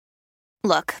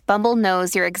Look, Bumble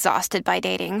knows you're exhausted by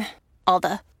dating. All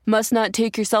the must not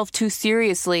take yourself too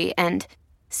seriously and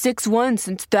 6'1"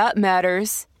 since that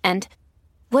matters. And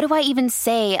what do I even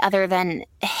say other than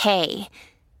hey?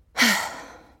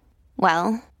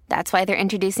 Well, that's why they're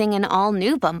introducing an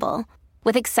all-new Bumble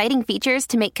with exciting features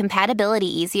to make compatibility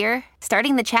easier,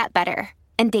 starting the chat better,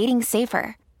 and dating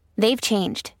safer. They've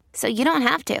changed, so you don't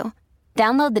have to.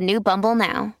 Download the new Bumble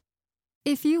now.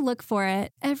 If you look for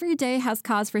it, every day has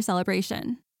cause for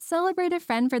celebration. Celebrate a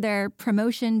friend for their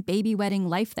promotion, baby wedding,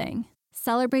 life thing.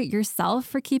 Celebrate yourself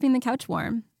for keeping the couch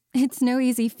warm. It's no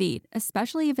easy feat,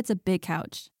 especially if it's a big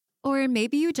couch. Or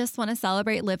maybe you just want to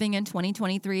celebrate living in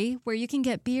 2023, where you can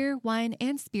get beer, wine,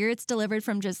 and spirits delivered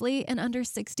from Drizzly in under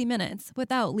 60 minutes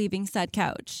without leaving said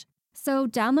couch. So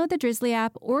download the Drizzly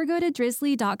app or go to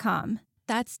drizzly.com.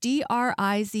 That's DRIZLY.com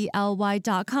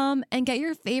and get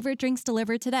your favorite drinks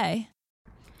delivered today.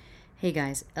 Hey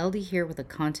guys, LD here with a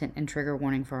content and trigger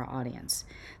warning for our audience.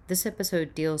 This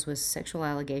episode deals with sexual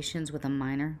allegations with a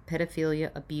minor, pedophilia,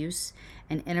 abuse,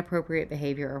 and inappropriate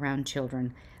behavior around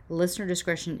children. Listener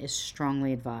discretion is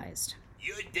strongly advised.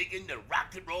 You're digging the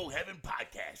Rock and Roll Heaven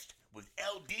podcast with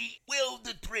LD, Will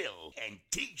the Thrill, and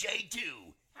TJ2.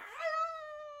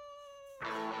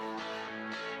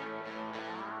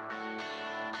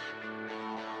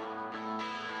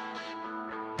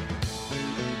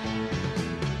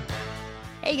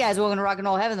 Hey guys, welcome to Rock and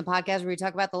Roll Heaven, the podcast where we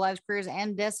talk about the lives, careers,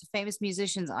 and deaths of famous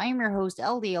musicians. I am your host,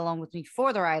 LD. Along with me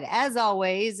for the ride, as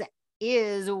always,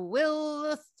 is Will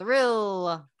the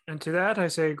Thrill. And to that, I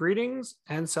say greetings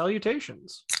and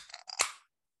salutations.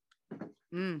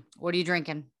 What are you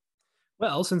drinking?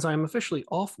 Well, since I'm officially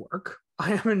off work,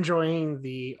 I am enjoying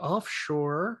the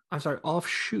offshoot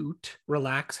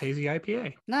Relax Hazy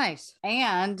IPA. Nice.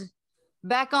 And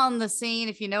back on the scene,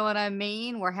 if you know what I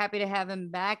mean, we're happy to have him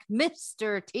back,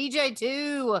 Mr.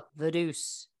 TJ2, the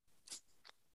Deuce.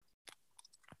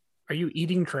 Are you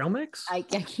eating trail mix? I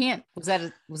can't. Was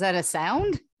that a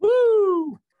sound?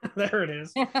 Woo! There it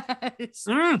is.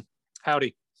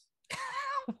 Howdy.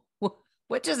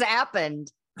 What just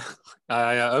happened?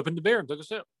 I opened the beer and took a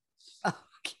sip.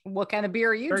 What kind of beer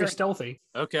are you Very drinking? stealthy.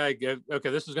 Okay.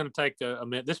 This is going to take a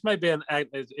minute. This may be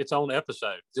its own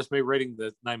episode. Just me reading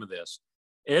the name of this.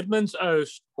 Edmund's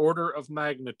Oast Order of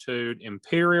Magnitude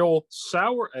Imperial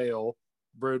Sour Ale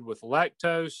brewed with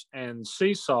lactose and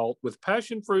sea salt with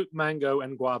passion fruit, mango,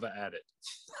 and guava added.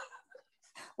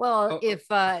 Well, if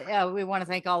we want to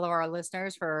thank all of our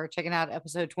listeners for checking out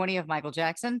episode 20 of Michael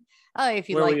Jackson. If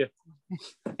you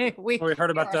we heard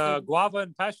about the guava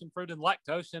and passion fruit and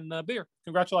lactose in beer.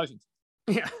 Congratulations.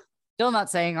 Yeah. Still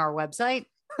not saying our website.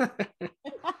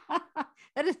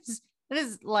 That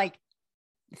is like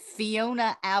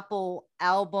Fiona Apple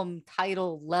album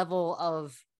title level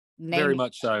of name. Very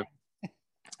much so.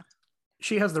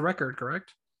 She has the record,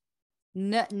 correct?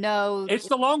 No, it's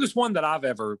the longest one that I've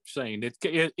ever seen.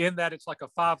 In that it's like a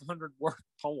 500-word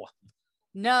poem.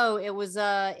 No, it was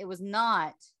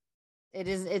not.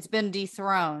 It's been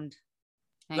dethroned.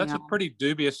 That's a pretty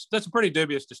dubious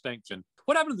distinction.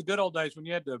 What happened to the good old days when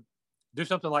you had to do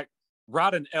something like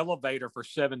ride an elevator for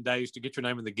 7 days to get your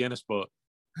name in the Guinness book?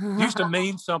 It used to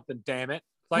mean something, damn it.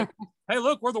 Like, hey,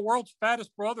 look, we're the world's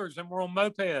fattest brothers and we're on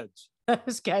mopeds.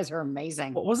 Those guys are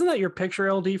amazing. Well, wasn't that your picture,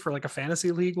 LD, for like a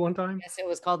fantasy league one time? Yes, it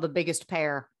was called The Biggest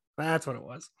Pair. That's what it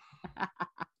was.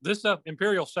 This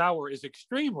Imperial Sour is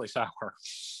extremely sour.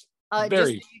 Just so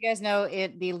you guys know,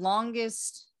 the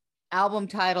longest album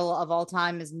title of all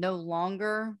time is no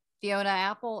longer Fiona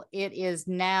Apple. It is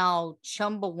now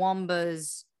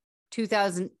Chumbawamba's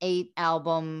 2008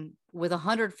 album with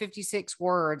 156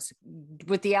 words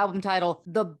with the album title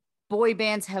The Boy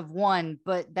Bands Have Won,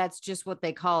 but that's just what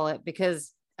they call it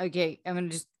because, okay,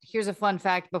 here's a fun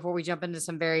fact before we jump into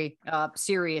some very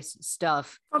serious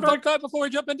stuff. Before we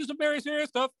jump into some very serious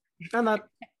stuff. And that.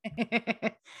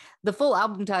 The full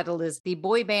album title is The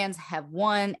Boy Bands Have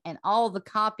Won, and all the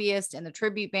copyists and the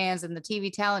tribute bands and the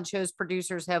TV talent shows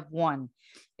producers have won.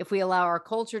 If we allow our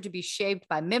culture to be shaped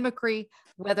by mimicry,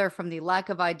 whether from the lack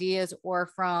of ideas or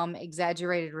from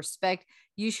exaggerated respect,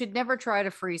 you should never try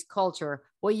to freeze culture.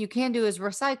 What you can do is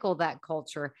recycle that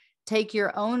culture. Take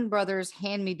your own brother's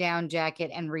hand-me-down jacket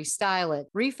and restyle it.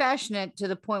 Refashion it to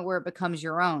the point where it becomes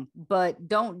your own. But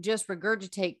don't just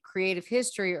regurgitate creative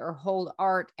history or hold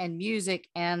art and music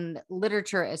and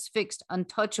literature as fixed,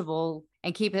 untouchable,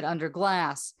 and keep it under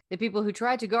glass. The people who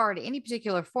try to guard any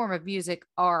particular form of music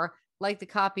are, like the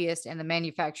copyists and the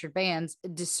manufactured bands,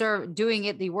 doing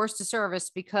it the worst disservice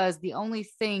because the only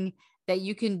thing that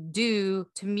you can do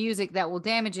to music that will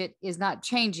damage it is not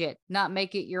change it, not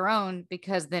make it your own,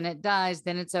 because then it dies,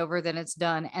 then it's over, then it's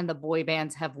done, and the boy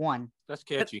bands have won. That's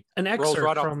catchy. An Rolls excerpt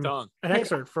right off from the tongue. an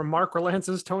excerpt from Mark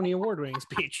Relance's Tony Award-winning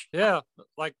speech. Yeah,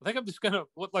 like I think I'm just gonna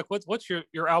what's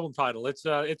your album title? It's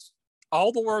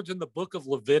all the words in the book of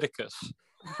Leviticus.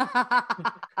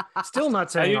 Still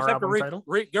not saying our album title.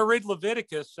 Go read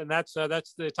Leviticus, and that's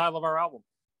the title of our album.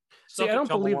 See, I don't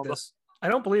believe this. I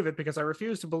don't believe it because I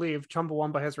refuse to believe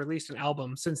Chumbawamba has released an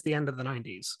album since the end of the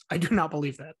 90s. I do not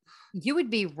believe that. You would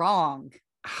be wrong.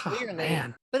 Oh, Clearly.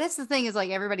 man. But that's the thing is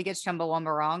like everybody gets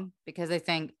Chumbawamba wrong because they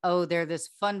think, oh, they're this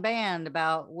fun band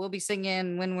about we'll be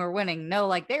singing when we're winning. No,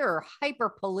 like they're a hyper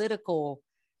political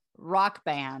rock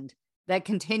band that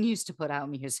continues to put out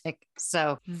music.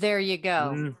 So there you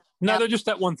go. No, Yep. they're just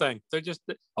that one thing. They're just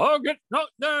get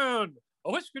knocked down.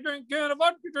 A whiskey drink and a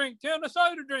vodka drink and a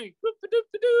cider drink.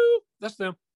 That's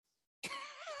them.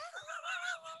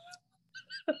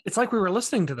 It's like we were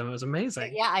listening to them. It was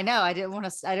amazing. Yeah, I know. I didn't want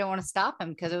to stop him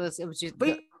because it was just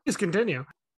Please continue.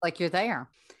 like you're there.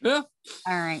 Yeah.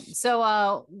 All right.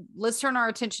 So let's turn our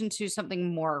attention to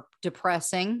something more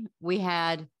depressing. We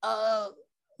had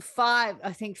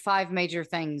five major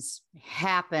things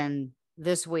happen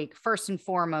this week. First and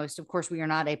foremost, of course, we are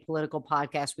not a political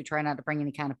podcast. We try not to bring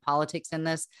any kind of politics in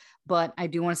this, but I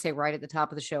do want to say right at the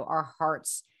top of the show, our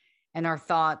hearts and our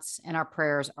thoughts and our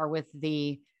prayers are with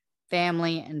the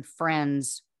family and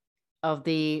friends of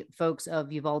the folks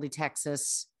of Uvalde,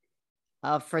 Texas,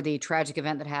 for the tragic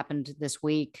event that happened this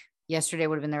week. Yesterday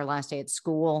would have been their last day at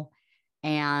school,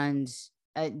 and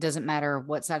it doesn't matter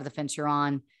what side of the fence you're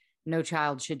on. No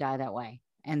child should die that way.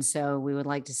 And so we would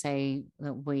like to say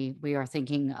that we are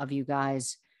thinking of you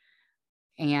guys.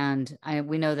 And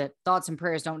we know that thoughts and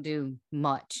prayers don't do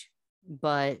much,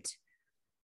 but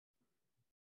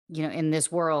you know, in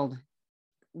this world,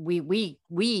 we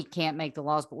can't make the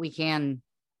laws, but we can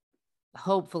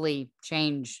hopefully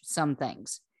change some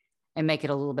things and make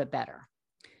it a little bit better.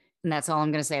 And that's all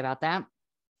I'm going to say about that.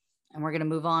 And we're going to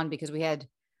move on because we had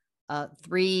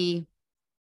 3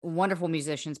 wonderful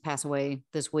musicians pass away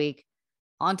this week.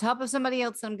 On top of somebody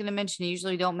else that I'm going to mention, I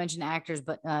usually don't mention actors,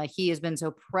 but he has been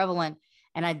so prevalent.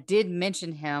 And I did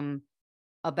mention him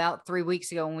about 3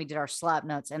 weeks ago when we did our slap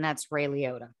nuts, and that's Ray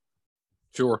Liotta.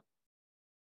 Sure.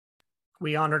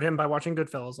 We honored him by watching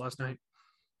Goodfellas last night.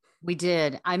 We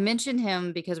did. I mentioned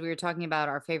him because we were talking about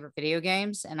our favorite video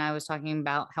games, and I was talking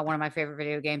about how one of my favorite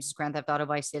video games is Grand Theft Auto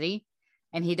Vice City,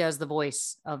 and he does the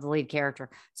voice of the lead character.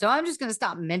 So I'm just going to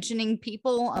stop mentioning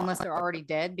people unless they're already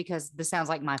dead because this sounds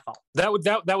like my fault. That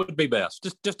would be best.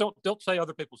 Just don't say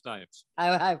other people's names.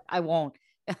 I won't.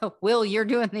 Will, you're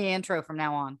doing the intro from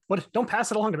now on. What? Don't pass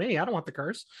it along to me. I don't want the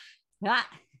curse. Ah.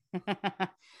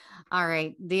 All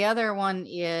right. The other one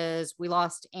is we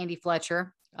lost Andy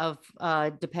Fletcher of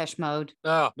Depeche Mode.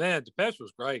 Oh man, Depeche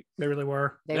was great. They really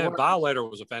were. Violator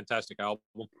was a fantastic album.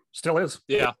 Still is.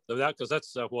 Yeah, because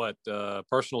that's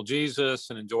Personal Jesus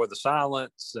and Enjoy the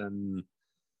Silence and a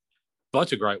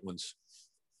bunch of great ones.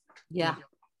 Yeah.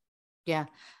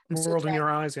 World in Your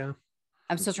Eyes. Yeah.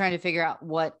 I'm still trying to figure out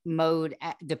what mode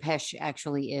Depeche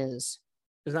actually is.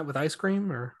 Is that with ice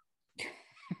cream or?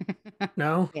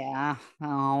 No. Yeah.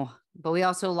 Oh, but we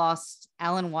also lost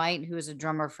Alan White, who is a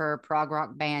drummer for a prog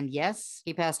rock band. Yes,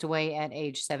 he passed away at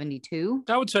age 72.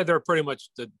 I would say they're pretty much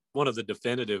one of the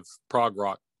definitive prog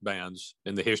rock bands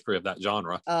in the history of that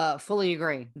genre. Fully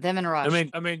agree. Them and Rush.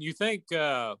 I mean, you think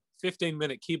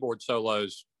 15-minute keyboard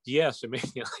solos? Yes,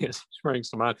 immediately it springs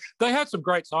to mind. They had some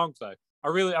great songs though. I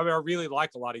really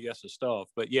like a lot of Yes's stuff,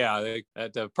 but yeah,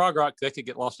 at prog rock they could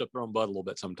get lost up their own butt a little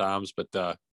bit sometimes.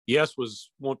 But Yes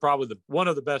was probably one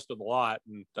of the best of the lot,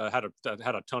 and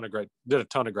did a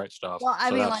ton of great stuff. Well,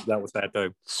 that was that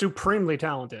too. Supremely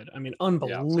talented. I mean,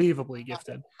 unbelievably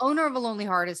gifted. Owner of a Lonely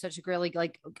Heart is such a really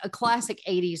like a classic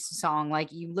 80s song.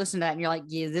 Like you listen to that and you're like,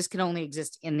 yeah, this can only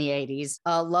exist in the 80s.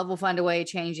 Love Will Find a Way,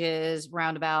 Changes,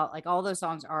 Roundabout, like all those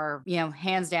songs are,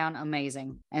 hands down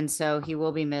amazing. And so he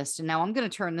will be missed. And now I'm going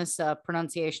to turn this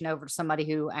pronunciation over to somebody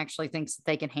who actually thinks that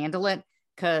they can handle it,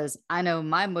 because I know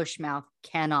my mush mouth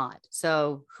cannot.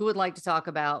 So who would like to talk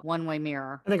about One Way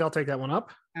Mirror? I think I'll take that one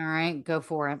up. All right, go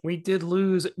for it. We did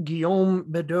lose Guillaume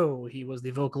Bedeau. He was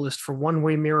the vocalist for One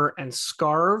Way Mirror and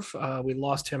Scarve. We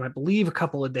lost him, I believe, a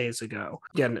couple of days ago.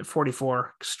 Again, at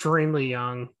 44, extremely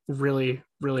young, really,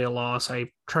 really a loss. I'm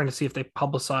trying to see if they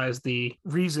publicize the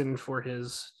reason for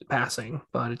his passing,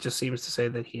 but it just seems to say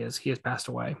that he has passed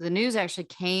away. The news actually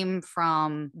came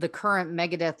from the current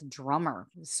Megadeth drummer.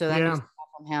 So that news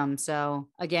from him. So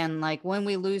again, like when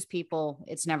we lose people,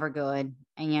 it's never good.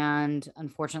 And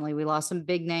unfortunately, we lost some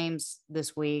big names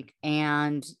this week,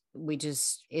 and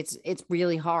it's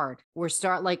really hard.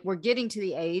 We're getting to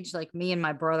the age, like me and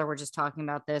my brother were just talking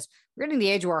about this. We're getting to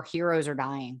the age where our heroes are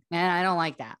dying, and I don't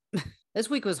like that.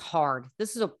 This week was hard.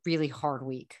 This is a really hard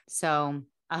week. So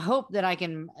I hope that I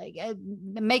can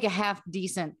make a half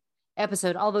decent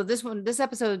episode. Although this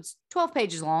episode's 12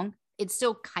 pages long, it's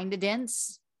still kind of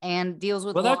dense and deals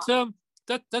with. Well, that's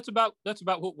about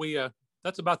what we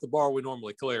that's about the bar we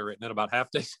normally clear, isn't it? About half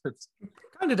decent.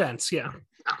 Kind of dense, yeah.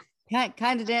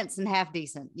 Kind of dense and half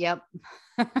decent. Yep.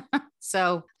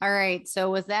 So, all right.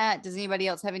 So with that, does anybody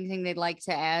else have anything they'd like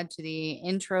to add to the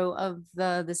intro of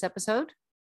this episode?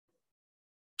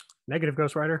 Negative,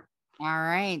 Ghost Rider. All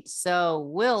right. So,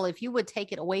 Will, if you would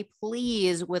take it away,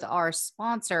 please, with our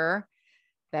sponsor,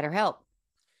 BetterHelp.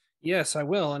 Yes, I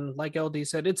will. And like LD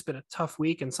said, it's been a tough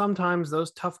week. And sometimes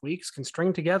those tough weeks can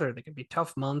string together. They can be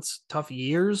tough months, tough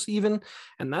years, even.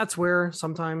 And that's where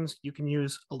sometimes you can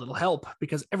use a little help,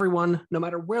 because everyone, no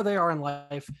matter where they are in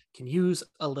life, can use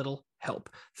a little help.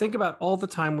 Think about all the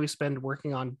time we spend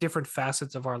working on different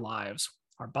facets of our lives,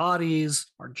 our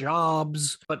bodies, our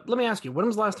jobs. But let me ask you, when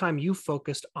was the last time you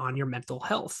focused on your mental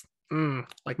health?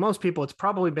 Like most people, it's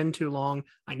probably been too long.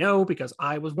 I know, because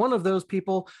I was one of those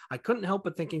people. I couldn't help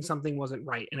but thinking something wasn't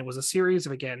right. And it was a series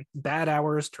of, again, bad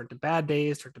hours turned to bad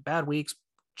days, turned to bad weeks.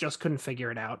 Just couldn't figure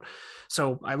it out.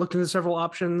 So I looked into several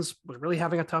options, was really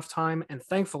having a tough time. And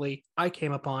thankfully, I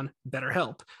came upon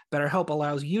BetterHelp. BetterHelp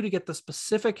allows you to get the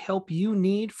specific help you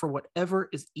need for whatever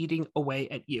is eating away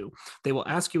at you. They will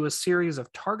ask you a series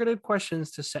of targeted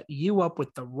questions to set you up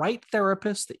with the right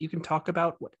therapist that you can talk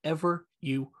about whatever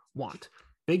you want.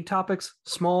 Big topics,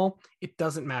 small, it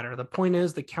doesn't matter. The point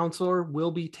is the counselor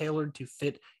will be tailored to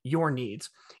fit your needs.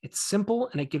 It's simple,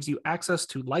 and it gives you access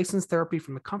to licensed therapy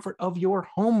from the comfort of your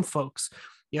home, folks.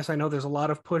 Yes, I know there's a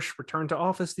lot of push return to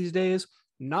office these days.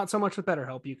 Not so much with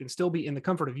BetterHelp. You can still be in the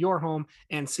comfort of your home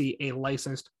and see a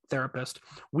licensed therapist.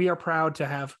 We are proud to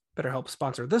have BetterHelp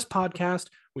sponsor this podcast.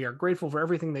 We are grateful for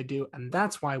everything they do, and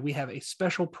that's why we have a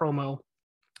special promo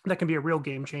that can be a real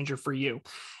game changer for you.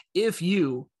 If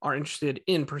you are interested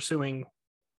in pursuing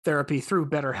therapy through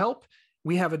BetterHelp,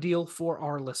 we have a deal for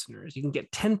our listeners. You can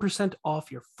get 10%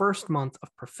 off your first month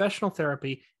of professional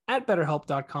therapy at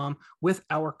BetterHelp.com with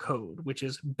our code, which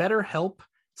is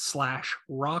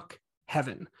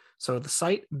BetterHelp/RockHeaven. So the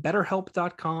site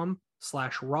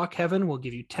BetterHelp.com/RockHeaven will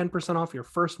give you 10% off your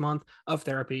first month of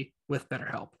therapy with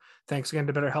BetterHelp. Thanks again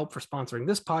to BetterHelp for sponsoring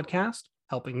this podcast,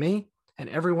 helping me and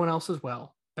everyone else as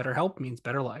well. BetterHelp means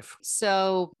better life.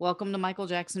 So welcome to Michael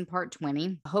Jackson part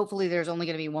 20. Hopefully there's only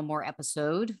going to be one more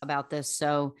episode about this.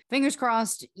 So fingers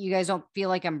crossed you guys don't feel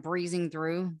like I'm breezing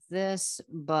through this,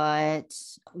 but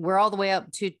we're all the way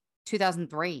up to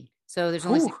 2003. So there's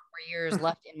only 6 more years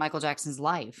left in Michael Jackson's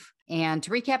life. And to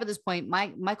recap at this point,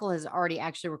 Michael has already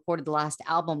actually recorded the last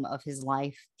album of his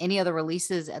life. Any other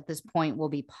releases at this point will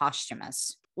be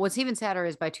posthumous. What's even sadder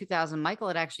is by 2000, Michael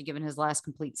had actually given his last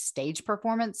complete stage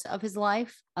performance of his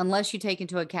life, unless you take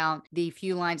into account the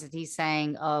few lines that he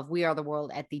sang of We Are the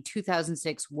World at the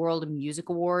 2006 World Music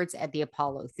Awards at the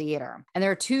Apollo Theater. And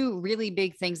there are 2 really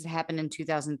big things that happened in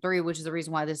 2003, which is the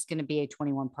reason why this is going to be a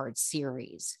 21-part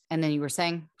series. And then you were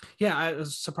saying? Yeah, I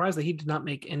was surprised that he did not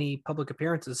make any public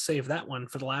appearances, save that one,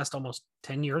 for the last almost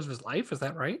 10 years of his life. Is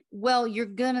that right? Well, you're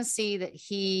going to see that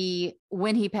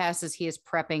when he passes, he is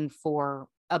prepping for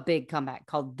a big comeback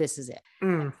called This Is It.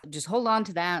 Just hold on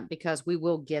to that, because we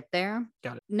will get there.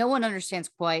 Got it. No one understands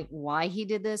quite why he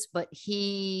did this, but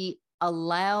he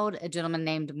allowed a gentleman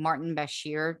named Martin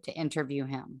Bashir to interview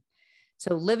him.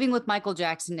 So Living with Michael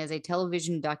Jackson is a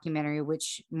television documentary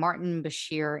which Martin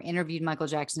Bashir interviewed Michael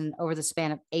Jackson over the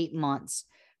span of 8 months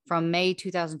from May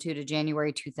 2002 to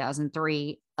January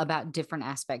 2003 about different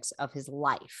aspects of his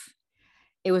life.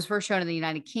 It was first shown in the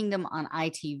United Kingdom on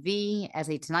ITV as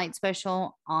a Tonight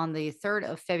special on the 3rd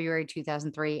of February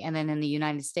 2003, and then in the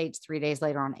United States 3 days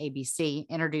later on ABC,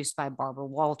 introduced by Barbara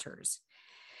Walters.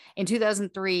 In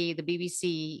 2003, the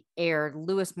BBC aired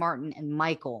Lewis Martin and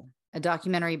Michael, a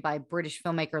documentary by British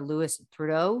filmmaker Louis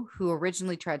Trudeau, who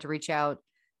originally tried to reach out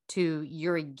to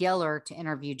Uri Geller to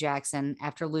interview Jackson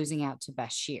after losing out to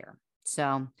Bashir.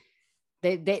 So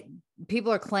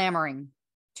people are clamoring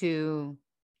to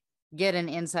get an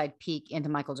inside peek into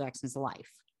Michael Jackson's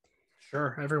life.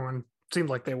 Sure, everyone seemed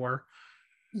like they were.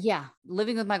 Yeah,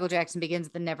 Living with Michael Jackson begins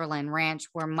at the Neverland Ranch,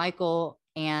 where Michael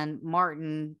and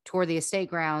Martin tour the estate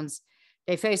grounds.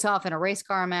 They face off in a race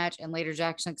car match, and later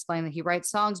Jackson explained that he writes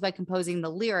songs by composing the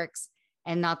lyrics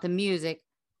and not the music,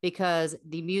 because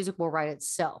the music will write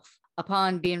itself.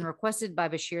 Upon being requested by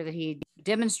Bashir that he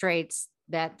demonstrates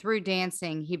that through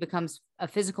dancing, he becomes a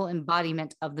physical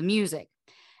embodiment of the music.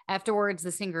 Afterwards,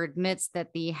 the singer admits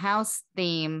that the house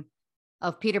theme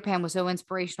of Peter Pan was so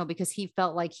inspirational because he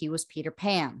felt like he was Peter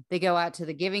Pan. They go out to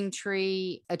the giving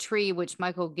tree, a tree which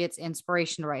Michael gets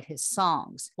inspiration to write his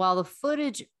songs. While the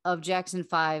footage of Jackson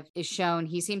 5 is shown,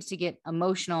 he seems to get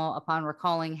emotional upon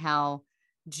recalling how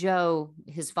Joe,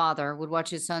 his father, would watch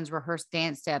his sons rehearse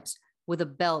dance steps with a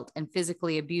belt and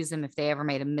physically abuse them if they ever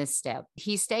made a misstep.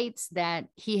 He states that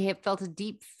he had felt a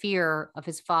deep fear of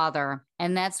his father,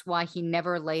 and that's why he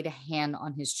never laid a hand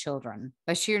on his children.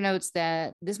 Bashir notes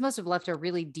that this must have left a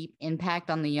really deep impact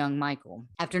on the young Michael.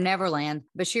 After Neverland,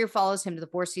 Bashir follows him to the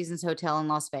Four Seasons Hotel in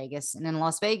Las Vegas. And in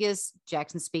Las Vegas,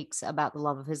 Jackson speaks about the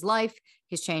love of his life,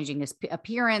 his changing his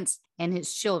appearance, and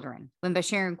his children. When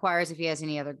Bashir inquires if he has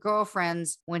any other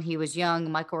girlfriends when he was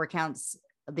young, Michael recounts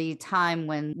the time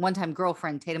when one-time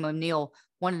girlfriend Tatum O'Neal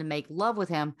wanted to make love with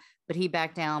him, but he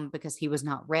backed down because he was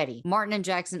not ready. Martin and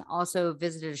Jackson also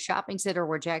visited a shopping center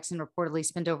where Jackson reportedly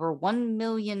spent over $1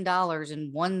 million in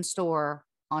one store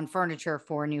on furniture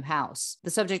for a new house. The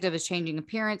subject of his changing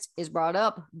appearance is brought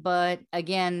up, but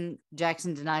again,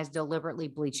 Jackson denies deliberately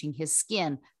bleaching his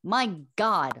skin. My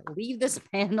God, leave this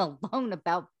man alone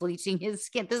about bleaching his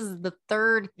skin. This is the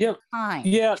third time.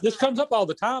 Yeah, this comes up all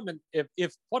the time. And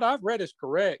if what I've read is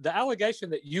correct, the allegation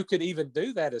that you could even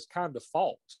do that is kind of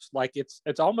false. Like it's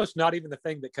almost not even the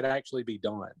thing that could actually be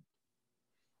done.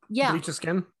 Yeah. Bleach the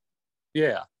skin?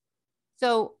 Yeah.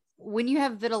 So when you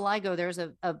have vitiligo, there's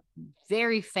a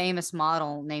very famous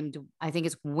model named, I think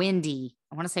it's Wendy.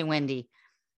 I want to say Wendy.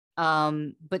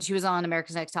 But she was on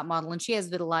America's Next Top Model and she has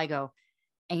vitiligo.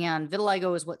 And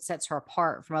vitiligo is what sets her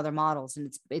apart from other models.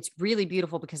 And it's really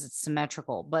beautiful because it's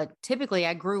symmetrical. But typically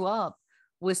I grew up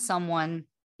with someone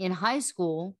in high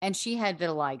school and she had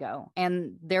vitiligo.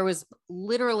 And there was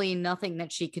literally nothing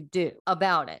that she could do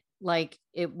about it. Like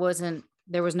there was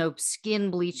no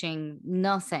skin bleaching,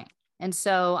 nothing. And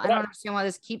so I don't understand why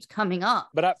this keeps coming up.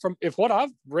 But if what I've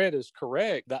read is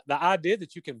correct, the idea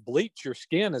that you can bleach your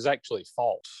skin is actually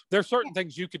false. There are certain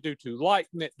things you could do to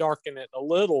lighten it, darken it a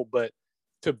little, but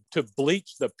to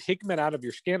bleach the pigment out of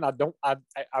your skin, I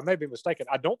may be mistaken.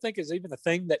 I don't think is even a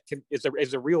thing that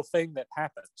is a real thing that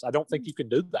happens. I don't think you can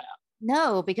do that.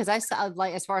 No, because as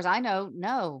far as I know,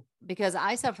 no, because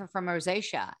I suffer from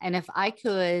rosacea. And if I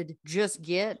could just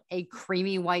get a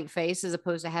creamy white face as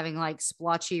opposed to having like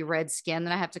splotchy red skin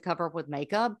that I have to cover up with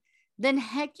makeup, then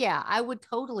heck yeah, I would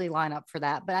totally line up for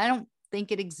that. But I don't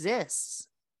think it exists.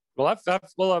 Well,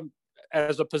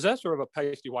 as a possessor of a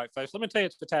pasty white face, let me tell you,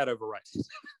 it's a tad overrated.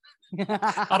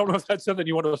 I don't know if that's something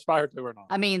you want to aspire to or not.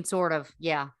 I mean, sort of.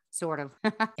 Yeah. Sort of.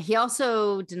 He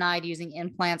also denied using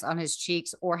implants on his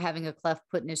cheeks or having a cleft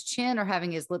put in his chin or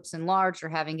having his lips enlarged or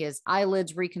having his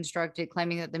eyelids reconstructed,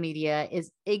 claiming that the media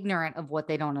is ignorant of what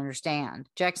they don't understand.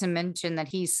 Jackson mentioned that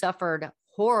he suffered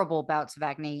horrible bouts of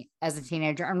acne as a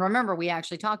teenager. And remember, we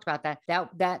actually talked about that.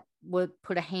 That would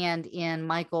put a hand in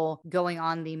Michael going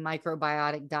on the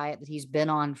microbiotic diet that he's been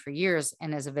on for years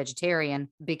and as a vegetarian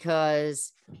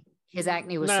because his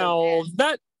acne was so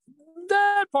bad.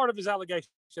 That part of his allegation,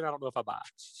 I don't know if I buy.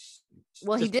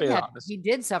 Well, he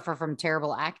did suffer from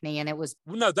terrible acne, and it was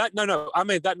I mean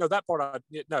that part.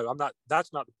 I'm not.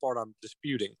 That's not the part I'm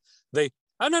disputing. No.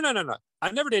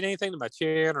 I never did anything to my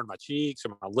chin or my cheeks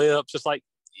or my lips. Just like,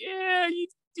 you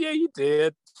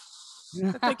did.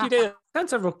 I think you did. Had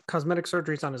several cosmetic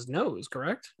surgeries on his nose,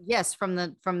 correct? Yes, from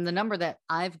the number that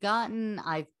I've gotten,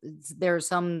 there's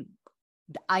some.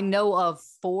 I know of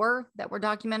 4 that were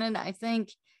documented. I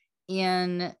think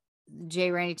in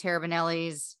J. Randy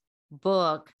Terabinelli's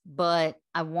book, but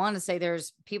I want to say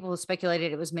there's people who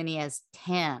speculated it was many as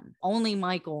 10. Only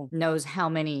Michael knows how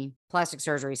many plastic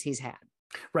surgeries he's had.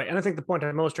 Right. And I think the point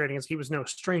I'm illustrating is he was no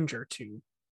stranger to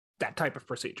that type of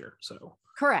procedure. So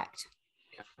correct.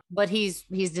 Yeah. But he's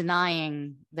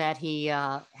denying that he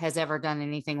has ever done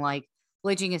anything like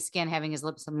bleaching his skin, having his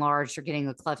lips enlarged, or getting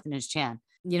a cleft in his chin.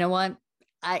 You know what?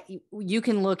 You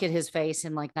can look at his face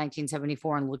in like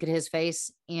 1974 and look at his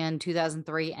face in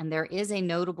 2003, and there is a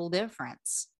notable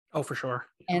difference. Oh, for sure.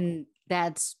 And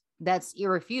that's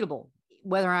irrefutable.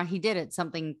 Whether or not he did it,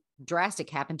 something drastic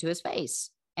happened to his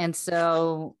face. And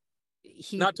so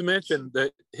not to mention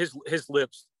that his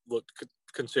lips looked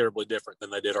considerably different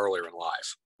than they did earlier in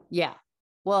life. Yeah.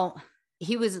 Well,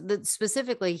 he was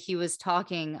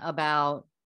talking about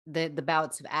the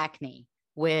bouts of acne,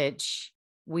 which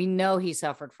we know he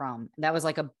suffered from. That was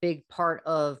like a big part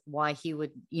of why he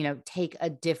would, take a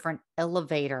different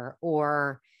elevator,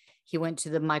 or he went to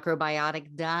the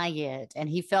microbiotic diet, and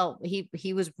he felt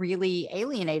he was really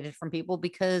alienated from people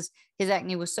because his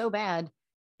acne was so bad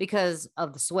because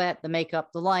of the sweat, the makeup,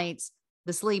 the lights,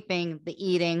 the sleeping, the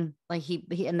eating. Like he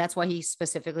and that's why he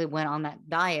specifically went on that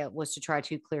diet, was to try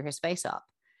to clear his face up.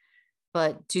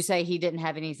 But to say he didn't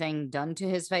have anything done to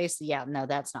his face, yeah, no,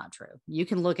 that's not true. You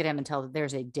can look at him and tell that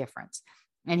there's a difference.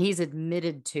 And he's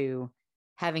admitted to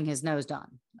having his nose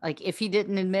done. Like if he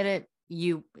didn't admit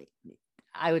it,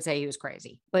 I would say he was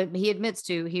crazy. But he admits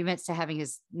to having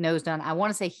his nose done. I want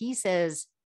to say he says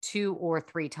 2 or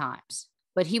 3 times.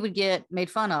 But he would get made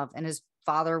fun of, and his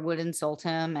father would insult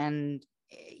him, and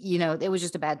it was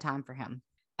just a bad time for him.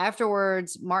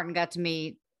 Afterwards, Martin got to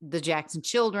meet the Jackson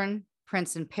children,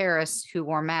 Prince and Paris, who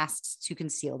wore masks to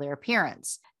conceal their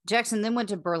appearance. Jackson then went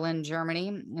to Berlin, Germany,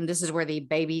 and this is where the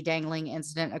baby dangling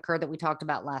incident occurred that we talked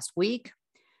about last week.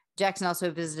 Jackson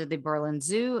also visited the Berlin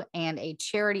Zoo and a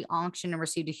charity auction and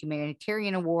received a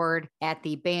humanitarian award at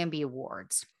the Bambi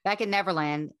Awards. Back at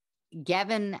Neverland,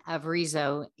 Gavin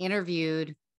Avrizo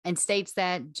interviewed and states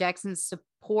that Jackson's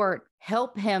support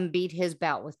helped him beat his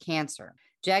bout with cancer.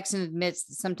 Jackson admits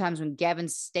that sometimes when Gavin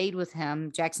stayed with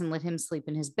him, Jackson let him sleep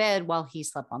in his bed while he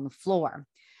slept on the floor.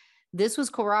 This was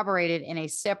corroborated in a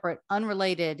separate,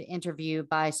 unrelated interview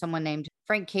by someone named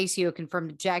Frank Casey, who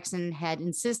confirmed that Jackson had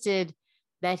insisted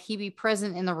that he be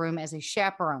present in the room as a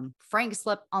chaperone. Frank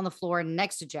slept on the floor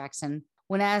next to Jackson.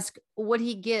 When asked what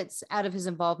he gets out of his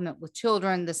involvement with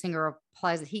children, the singer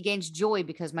replies that he gains joy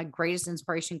because my greatest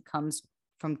inspiration comes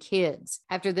from kids.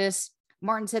 After this,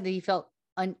 Martin said that he felt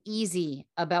uneasy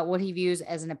about what he views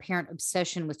as an apparent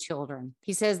obsession with children.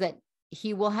 He says that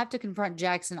he will have to confront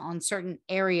Jackson on certain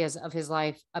areas of his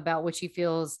life about which he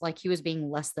feels like he was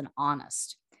being less than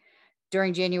honest.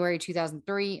 During January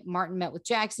 2003, Martin met with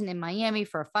Jackson in Miami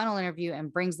for a final interview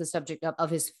and brings the subject up of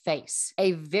his face.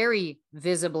 A very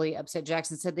visibly upset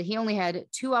Jackson said that he only had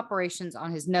 2 operations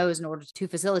on his nose in order to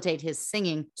facilitate his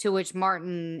singing, to which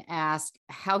Martin asked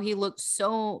how he looked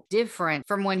so different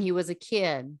from when he was a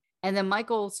kid. And then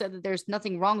Michael said that there's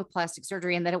nothing wrong with plastic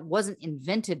surgery and that it wasn't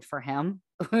invented for him,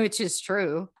 which is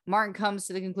true. Martin comes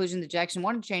to the conclusion that Jackson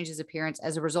wanted to change his appearance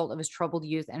as a result of his troubled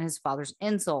youth and his father's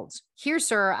insults. Here,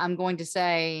 sir, I'm going to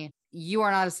say you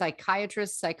are not a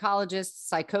psychiatrist, psychologist,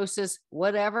 psychosis,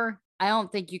 whatever. I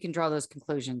don't think you can draw those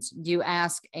conclusions. You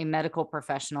ask a medical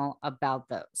professional about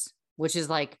those, which is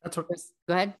like, go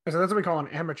ahead. So that's what we call an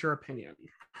amateur opinion.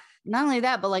 Not only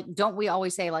that, but like, don't we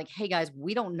always say like, hey guys,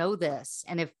 we don't know this.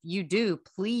 And if you do,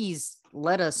 please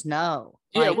let us know.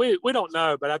 Yeah, like, we don't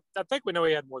know, but I think we know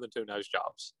he had more than 2 nose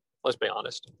jobs. Let's be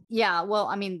honest. Yeah. Well,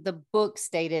 I mean, the book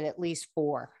stated at least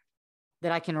 4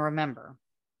 that I can remember.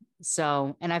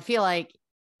 So, and I feel like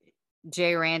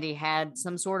Jay Randy had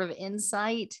some sort of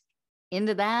insight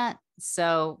into that.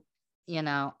 So,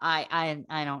 I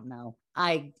don't know.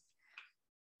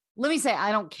 Let me say,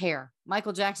 I don't care.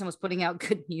 Michael Jackson was putting out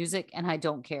good music and I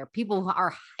don't care. People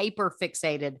are hyper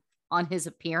fixated on his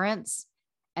appearance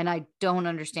and I don't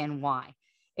understand why.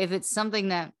 If it's something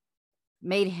that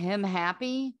made him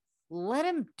happy, let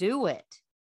him do it.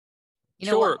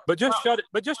 Sure, but just shut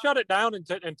it down and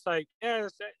say, not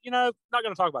going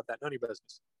to talk about that. None of your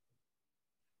business.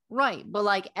 Right. But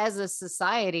like as a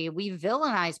society, we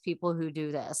villainize people who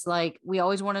do this. Like we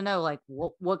always want to know, like,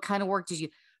 what kind of work did you...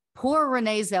 Poor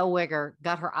Renee Zellweger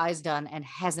got her eyes done and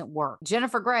hasn't worked.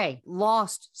 Jennifer Grey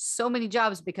lost so many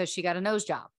jobs because she got a nose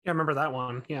job. Yeah, I remember that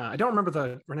one. Yeah, I don't remember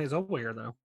the Renee Zellweger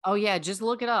though. Oh yeah, just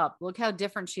look it up. Look how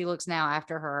different she looks now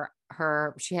after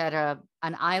her she had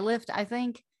an eye lift, I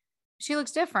think. She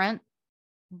looks different,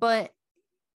 but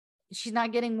she's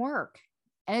not getting work.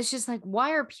 And it's just like,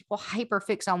 why are people hyper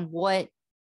fixed on what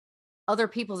other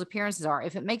people's appearances are?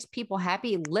 If it makes people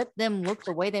happy, let them look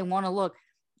the way they want to look.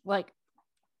 Like,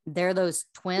 they're those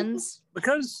twins.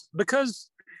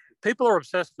 Because people are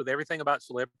obsessed with everything about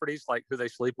celebrities, like who they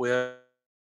sleep with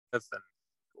and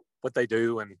what they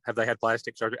do and have they had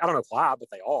plastic surgery. I don't know why, but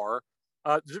they are.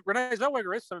 Renee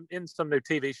Zellweger is in some new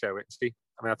TV show, isn't she?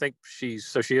 I mean, I think she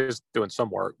is doing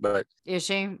some work, but is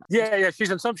she? Yeah,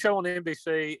 she's in some show on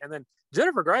NBC. And then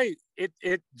Jennifer Grey,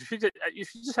 she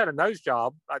just had a nose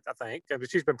job, I think. I mean,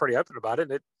 she's been pretty open about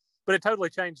it. But it totally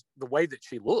changed the way that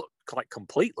she looked, like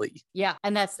completely. Yeah,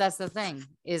 and that's the thing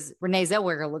is Renee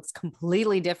Zellweger looks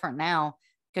completely different now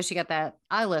because she got that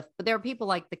eye lift. But there are people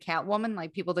like the Catwoman,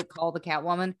 like people that call the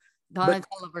Catwoman,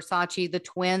 Donatella Versace, the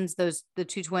twins, the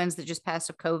 2 twins that just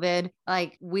passed of COVID.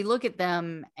 Like we look at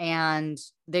them and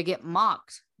they get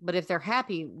mocked. But if they're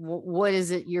happy, what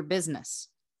is it your business?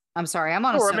 I'm sorry, I'm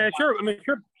on sure, a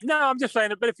sure. No, I'm just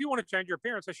saying it. But if you want to change your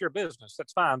appearance, that's your business.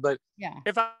 That's fine. But yeah,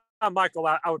 if I'm Michael,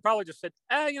 I would probably just say,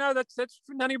 that's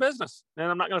none of your business,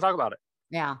 and I'm not going to talk about it.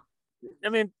 Yeah. I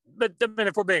mean,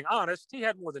 if we're being honest, he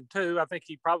had more than 2. I think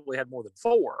he probably had more than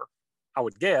 4. I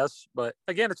would guess. But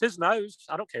again, it's his nose.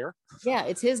 I don't care. Yeah,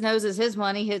 it's his nose, it's his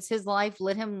money, it's his life.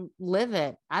 Let him live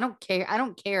it. I don't care. I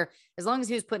don't care. As long as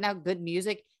he was putting out good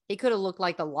music, he could have looked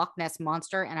like the Loch Ness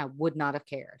monster, and I would not have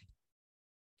cared.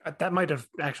 That might have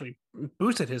actually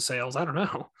boosted his sales. I don't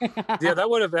know. Yeah, that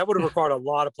would have required a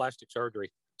lot of plastic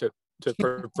surgery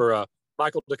for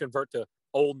Michael to convert to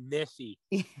old Nessie.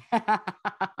 All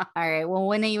right. Well,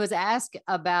 when he was asked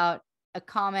about a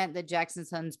comment that Jackson's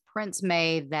son's Prince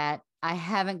made that I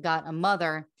haven't got a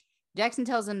mother, Jackson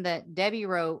tells him that Debbie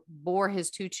Rowe bore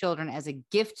his 2 children as a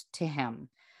gift to him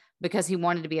because he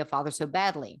wanted to be a father so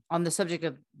badly. On the subject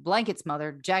of Blanket's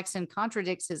mother, Jackson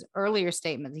contradicts his earlier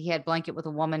statement that he had Blanket with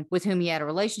a woman with whom he had a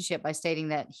relationship by stating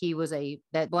that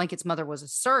that Blanket's mother was a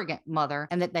surrogate mother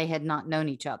and that they had not known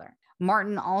each other.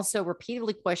 Martin also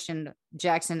repeatedly questioned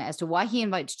Jackson as to why he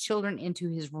invites children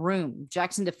into his room.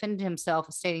 Jackson defended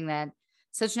himself, stating that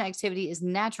such an activity is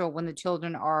natural when the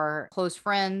children are close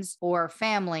friends or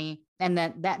family, and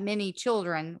that many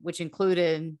children, which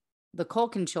included the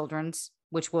Culkin children's,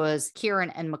 which was Kieran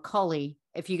and Macaulay.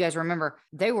 If you guys remember,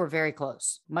 they were very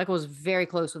close. Michael was very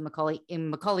close with Macaulay,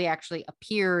 and Macaulay actually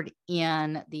appeared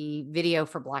in the video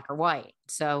for Black or White.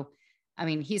 So, I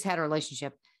mean, he's had a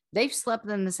relationship. They've slept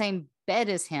in the same bed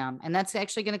as him, and that's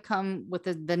actually going to come with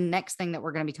the next thing that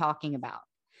we're going to be talking about.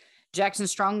 Jackson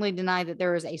strongly denied that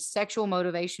there is a sexual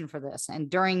motivation for this, and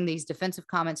during these defensive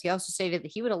comments, he also stated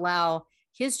that he would allow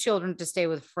his children to stay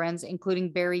with friends,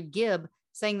 including Barry Gibb,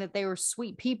 saying that they were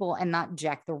sweet people and not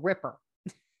Jack the Ripper.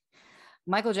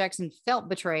 Michael Jackson felt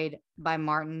betrayed by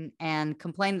Martin and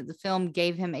complained that the film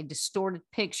gave him a distorted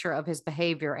picture of his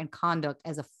behavior and conduct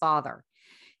as a father.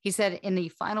 He said in the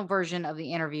final version of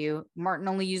the interview, Martin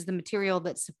only used the material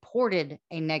that supported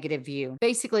a negative view.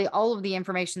 Basically, all of the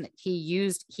information that he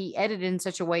used, he edited in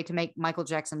such a way to make Michael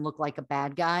Jackson look like a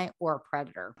bad guy or a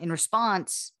predator. In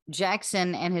response,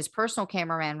 Jackson and his personal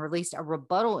cameraman released a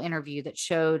rebuttal interview that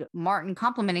showed Martin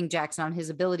complimenting Jackson on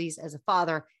his abilities as a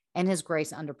father and his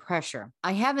grace under pressure.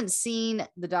 I haven't seen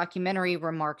the documentary,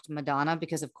 remarked Madonna,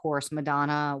 because of course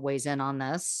Madonna weighs in on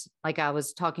this. Like I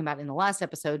was talking about in the last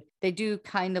episode, they do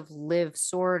kind of live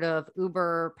sort of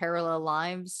uber parallel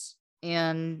lives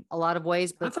in a lot of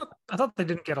ways. But I thought they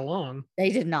didn't get along.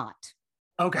 They did not.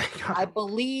 Okay.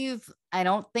 I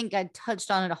don't think I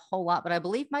touched on it a whole lot, but I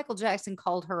believe Michael Jackson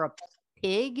called her a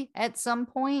pig at some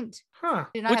point. Huh.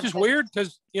 Which is weird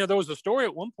because, there was a story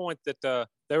at one point that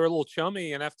they were a little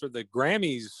chummy, and after the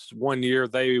Grammys one year,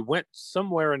 they went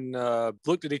somewhere and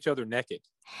looked at each other naked.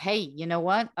 Hey, you know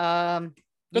what? But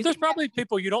there's probably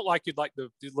people you don't like you'd like to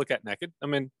look at naked. I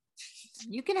mean,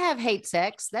 you can have hate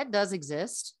sex. That does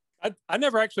exist. I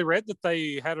never actually read that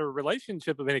they had a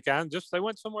relationship of any kind. Just they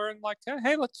went somewhere and like,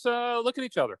 hey, let's look at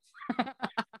each other.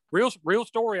 Real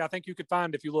story. I think you could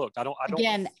find if you looked. I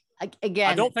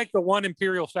don't think the one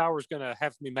Imperial Sour is going to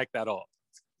have me make that up.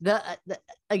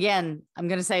 Again, I'm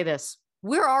going to say this.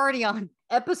 We're already on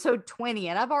episode 20,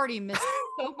 and I've already missed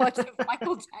so much of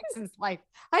Michael Jackson's life.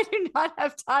 I do not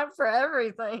have time for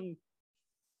everything.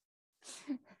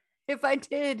 If I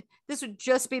did, this would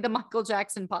just be the Michael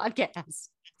Jackson podcast.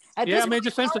 It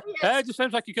just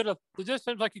seems like you could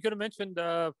have mentioned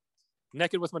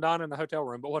naked with Madonna in the hotel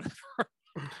room, but whatever.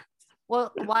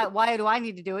 Well, why do I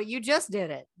need to do it? You just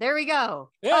did it. There we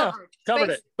go. Yeah, covered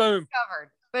it. Boom.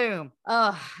 Covered. Boom.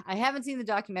 I haven't seen the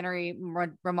documentary,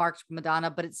 remarked Madonna,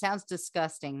 but it sounds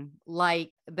disgusting.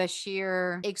 Like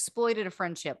Bashir exploited a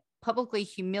friendship. Publicly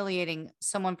humiliating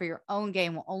someone for your own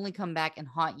gain will only come back and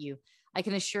haunt you. I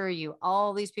can assure you,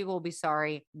 all these people will be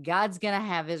sorry. God's going to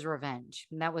have his revenge.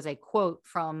 And that was a quote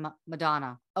from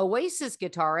Madonna. Oasis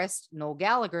guitarist Noel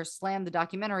Gallagher slammed the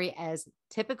documentary as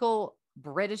typical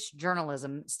British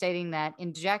journalism, stating that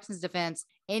in Jackson's defense,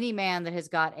 any man that has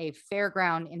got a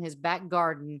fairground in his back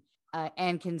garden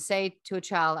and can say to a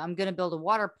child, I'm going to build a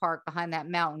water park behind that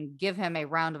mountain, give him a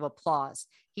round of applause.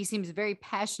 He seems very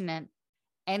passionate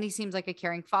and he seems like a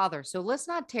caring father. So let's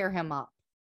not tear him up.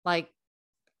 Like,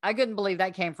 I couldn't believe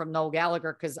that came from Noel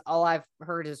Gallagher, because all I've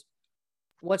heard is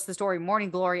what's the story,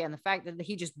 Morning Glory, and the fact that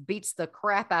he just beats the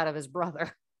crap out of his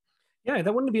brother. Yeah,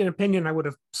 that wouldn't be an opinion I would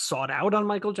have sought out on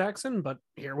Michael Jackson, but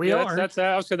here we are. That's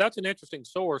an interesting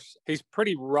source. He's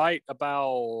pretty right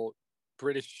about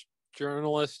British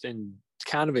journalists and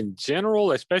kind of in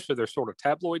general, especially their sort of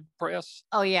tabloid press.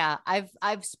 Oh yeah,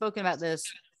 I've spoken about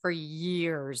this for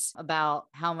years about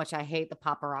how much I hate the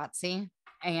paparazzi.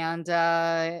 And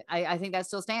I think that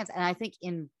still stands. And I think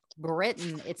in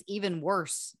Britain, it's even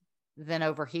worse than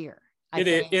over here. It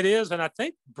is. And I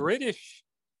think British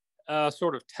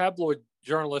sort of tabloid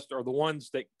journalists are the ones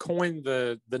that coined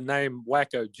the name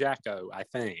Wacko Jacko, I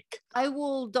think. I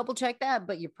will double check that,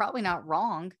 but you're probably not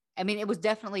wrong. I mean, it was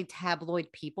definitely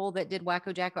tabloid people that did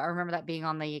Wacko Jacko. I remember that being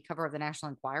on the cover of the National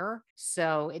Enquirer.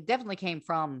 So it definitely came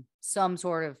from some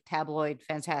sort of tabloid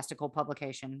fantastical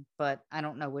publication, but I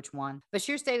don't know which one.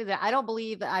 Bashir stated that I don't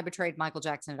believe that I betrayed Michael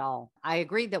Jackson at all. I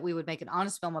agreed that we would make an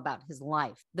honest film about his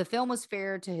life. The film was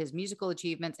fair to his musical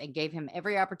achievements and gave him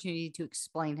every opportunity to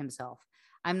explain himself.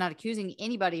 I'm not accusing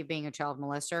anybody of being a child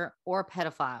molester or a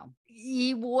pedophile.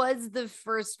 He was the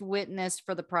first witness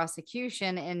for the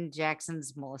prosecution in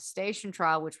Jackson's molestation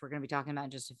trial, which we're going to be talking about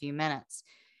in just a few minutes.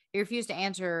 He refused to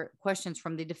answer questions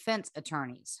from the defense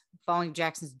attorneys. Following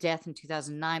Jackson's death in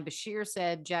 2009, Bashir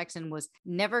said Jackson was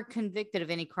never convicted of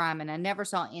any crime, and I never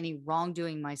saw any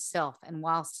wrongdoing myself. And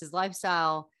whilst his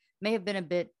lifestyle may have been a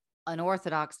bit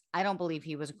unorthodox, I don't believe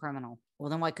he was a criminal. Well,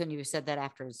 then why couldn't you have said that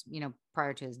after his,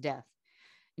 prior to his death?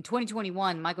 In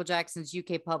 2021, Michael Jackson's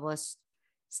UK publicist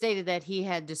stated that he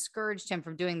had discouraged him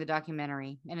from doing the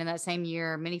documentary. And in that same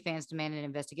year, many fans demanded an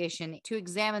investigation to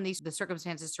examine the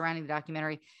circumstances surrounding the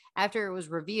documentary after it was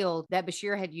revealed that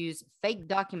Bashir had used fake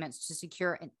documents to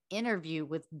secure an interview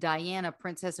with Diana,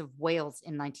 Princess of Wales,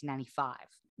 in 1995.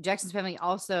 Jackson's family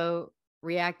also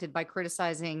reacted by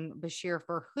criticizing Bashir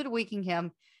for hoodwinking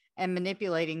him and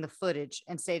manipulating the footage,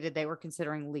 and stated they were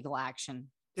considering legal action.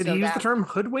 Did he use the term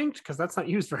hoodwinked? Because that's not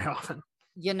used very often.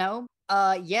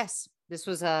 Yes. This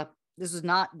was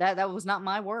not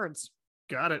my words.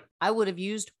 Got it. I would have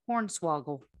used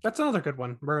hornswoggle. That's another good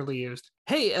one, rarely used.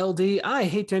 Hey, LD, I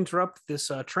hate to interrupt this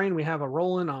train we have a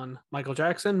rolling on Michael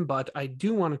Jackson, but I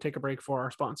do want to take a break for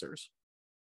our sponsors.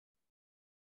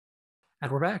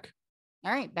 And we're back.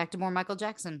 All right, back to more Michael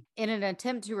Jackson. In an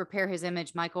attempt to repair his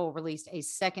image, Michael released a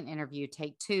second interview,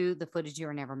 Take Two, the footage you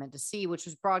were never meant to see, which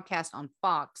was broadcast on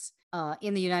Fox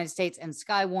in the United States and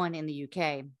Sky One in the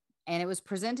UK. And it was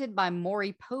presented by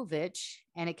Maury Povich,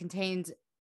 and it contains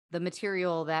the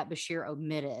material that Bashir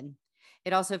omitted.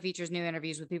 It also features new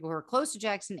interviews with people who are close to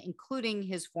Jackson, including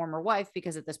his former wife,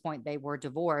 because at this point they were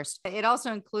divorced. It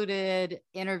also included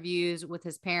interviews with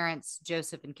his parents,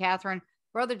 Joseph and Catherine,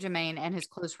 brother Jermaine, and his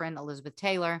close friend Elizabeth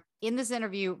Taylor. In this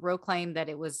interview, Rowe claimed that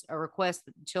it was a request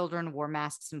that the children wore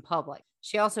masks in public.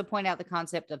 She also pointed out the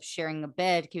concept of sharing a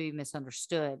bed can be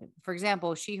misunderstood. For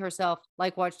example, she herself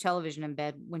liked watch television in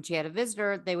bed. When she had a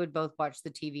visitor, they would both watch the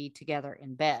TV together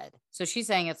in bed. So she's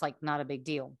saying it's like not a big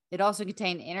deal. It also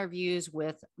contained interviews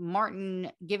with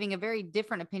Martin giving a very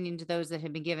different opinion to those that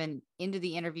had been given into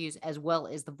the interviews, as well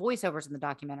as the voiceovers in the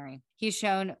documentary. He's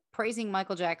shown praising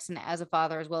Michael Jackson as a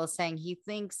father, as well as saying he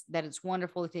thinks that it's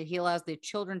wonderful that he allows the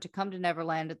children to come to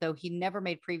Neverland, though he never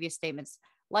made previous statements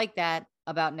like that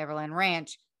about Neverland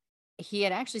Ranch. He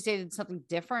had actually stated something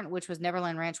different, which was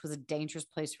Neverland Ranch was a dangerous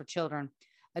place for children,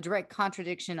 a direct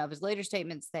contradiction of his later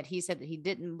statements that he said that he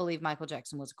didn't believe Michael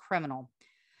Jackson was a criminal.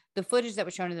 The footage that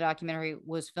was shown in the documentary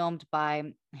was filmed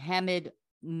by Hamid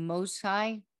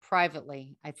Mosai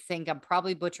privately. I think I'm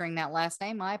probably butchering that last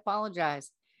name. I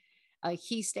apologize.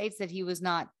 He states that he was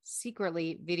not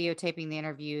secretly videotaping the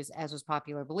interviews, as was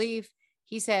popular belief.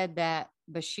 He said that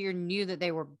Bashir knew that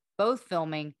they were both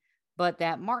filming, but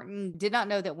that Martin did not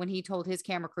know that when he told his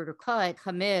camera crew to cut,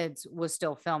 Hamid's was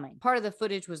still filming. Part of the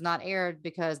footage was not aired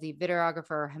because the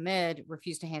videographer Hamid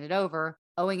refused to hand it over,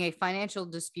 owing a financial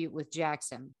dispute with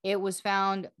Jackson. It was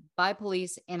found by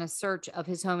police in a search of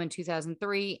his home in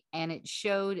 2003, and it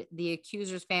showed the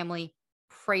accuser's family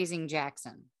praising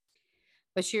Jackson.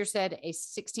 Bashir said a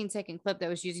 16-second clip that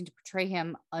was used to portray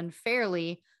him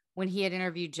unfairly when he had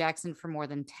interviewed Jackson for more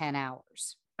than 10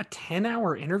 hours. A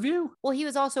 10-hour interview? Well, he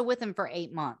was also with him for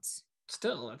 8 months.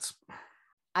 Still,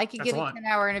 I could get a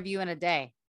 10-hour interview in a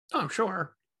day. Oh, I'm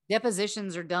sure.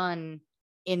 Depositions are done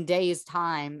in days'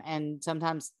 time and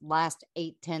sometimes last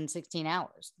 8, 10, 16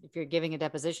 hours. If you're giving a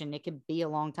deposition, it could be a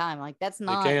long time. Like, that's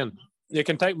not... It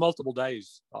can take multiple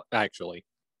days, actually.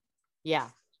 Yeah.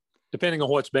 Depending on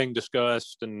what's being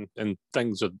discussed and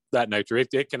things of that nature.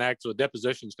 It can actually,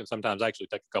 depositions can sometimes actually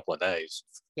take a couple of days.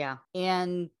 Yeah.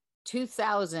 In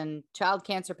 2000, child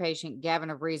cancer patient Gavin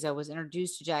Abrizo was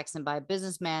introduced to Jackson by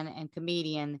businessman and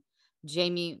comedian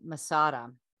Jamie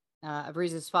Masada.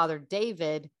 Abrizo's father,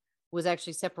 David, was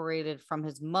actually separated from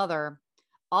his mother,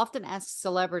 often asked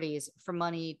celebrities for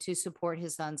money to support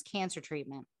his son's cancer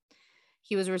treatment.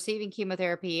 He was receiving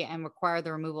chemotherapy and required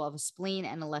the removal of a spleen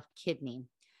and a left kidney.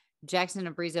 Jackson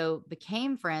and Abrizo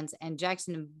became friends, and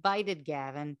Jackson invited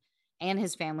Gavin and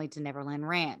his family to Neverland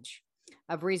Ranch.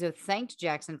 Abrizo thanked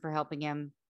Jackson for helping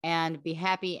him and be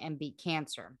happy and beat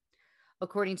cancer.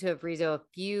 According to Abrizo, a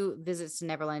few visits to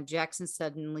Neverland, Jackson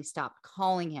suddenly stopped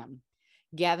calling him.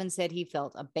 Gavin said he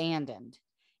felt abandoned.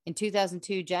 In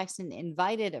 2002, Jackson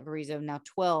invited Arizo, now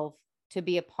 12, to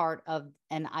be a part of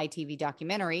an ITV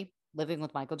documentary, Living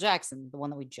with Michael Jackson, the one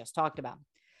that we just talked about.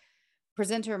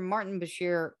 Presenter Martin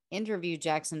Bashir interviewed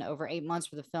Jackson over 8 months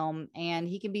for the film, and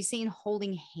he can be seen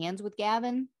holding hands with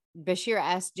Gavin. Bashir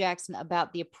asked Jackson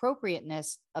about the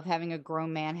appropriateness of having a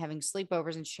grown man having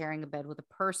sleepovers and sharing a bed with a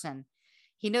person.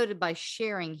 He noted by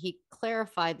sharing, he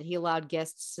clarified that he allowed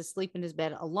guests to sleep in his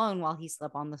bed alone while he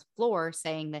slept on the floor,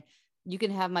 saying that you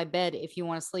can have my bed if you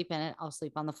want to sleep in it. I'll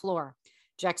sleep on the floor.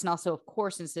 Jackson also, of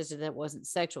course, insisted that it wasn't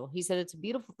sexual. He said it's a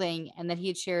beautiful thing and that he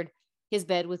had shared his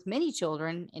bed with many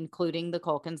children, including the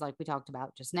Culkins, like we talked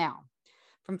about just now.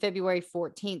 From February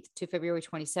 14th to February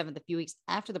 27th, a few weeks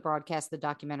after the broadcast of the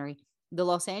documentary, the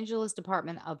Los Angeles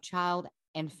Department of Child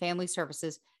and Family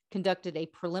Services conducted a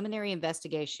preliminary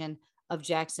investigation of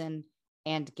Jackson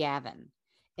and Gavin.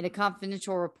 In a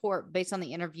confidential report based on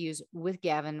the interviews with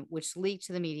Gavin, which leaked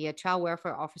to the media, child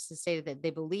welfare officers stated that they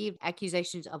believed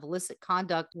accusations of illicit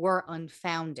conduct were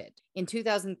unfounded. In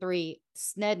 2003,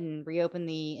 Sneddon reopened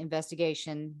the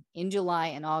investigation. In July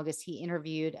and August, he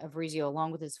interviewed Arizo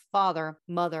along with his father,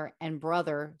 mother, and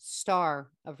brother,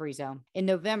 Star Arizo. In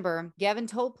November, Gavin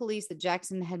told police that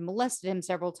Jackson had molested him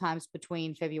several times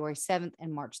between February 7th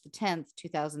and March the 10th,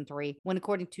 2003, when,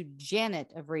 according to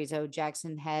Janet Arizo,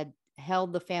 Jackson had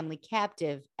held the family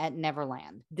captive at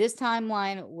Neverland. This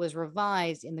timeline was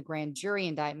revised in the grand jury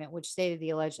indictment, which stated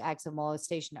the alleged acts of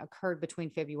molestation occurred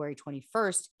between February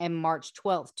 21st and March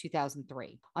 12th,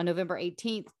 2003. On November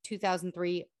 18th,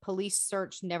 2003, police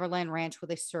searched Neverland Ranch with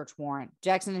a search warrant.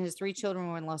 Jackson and his 3 children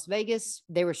were in Las Vegas.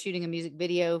 They were shooting a music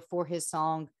video for his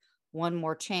song, One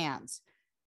More Chance.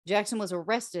 Jackson was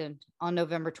arrested on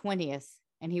November 20th,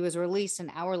 and he was released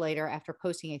an hour later after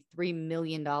posting a $3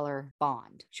 million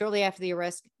bond. Shortly after the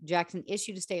arrest, Jackson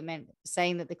issued a statement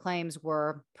saying that the claims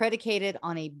were predicated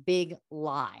on a big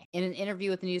lie. In an interview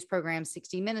with the news program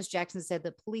 60 Minutes, Jackson said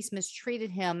that police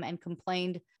mistreated him and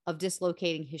complained of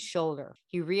dislocating his shoulder.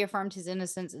 He reaffirmed his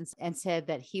innocence and said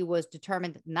that he was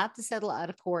determined not to settle out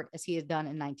of court as he had done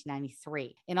in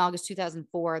 1993. In August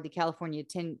 2004, the California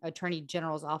Attorney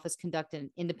General's office conducted an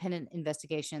independent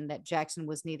investigation that Jackson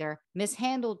was neither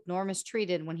mishandled nor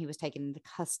mistreated when he was taken into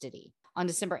custody. On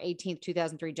December 18,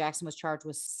 2003, Jackson was charged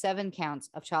with 7 counts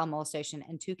of child molestation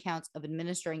and 2 counts of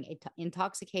administering an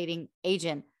intoxicating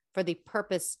agent for the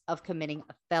purpose of committing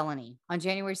a felony. On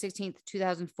January 16,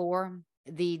 2004,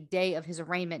 the day of his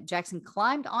arraignment, Jackson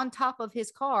climbed on top of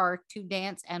his car to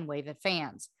dance and wave at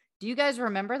fans. Do you guys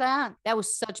remember that? That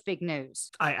was such big news.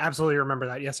 I absolutely remember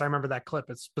that. Yes, I remember that clip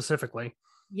specifically.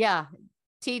 Yeah.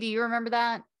 T, do you remember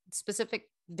that specific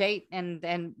date?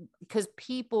 And because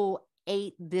people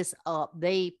ate this up,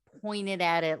 they pointed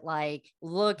at it like,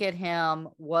 look at him,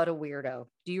 what a weirdo.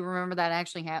 Do you remember that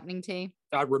actually happening, T?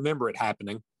 I remember it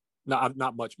happening.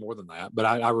 Not much more than that, but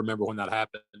I remember when that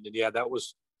happened. And yeah, that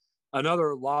was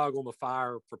another log on the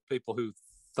fire for people who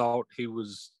thought he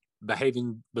was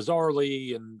behaving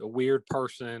bizarrely and a weird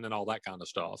person and all that kind of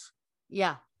stuff.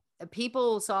 Yeah.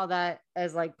 People saw that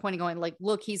as like pointing, going like,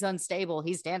 look, he's unstable.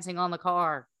 He's dancing on the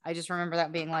car. I just remember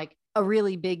that being like a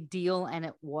really big deal, and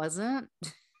it wasn't.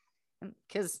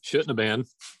 Because shouldn't have been.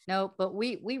 No, but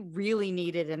we really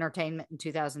needed entertainment in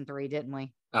 2003, didn't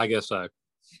we? I guess so.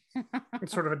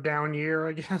 It's sort of a down year,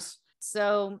 I guess.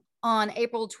 So on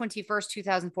April 21st,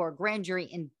 2004, a grand jury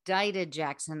indicted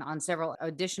Jackson on several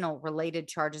additional related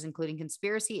charges, including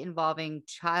conspiracy involving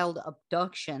child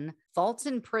abduction, false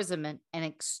imprisonment, and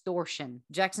extortion.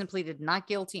 Jackson pleaded not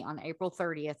guilty on April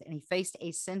 30th, and he faced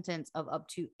a sentence of up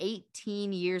to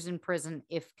 18 years in prison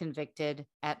if convicted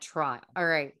at trial. All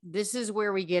right, this is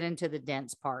where we get into the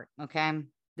dense part, okay?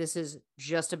 This is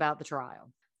just about the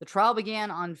trial. The trial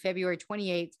began on February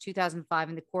 28, 2005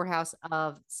 in the courthouse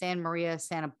of San Maria,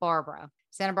 Santa Barbara.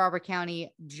 Santa Barbara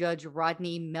County Judge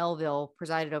Rodney Melville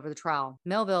presided over the trial.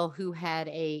 Melville, who had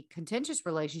a contentious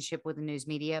relationship with the news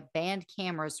media, banned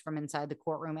cameras from inside the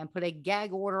courtroom and put a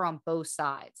gag order on both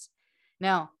sides.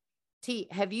 Now, T,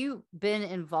 have you been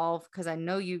involved? Because I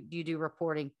know you do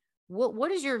reporting.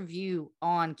 What is your view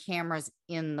on cameras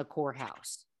in the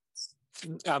courthouse?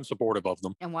 I'm supportive of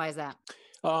them. And why is that?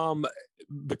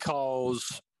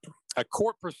 Because a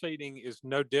court proceeding is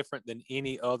no different than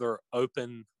any other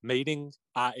open meeting,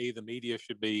 i.e. the media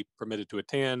should be permitted to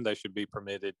attend. They should be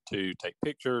permitted to take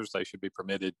pictures. They should be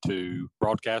permitted to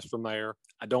broadcast from there.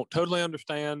 I don't totally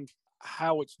understand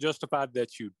how it's justified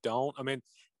that you don't. I mean,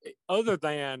 other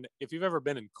than if you've ever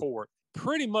been in court,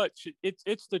 pretty much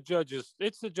it's the judge's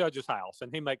house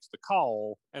and he makes the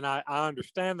call. And I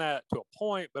understand that to a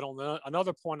point, but on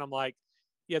another point, I'm like,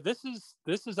 yeah, this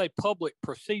is a public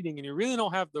proceeding, and you really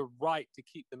don't have the right to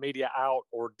keep the media out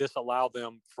or disallow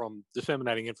them from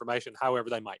disseminating information. However,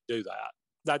 they might do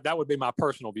that. That would be my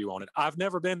personal view on it. I've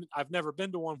never been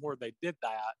to one where they did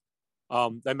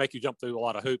that. They make you jump through a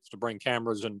lot of hoops to bring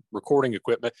cameras and recording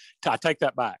equipment. I take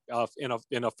that back.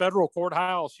 In a federal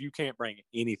courthouse, you can't bring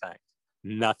anything,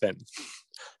 nothing.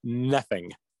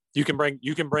 You can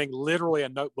bring literally a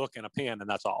notebook and a pen, and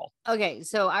that's all. Okay,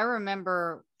 so I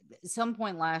remember at some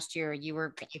point last year you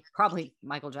were probably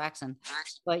Michael Jackson,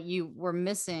 but you were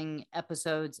missing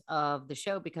episodes of the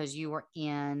show because you were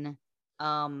in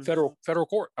federal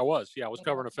court. I was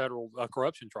covering a federal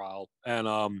corruption trial,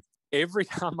 and every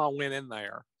time I went in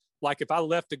there, like if I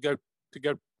left to go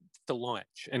to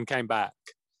lunch and came back,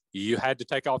 you had to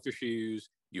take off your shoes,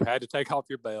 you had to take off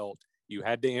your belt, you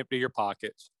had to empty your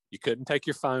pockets. You couldn't take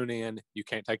your phone in. You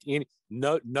can't take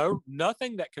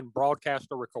nothing that can broadcast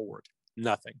or record,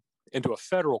 nothing, into a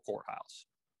federal courthouse.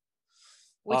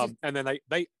 And then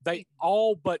they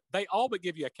all but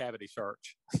give you a cavity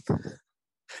search.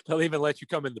 They'll even let you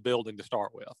come in the building to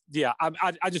start with. Yeah, I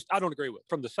don't agree with it.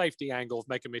 From the safety angle of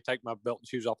making me take my belt and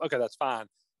shoes off. Okay, that's fine.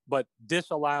 But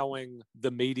disallowing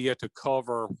the media to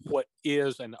cover what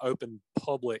is an open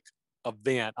public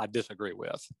event, I disagree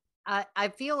with. I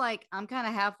feel like I'm kind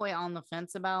of halfway on the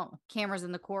fence about cameras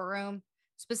in the courtroom,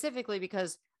 specifically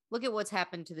because look at what's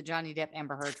happened to the Johnny Depp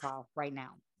Amber Heard trial right now.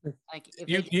 Like,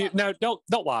 don't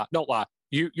lie.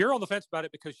 You're on the fence about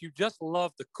it because you just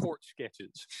love the court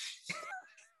sketches.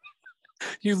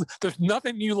 There's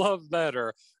nothing you love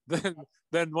better than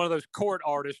one of those court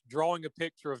artists drawing a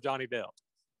picture of Johnny Depp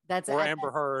or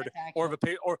Amber Heard or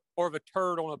of a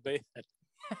turd on a bed.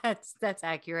 That's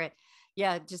accurate.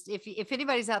 Yeah, just if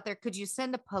anybody's out there, could you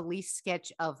send a police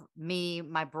sketch of me,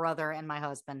 my brother, and my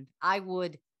husband? I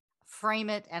would frame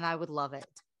it and I would love it.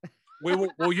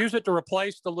 We'll use it to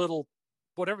replace the little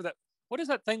what is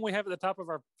that thing we have at the top of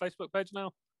our Facebook page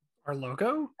now? Our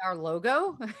logo? Our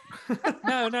logo?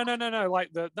 No.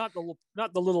 Like not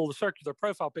the little circular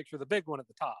profile picture, the big one at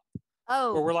the top.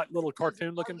 Oh, where we're like little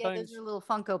cartoon looking things. Those are little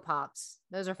Funko Pops.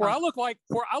 Those are where I look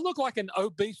like an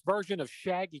obese version of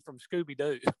Shaggy from Scooby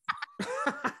Doo.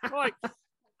 Like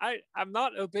I'm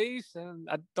not obese and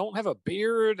I don't have a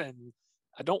beard and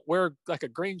I don't wear like a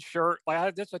green shirt.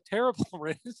 Like that's a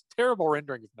terrible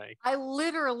rendering of me. I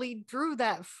literally drew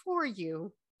that for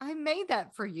you. I made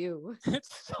that for you. It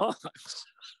sucks.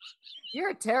 You're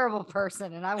a terrible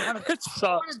person, and I want to. It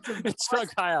sucks. It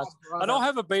sucks ass. I don't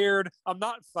have a beard. I'm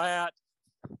not fat.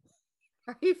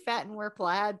 Are you fat and wear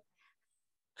plaid?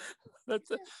 That's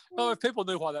it. Oh, if people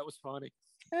knew why that was funny.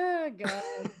 Oh God.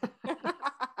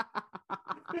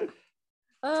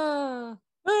 Oh.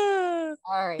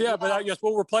 All right. Yeah, but I guess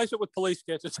we'll replace it with police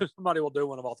sketches. Somebody will do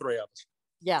one of all three of us.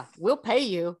 Yeah, we'll pay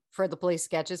you for the police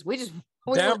sketches.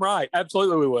 Damn right.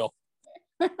 Absolutely, we will.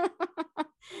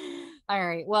 All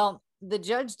right. Well, the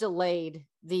judge delayed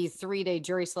the 3-day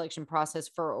jury selection process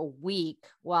for a week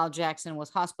while Jackson was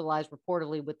hospitalized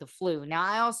reportedly with the flu. Now,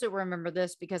 I also remember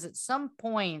this because at some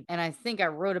point, and I think I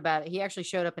wrote about it, he actually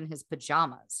showed up in his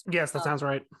pajamas. Yes, that sounds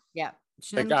right. Yeah.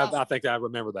 I think I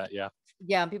remember that. Yeah.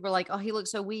 Yeah. And people are like, oh, he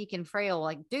looks so weak and frail.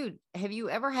 Like, dude, have you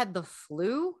ever had the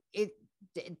flu? It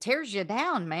tears you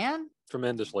down, man.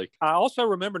 Tremendously. I also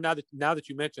remember now that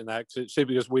you mentioned that, see,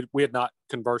 because we had not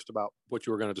conversed about what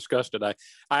you were going to discuss today.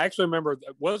 I actually remember,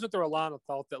 wasn't there a line of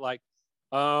thought that like,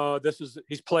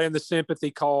 he's playing the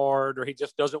sympathy card, or he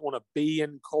just doesn't want to be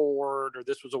in court, or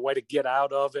this was a way to get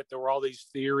out of it? There were all these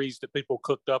theories that people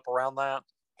cooked up around that.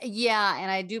 Yeah,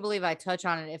 and I do believe I touch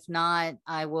on it. If not,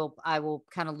 I will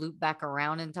kind of loop back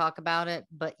around and talk about it.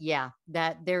 But yeah,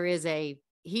 that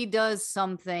he does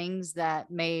some things that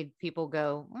made people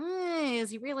go,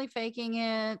 is he really faking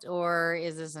it, or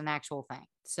is this an actual thing?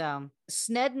 So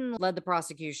Snedden led the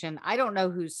prosecution. I don't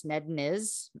know who Snedden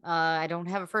is. I don't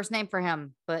have a first name for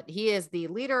him, but he is the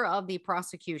leader of the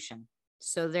prosecution.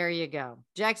 So there you go.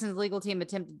 Jackson's legal team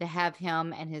attempted to have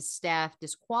him and his staff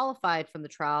disqualified from the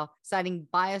trial, citing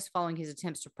bias following his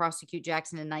attempts to prosecute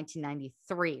Jackson in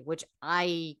 1993, which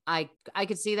I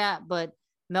could see that, but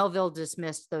Melville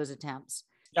dismissed those attempts.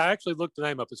 I actually looked the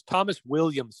name up. It's Thomas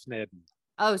William Snedden.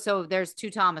 Oh, so there's two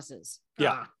Thomases.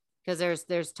 Yeah. Because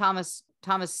there's Thomas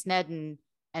Snedden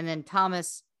and then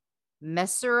Thomas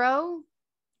Mesereau.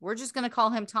 We're just going to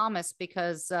call him Thomas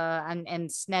because, and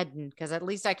Snedden, because at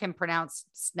least I can pronounce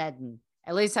Snedden.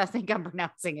 At least I think I'm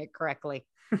pronouncing it correctly.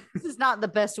 This is not the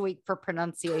best week for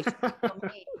pronunciation. I'm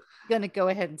going to go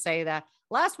ahead and say that.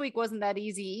 Last week wasn't that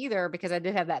easy either because I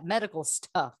did have that medical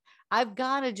stuff. I've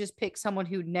got to just pick someone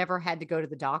who never had to go to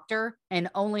the doctor and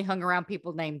only hung around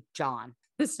people named John.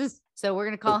 This is So we're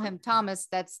going to call him Thomas.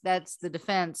 That's the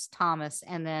defense, Thomas,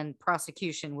 and then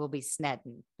prosecution will be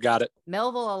Snedden. Got it.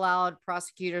 Melville allowed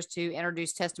prosecutors to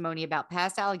introduce testimony about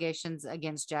past allegations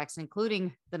against Jackson,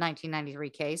 including the 1993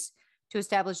 case, to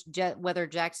establish whether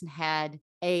Jackson had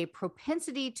a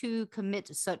propensity to commit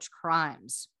such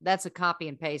crimes. That's a copy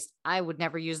and paste. I would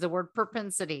never use the word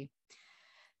propensity.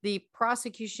 The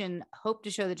prosecution hoped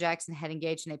to show that Jackson had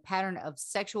engaged in a pattern of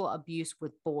sexual abuse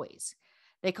with boys.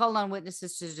 They called on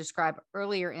witnesses to describe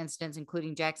earlier incidents,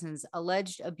 including Jackson's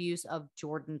alleged abuse of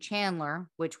Jordan Chandler,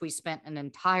 which we spent an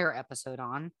entire episode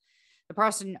on.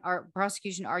 The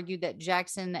prosecution argued that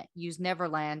Jackson used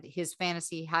Neverland, his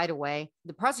fantasy hideaway.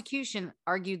 The prosecution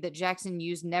argued that Jackson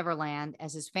used Neverland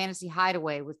as his fantasy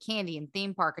hideaway with candy and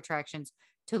theme park attractions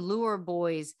to lure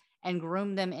boys and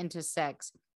groom them into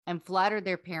sex and flattered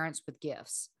their parents with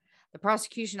gifts. The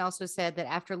prosecution also said that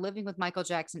after Living with Michael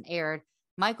Jackson aired,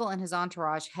 Michael and his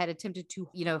entourage had attempted to,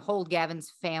 hold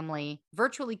Gavin's family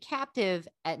virtually captive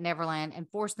at Neverland and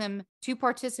force them to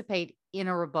participate in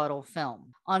a rebuttal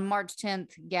film. On March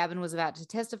 10th, Gavin was about to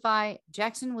testify.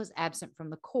 Jackson was absent from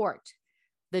the court.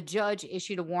 The judge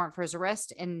issued a warrant for his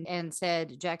arrest and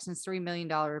said Jackson's $3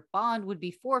 million bond would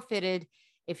be forfeited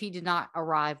if he did not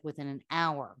arrive within an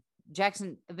hour.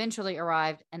 Jackson eventually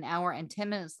arrived an hour and 10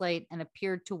 minutes late and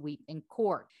appeared to weep in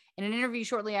court. In an interview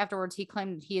shortly afterwards, he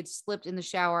claimed he had slipped in the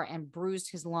shower and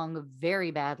bruised his lung very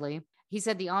badly. He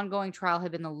said the ongoing trial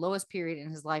had been the lowest period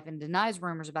in his life and denies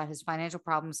rumors about his financial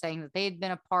problems, saying that they had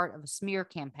been a part of a smear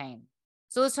campaign.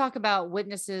 So let's talk about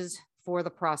witnesses for the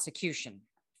prosecution.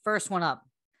 First one up,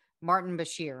 Martin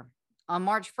Bashir. On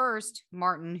March 1st,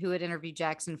 Martin, who had interviewed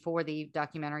Jackson for the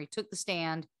documentary, took the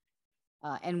stand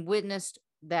and witnessed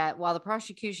that while the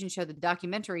prosecution showed the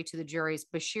documentary to the juries,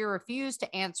 Bashir refused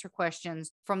to answer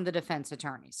questions from the defense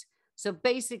attorneys. So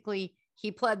basically,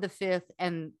 he pled the fifth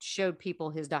and showed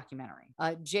people his documentary.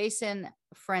 Jason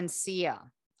Francia.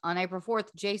 On April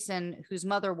 4th, Jason, whose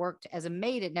mother worked as a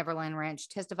maid at Neverland Ranch,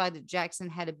 testified that Jackson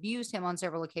had abused him on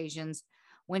several occasions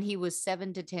when he was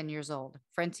 7 to 10 years old.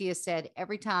 Francia said,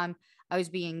 every time I was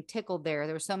being tickled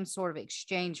there was some sort of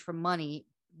exchange for money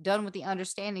done with the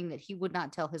understanding that he would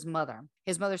not tell his mother.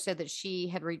 His mother said that she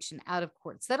had reached an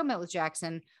out-of-court settlement with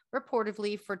Jackson,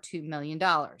 reportedly for $2 million.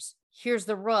 Here's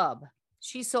the rub.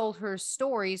 She sold her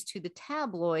stories to the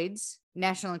tabloids,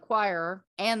 National Enquirer,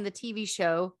 and the TV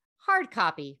show Hard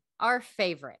Copy, our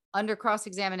favorite. Under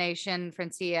cross-examination,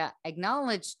 Francia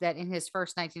acknowledged that in his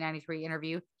first 1993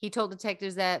 interview, he told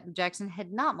detectives that Jackson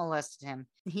had not molested him.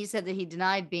 He said that he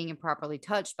denied being improperly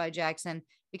touched by Jackson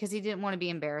because he didn't want to be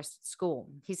embarrassed at school.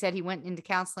 He said he went into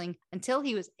counseling until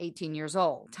he was 18 years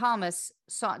old. Thomas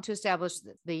sought to establish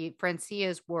that the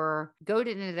Francias were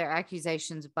goaded into their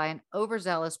accusations by an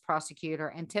overzealous prosecutor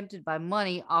and tempted by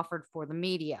money offered for the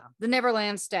media. The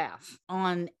Neverland staff.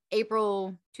 On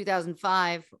April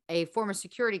 2005, a former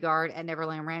security guard at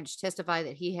Neverland Ranch testified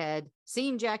that he had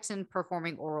seen Jackson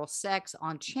performing oral sex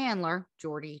on Chandler,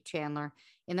 Jordy Chandler,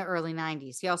 in the early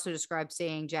 90s. He also described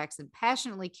seeing Jackson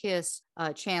passionately kiss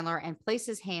Chandler and place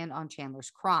his hand on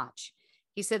Chandler's crotch.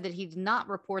 He said that he did not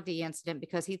report the incident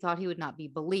because he thought he would not be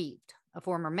believed. A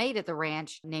former maid at the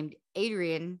ranch named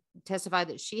Adrian testified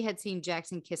that she had seen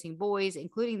Jackson kissing boys,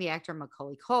 including the actor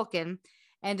Macaulay Culkin,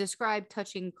 and described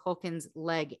touching Culkin's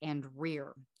leg and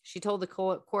rear. She told the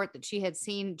court that she had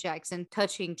seen Jackson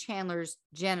touching Chandler's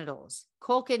genitals.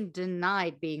 Culkin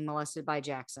denied being molested by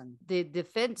Jackson. The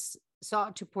defense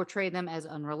sought to portray them as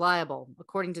unreliable.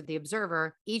 According to The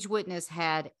Observer, each witness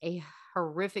had a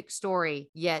horrific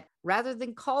story, yet rather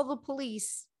than call the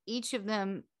police, each of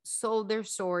them sold their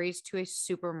stories to a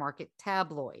supermarket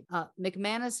tabloid.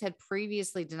 McManus had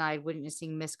previously denied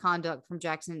witnessing misconduct from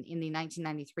Jackson in the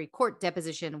 1993 court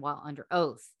deposition while under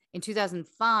oath. In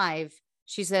 2005,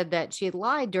 she said that she had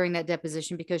lied during that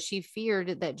deposition because she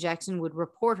feared that Jackson would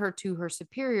report her to her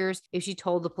superiors if she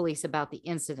told the police about the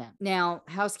incident. Now,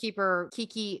 housekeeper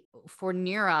Kiki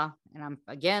Fornera, and I'm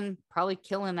again probably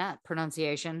killing that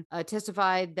pronunciation,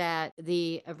 testified that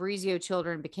the Avrizio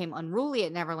children became unruly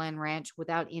at Neverland Ranch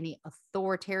without any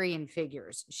authoritarian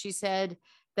figures. She said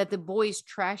that the boys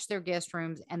trashed their guest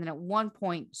rooms, and then at one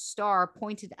point, Star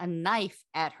pointed a knife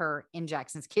at her in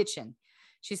Jackson's kitchen.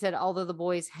 She said, although the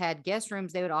boys had guest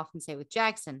rooms, they would often stay with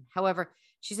Jackson. However,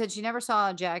 she said she never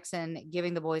saw Jackson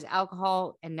giving the boys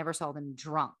alcohol and never saw them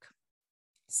drunk.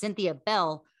 Cynthia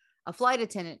Bell, a flight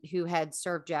attendant who had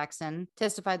served Jackson,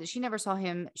 testified that she never saw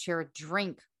him share a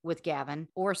drink with Gavin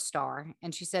or Star.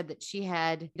 And she said that she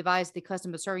had devised the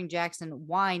custom of serving Jackson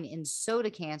wine in soda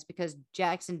cans because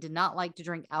Jackson did not like to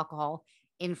drink alcohol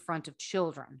in front of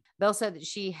children. Bell said that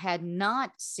she had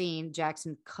not seen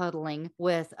Jackson cuddling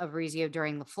with Abrizio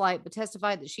during the flight, but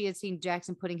testified that she had seen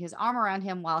Jackson putting his arm around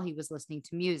him while he was listening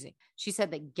to music. She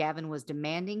said that Gavin was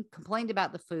demanding, complained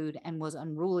about the food, and was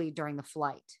unruly during the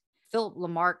flight. Philip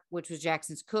Lamarck, which was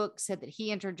Jackson's cook, said that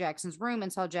he entered Jackson's room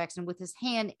and saw Jackson with his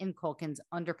hand in Culkin's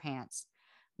underpants.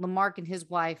 Lamarck and his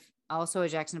wife, also a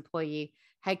Jackson employee,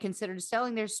 had considered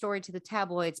selling their story to the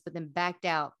tabloids, but then backed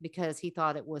out because he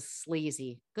thought it was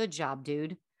sleazy. Good job,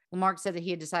 dude. Lamarck said that he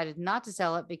had decided not to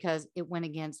sell it because it went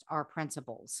against our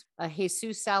principles.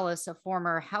 Jesus Salas, a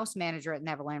former house manager at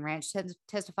Neverland Ranch,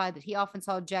 testified that he often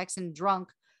saw Jackson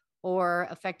drunk or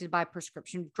affected by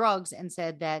prescription drugs, and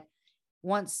said that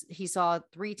once he saw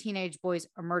 3 teenage boys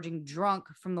emerging drunk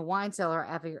from the wine cellar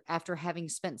after having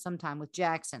spent some time with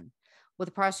Jackson. With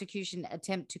the prosecution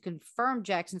attempt to confirm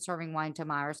Jackson serving wine to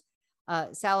Myers,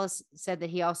 Salas said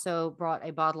that he also brought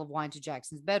a bottle of wine to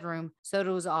Jackson's bedroom.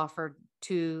 Soda was offered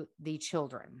to the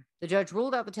children. The judge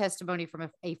ruled out the testimony from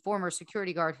a former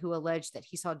security guard who alleged that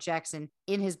he saw Jackson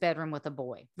in his bedroom with a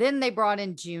boy. Then they brought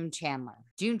in June Chandler.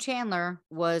 June Chandler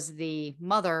was the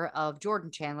mother of Jordan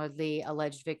Chandler, the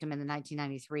alleged victim in the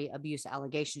 1993 abuse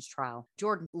allegations trial.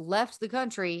 Jordan left the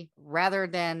country rather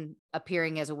than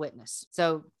appearing as a witness.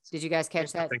 So did you guys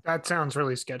catch that? That sounds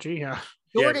really sketchy. Yeah.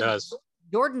 Jordan, Yeah, it does.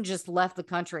 Jordan just left the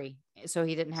country so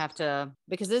he didn't have to,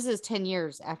 because this is 10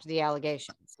 years after the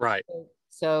allegations. Right.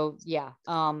 So yeah.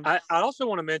 I also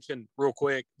want to mention real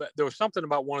quick, but there was something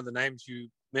about one of the names you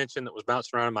mentioned that was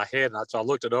bouncing around in my head, and so I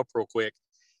looked it up real quick.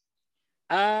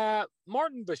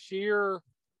 Martin Bashir,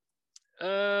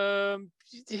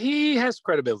 he has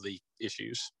credibility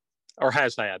issues, or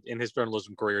has had in his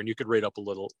journalism career, and you could read up a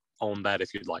little on that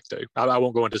if you'd like to. I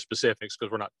won't go into specifics because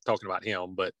we're not talking about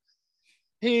him, but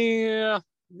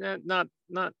not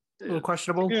A little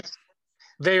questionable.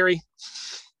 Very,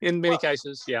 in many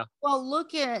cases, yeah. Well,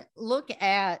 look at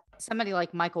somebody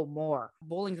like Michael Moore,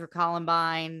 Bowling for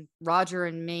Columbine, Roger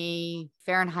and Me,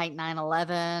 Fahrenheit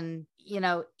 9/11.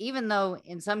 Even though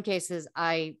in some cases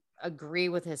I agree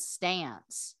with his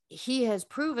stance, he has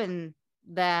proven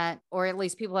that, or at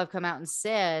least people have come out and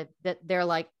said that they're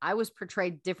like, I was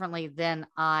portrayed differently than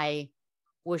I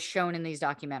was shown in these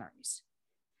documentaries.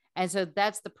 And so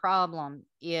that's the problem,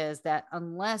 is that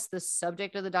unless the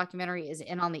subject of the documentary is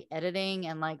in on the editing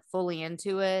and like fully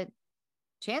into it,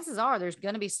 chances are there's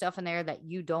going to be stuff in there that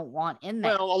you don't want in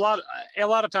there. Well, a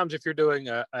lot of times if you're doing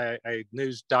a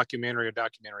news documentary or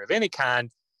documentary of any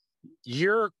kind,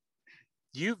 you've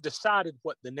decided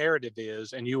what the narrative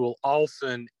is, and you will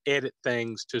often edit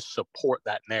things to support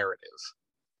that narrative.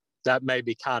 That may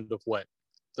be kind of what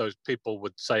those people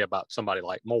would say about somebody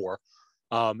like Moore.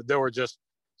 There were just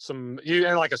and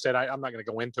like I said, I'm not going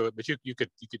to go into it, but you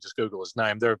could just Google his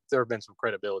name. There have been some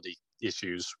credibility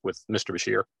issues with Mr.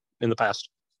 Bashir in the past.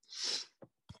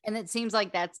 And it seems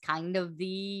like that's kind of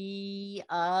the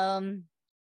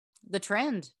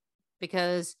trend,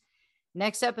 because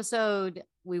next episode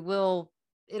it'll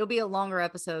be a longer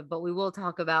episode, but we will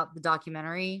talk about the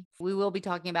documentary. We will be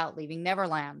talking about Leaving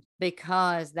Neverland,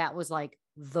 because that was like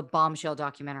the bombshell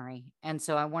documentary. And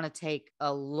so I want to take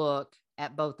a look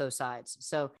at both those sides.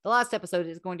 So the last episode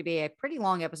is going to be a pretty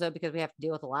long episode because we have to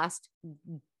deal with the last,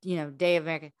 day of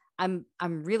America. I'm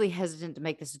really hesitant to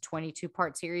make this a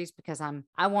 22-part series because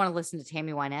I want to listen to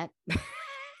Tammy Wynette.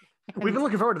 We've been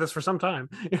looking forward to this for some time.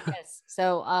 Yes.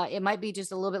 So it might be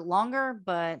just a little bit longer,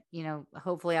 but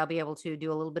hopefully I'll be able to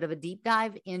do a little bit of a deep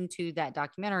dive into that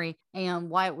documentary and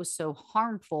why it was so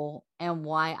harmful and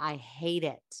why I hate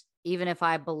it. Even if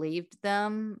I believed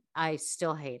them, I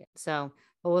still hate it. So,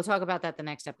 but we'll talk about that the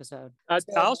next episode. I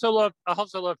also love. I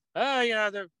thought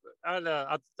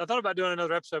about doing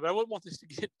another episode, but I wouldn't want this to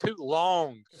get too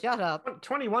long. Shut up.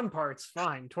 21 parts,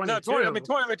 fine. 22. No,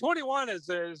 21 is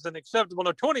an acceptable.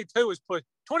 No, 22 is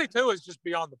 22 is just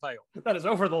beyond the pale. That is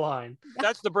over the line.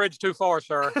 That's the bridge too far,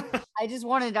 sir. I just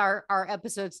wanted our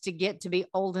episodes to get to be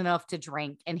old enough to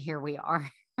drink, and here we are.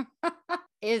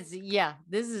 This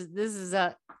is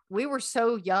we were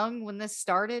so young when this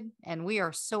started, and we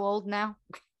are so old now.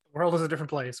 The world is a different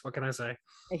place. What can I say?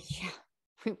 Yeah,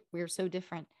 we're so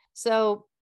different. So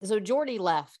Jordy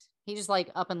left. He just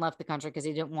up and left the country because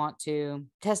he didn't want to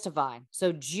testify.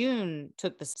 So June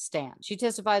took the stand. She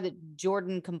testified that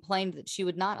Jordan complained that she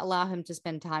would not allow him to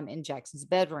spend time in Jackson's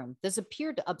bedroom. This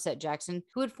appeared to upset Jackson,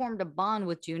 who had formed a bond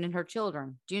with June and her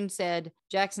children. June said,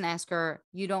 Jackson asked her,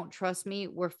 "You don't trust me?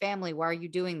 We're family. Why are you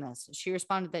doing this?" She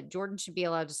responded that Jordan should be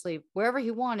allowed to sleep wherever he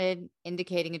wanted,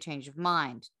 indicating a change of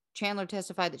mind. Chandler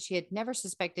testified that she had never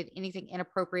suspected anything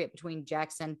inappropriate between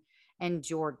Jackson and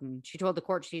Jordan. She told the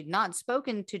court she had not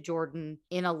spoken to Jordan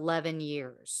in 11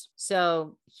 years.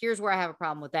 So here's where I have a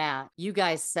problem with that. You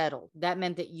guys settled. That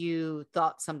meant that you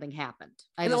thought something happened.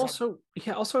 And also,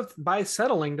 if by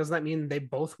settling, does that mean they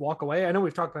both walk away? I know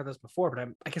we've talked about this before, but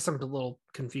I guess I'm a little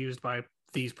confused by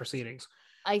these proceedings.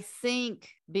 I think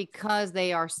because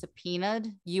they are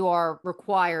subpoenaed, you are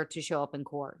required to show up in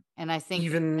court. And I think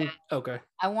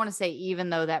I want to say,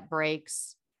 even though that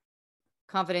breaks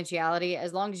confidentiality,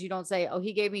 as long as you don't say, oh,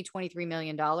 he gave me $23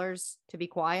 million to be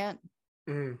quiet.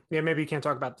 Yeah, maybe you can't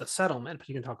talk about the settlement, but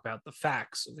you can talk about the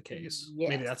facts of the case. Yes.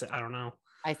 Maybe that's it. I don't know.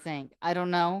 I don't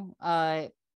know.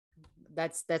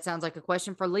 That sounds like a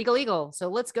question for Legal Eagle. So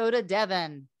let's go to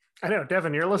Devin. I know,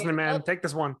 Devin, you're listening, man. Take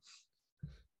this one.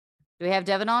 Do we have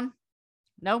Devin on?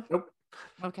 No? Nope.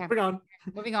 Okay.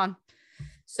 Moving on.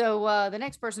 So the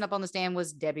next person up on the stand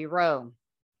was Debbie Rowe.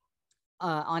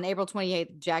 On April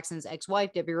 28th, Jackson's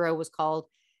ex-wife, Debbie Rowe, was called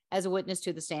as a witness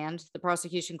to the stand. The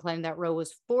prosecution claimed that Rowe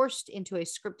was forced into a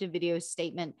scripted video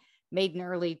statement made in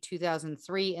early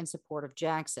 2003 in support of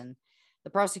Jackson.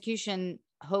 The prosecution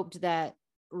hoped that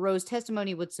Rowe's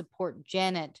testimony would support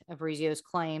Janet Avrizio's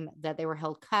claim that they were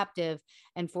held captive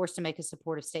and forced to make a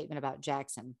supportive statement about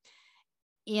Jackson.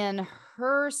 In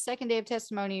her second day of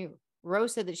testimony, Rowe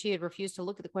said that she had refused to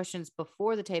look at the questions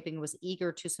before the taping and was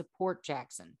eager to support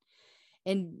Jackson.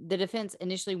 And the defense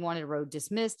initially wanted Rowe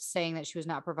dismissed, saying that she was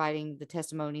not providing the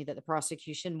testimony that the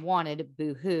prosecution wanted.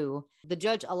 Boo-hoo. The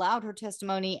judge allowed her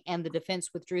testimony and the defense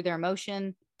withdrew their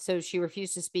motion, so she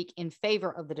refused to speak in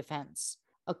favor of the defense.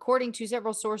 According to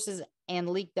several sources and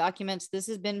leaked documents, this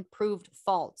has been proved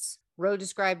false. Rowe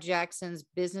described Jackson's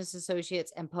business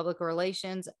associates and public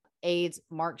relations aides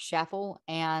Mark Schaffel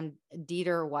and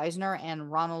Dieter Weisner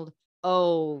and Ronald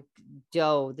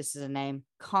this is a name,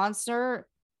 Conitizer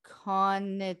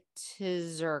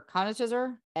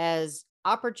as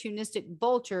opportunistic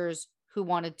vultures who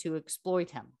wanted to exploit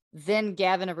him. Then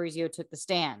Gavin Avrizio took the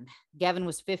stand. Gavin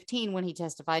was 15 when he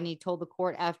testified, and he told the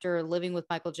court after living with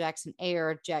Michael Jackson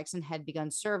aired, Jackson had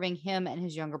begun serving him and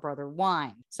his younger brother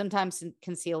wine, sometimes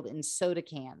concealed in soda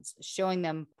cans, showing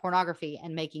them pornography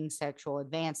and making sexual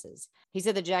advances. He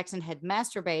said that Jackson had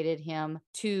masturbated him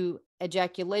to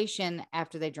ejaculation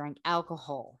after they drank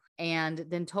alcohol, and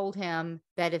then told him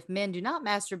that if men do not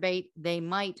masturbate, they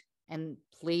might, and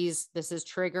please, this is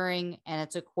triggering, and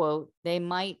it's a quote, they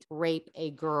might rape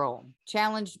a girl.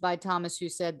 Challenged by Thomas, who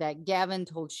said that Gavin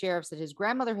told sheriffs that his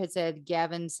grandmother had said,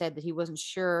 Gavin said that he wasn't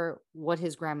sure what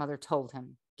his grandmother told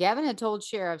him. Gavin had told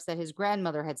sheriffs that his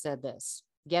grandmother had said this.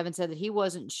 Gavin said that he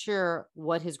wasn't sure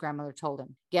what his grandmother told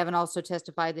him. Gavin also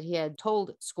testified that he had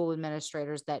told school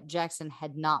administrators that Jackson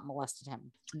had not molested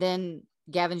him. Then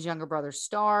Gavin's younger brother,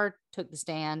 Star, took the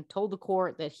stand, told the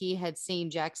court that he had seen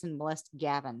Jackson molest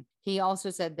Gavin. He also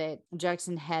said that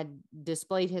Jackson had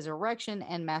displayed his erection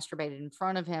and masturbated in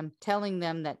front of him, telling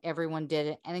them that everyone did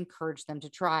it and encouraged them to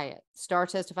try it. Star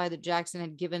testified that Jackson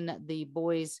had given the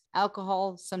boys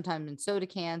alcohol, sometimes in soda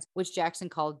cans, which Jackson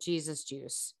called Jesus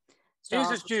juice.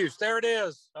 Jesus juice. There it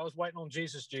is. I was waiting on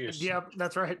Jesus juice. Yep,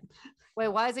 that's right. Wait,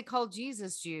 why is it called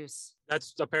Jesus juice?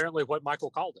 That's apparently what Michael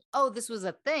called it. Oh, this was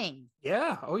a thing.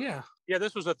 Yeah. Oh, yeah. Yeah,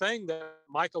 this was a thing that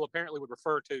Michael apparently would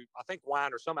refer to, I think,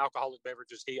 wine or some alcoholic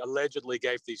beverages he allegedly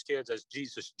gave these kids as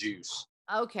Jesus juice.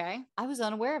 Okay. I was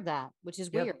unaware of that, which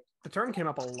is weird. The term came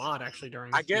up a lot actually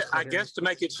during I guess to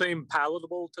make it seem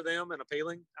palatable to them and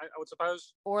appealing, I would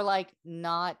suppose. Or like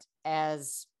not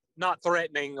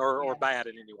threatening or bad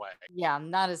in any way. Yeah,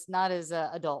 not as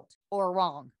adult or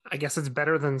wrong. I guess it's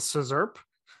better than Scissorp.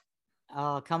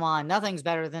 Oh, come on. Nothing's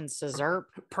better than Scissorp.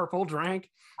 Purple drank.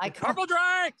 Purple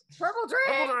drank.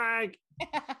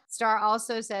 Star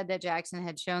also said that Jackson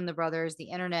had shown the brothers the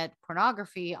internet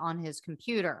pornography on his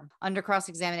computer. Under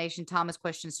cross-examination, Thomas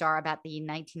questioned Star about the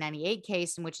 1998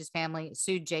 case in which his family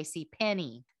sued J.C.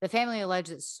 Penney. The family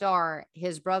alleged that Star,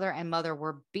 his brother, and mother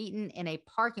were beaten in a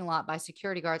parking lot by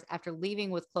security guards after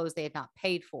leaving with clothes they had not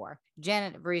paid for.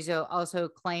 Janet Avrizio also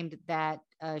claimed that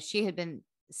she had been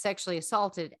sexually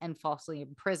assaulted and falsely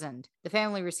imprisoned. The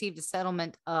family received a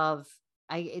settlement of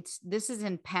this is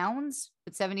in pounds,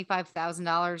 but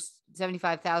 $75,000,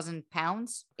 75,000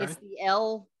 pounds. Okay. It's the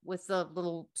L with the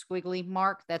little squiggly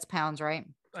mark. That's pounds, right?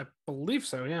 I believe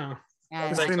so. Yeah.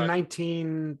 It's in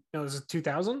 2000?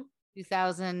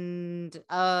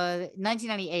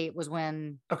 1998 was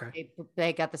when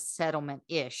they got the settlement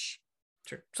ish.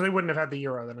 Sure. So they wouldn't have had the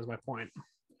euro. That is my point.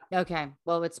 Okay.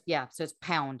 Well, so it's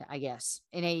pound, I guess.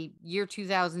 In a year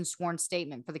 2000 sworn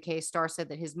statement for the case, Star said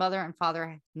that his mother and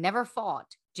father never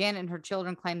fought. Janet and her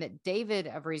children claimed that David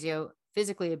Avrizio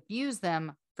physically abused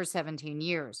them for 17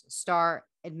 years. Star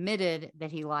admitted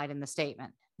that he lied in the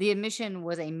statement. The admission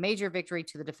was a major victory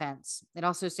to the defense. It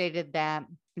also stated that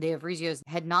the Avrizios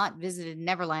had not visited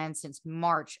Neverland since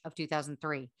March of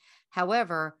 2003.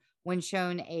 However, when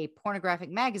shown a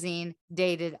pornographic magazine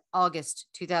dated August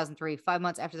 2003, 5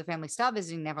 months after the family stopped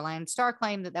visiting Neverland, Starr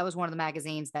claimed that that was one of the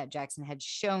magazines that Jackson had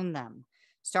shown them.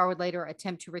 Starr would later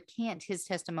attempt to recant his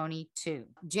testimony too.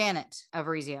 Janet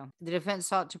Avrizio. The defense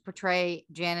sought to portray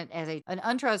Janet as an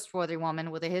untrustworthy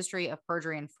woman with a history of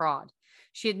perjury and fraud.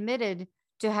 She admitted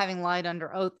to having lied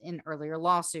under oath in earlier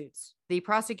lawsuits. The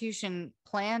prosecution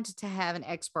planned to have an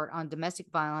expert on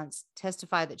domestic violence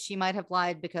testify that she might have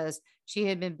lied because she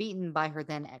had been beaten by her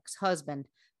then ex-husband,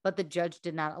 but the judge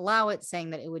did not allow it, saying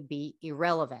that it would be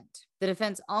irrelevant. The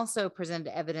defense also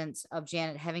presented evidence of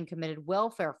Janet having committed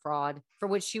welfare fraud, for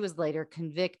which she was later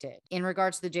convicted. In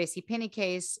regards to the JCPenney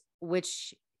case,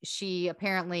 which she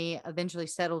apparently eventually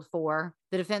settled for,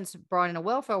 the defense brought in a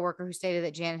welfare worker who stated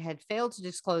that Janet had failed to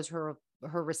disclose her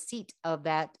receipt of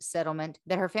that settlement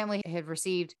that her family had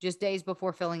received just days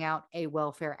before filling out a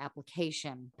welfare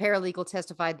application. Paralegal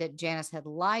testified that Janice had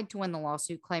lied to win the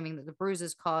lawsuit, claiming that the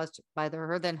bruises caused by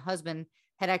her then husband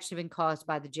had actually been caused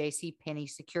by the JCPenney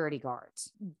security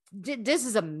guards. This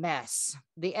is a mess.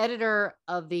 The editor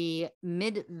of the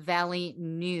Mid-Valley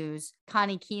News,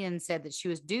 Connie Keenan, said that she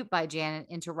was duped by Janet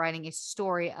into writing a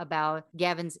story about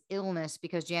Gavin's illness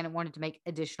because Janet wanted to make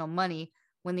additional money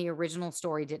when the original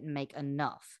story didn't make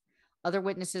enough. Other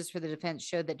witnesses for the defense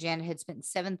showed that Janet had spent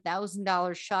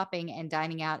 $7,000 shopping and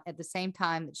dining out at the same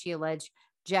time that she alleged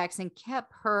Jackson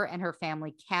kept her and her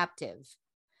family captive.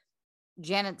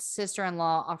 Janet's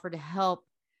sister-in-law offered to help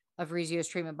Avrizio's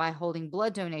treatment by holding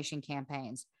blood donation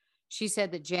campaigns. She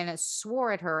said that Janet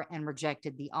swore at her and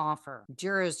rejected the offer.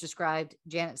 Jurors described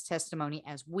Janet's testimony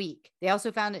as weak. They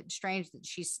also found it strange that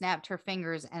she snapped her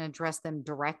fingers and addressed them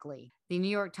directly. The New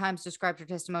York Times described her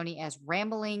testimony as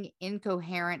rambling,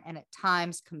 incoherent, and at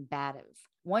times combative.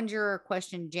 One juror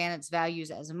questioned Janet's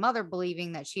values as a mother,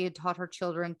 believing that she had taught her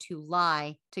children to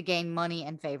lie to gain money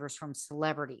and favors from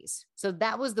celebrities. So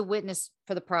that was the witness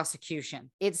for the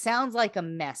prosecution. It sounds like a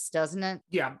mess, doesn't it?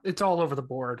 Yeah, it's all over the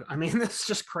board. I mean, this is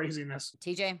just craziness.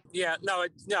 TJ? Yeah, no,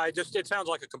 it sounds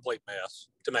like a complete mess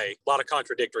to me. A lot of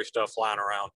contradictory stuff flying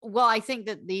around. Well, I think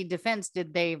that the defense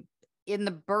in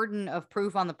the burden of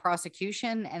proof on the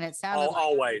prosecution, and it sounded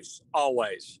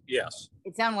always, yes.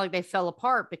 It sounded like they fell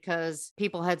apart because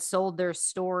people had sold their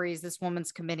stories. This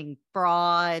woman's committing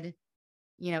fraud.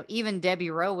 You know, even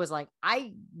Debbie Rowe was like,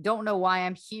 I don't know why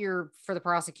I'm here for the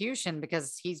prosecution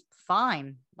because he's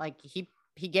fine. Like he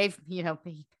gave,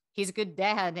 he's a good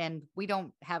dad and we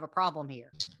don't have a problem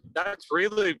here. That's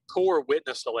really poor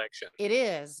witness selection. It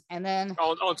is. And then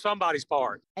on somebody's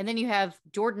part. And then you have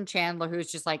Jordan Chandler,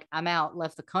 who's just like, I'm out,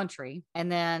 left the country.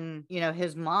 And then,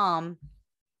 his mom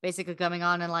basically coming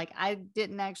on and like, I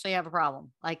didn't actually have a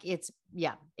problem. Like it's.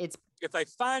 If they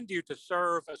find you to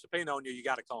serve a subpoena on you, you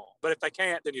got to call. But if they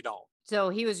can't, then you don't. So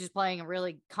he was just playing a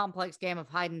really complex game of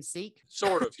hide and seek.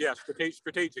 Sort of, yes.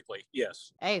 Strategically,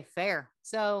 yes. Hey, fair.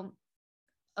 So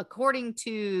according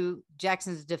to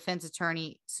Jackson's defense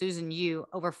attorney, Susan Yu,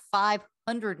 over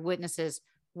 500 witnesses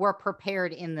were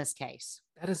prepared in this case.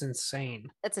 That is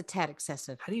insane. That's a tad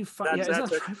excessive. How do you find? Yeah,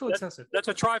 it's a trifle excessive. That's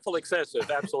a trifle excessive,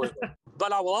 absolutely.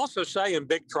 But I will also say in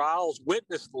big trials,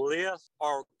 witness lists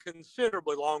are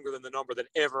considerably longer than the number that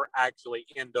ever actually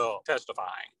end up testifying.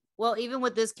 Well, even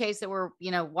with this case that we're,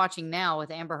 watching now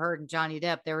with Amber Heard and Johnny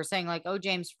Depp, they were saying like, oh,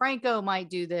 James Franco might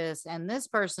do this and this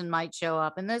person might show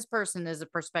up and this person is a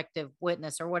prospective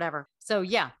witness or whatever. So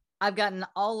yeah, I've gotten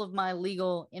all of my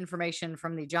legal information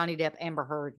from the Johnny Depp Amber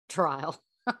Heard trial.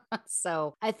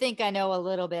 So I think I know a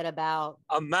little bit about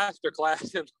a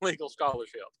masterclass in legal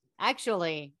scholarship.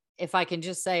 Actually, if I can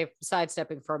just say,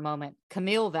 sidestepping for a moment,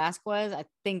 Camille Vasquez, I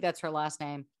think that's her last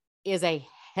name, is a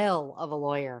hell of a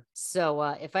lawyer. So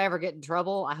if I ever get in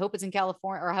trouble, I hope it's in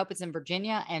California or I hope it's in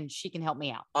Virginia and she can help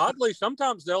me out. Oddly,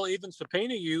 sometimes they'll even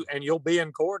subpoena you and you'll be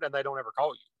in court and they don't ever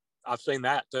call you. I've seen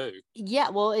that too. Yeah,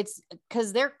 well, it's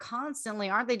because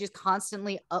aren't they just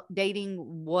constantly updating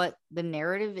what the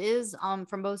narrative is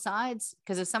from both sides?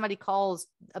 Because if somebody calls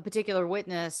a particular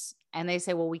witness and they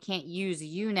say, well, we can't use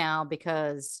you now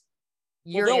because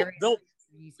you're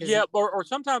or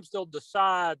sometimes they'll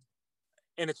decide,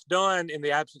 and it's done in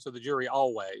the absence of the jury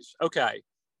always. Okay,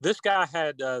 this guy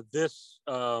had this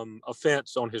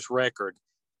offense on his record,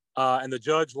 and the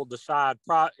judge will decide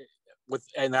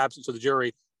in the absence of the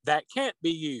jury, that can't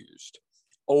be used,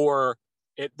 or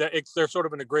there's sort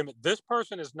of an agreement. This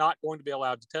person is not going to be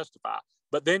allowed to testify.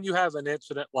 But then you have an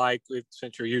incident like,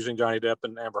 since you're using Johnny Depp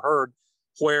and Amber Heard,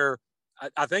 where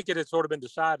I think it had sort of been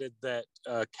decided that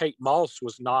Kate Moss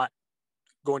was not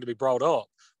going to be brought up.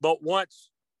 But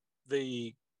once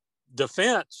the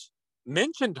defense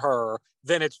mentioned her,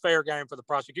 then it's fair game for the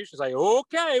prosecution to say,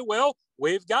 okay, well,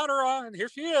 we've got her, and here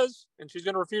she is, and she's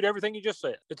going to refute everything you just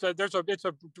said. It's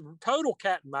a total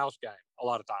cat and mouse game a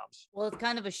lot of times. Well, it's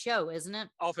kind of a show, isn't it?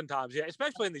 Oftentimes, yeah,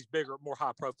 especially in these bigger, more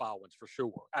high-profile ones, for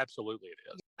sure. Absolutely, it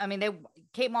is. I mean,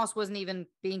 Kate Moss wasn't even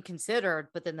being considered,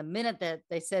 but then the minute that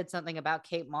they said something about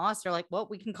Kate Moss, they're like, well,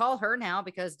 we can call her now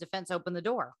because defense opened the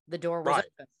door. The door was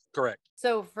open. Correct.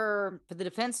 So for the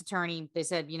defense attorney, they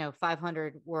said,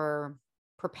 500 were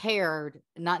prepared.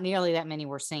 Not nearly that many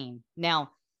were seen.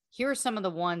 Now, here are some of the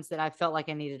ones that I felt like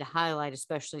I needed to highlight,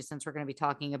 especially since we're going to be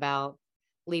talking about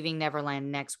Leaving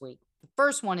Neverland next week. The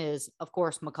first one is, of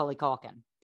course, Macaulay Culkin.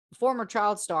 Former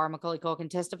child star Macaulay Culkin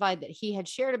testified that he had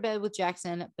shared a bed with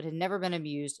Jackson, but had never been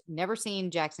abused, never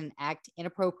seen Jackson act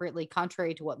inappropriately,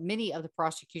 contrary to what many of the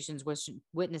prosecution's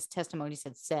witness testimonies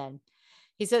had said.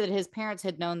 He said that his parents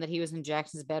had known that he was in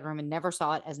Jackson's bedroom and never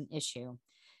saw it as an issue.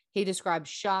 He described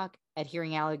shock at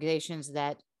hearing allegations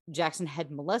that Jackson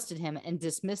had molested him and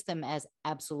dismissed them as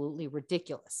absolutely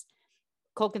ridiculous.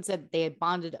 Culkin said they had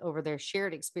bonded over their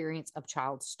shared experience of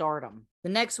child stardom. The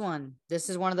next one, this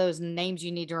is one of those names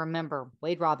you need to remember,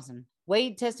 Wade Robson.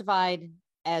 Wade testified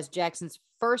as Jackson's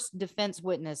first defense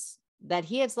witness that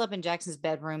he had slept in Jackson's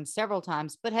bedroom several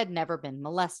times, but had never been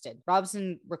molested.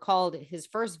 Robson recalled his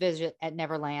first visit at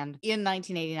Neverland in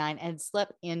 1989 and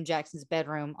slept in Jackson's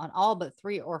bedroom on all but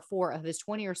 3 or 4 of his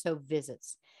 20 or so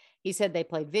visits. He said they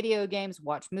played video games,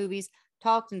 watched movies,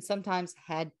 talked, and sometimes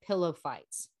had pillow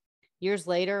fights. Years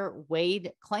later,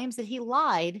 Wade claims that he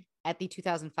lied at the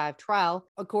 2005 trial.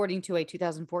 According to a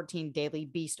 2014 Daily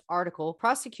Beast article,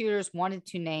 prosecutors wanted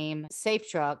to name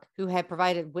Safechuck, who had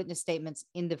provided witness statements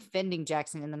in defending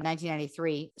Jackson in the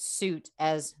 1993 suit,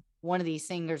 as one of these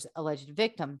singers' alleged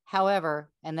victim. However,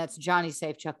 and that's Johnny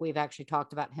Safechuck, we've actually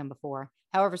talked about him before.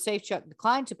 However, Safechuck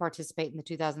declined to participate in the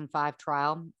 2005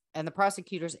 trial, and the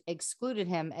prosecutors excluded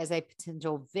him as a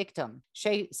potential victim.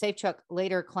 Safechuck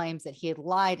later claims that he had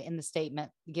lied in the statement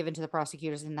given to the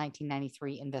prosecutors in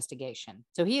 1993 investigation.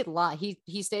 So he had lied.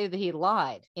 He stated that he had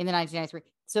lied in the 1993.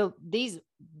 So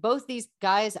both these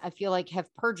guys, I feel like,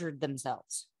 have perjured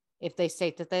themselves if they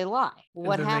state that they lie.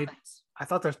 What happens? I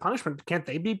thought there's punishment. Can't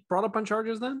they be brought up on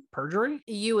charges then? Perjury?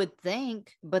 You would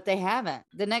think, but they haven't.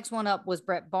 The next one up was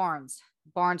Brett Barnes.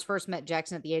 Barnes first met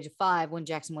Jackson at the age of 5 when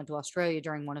Jackson went to Australia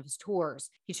during one of his tours.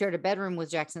 He shared a bedroom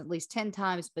with Jackson at least 10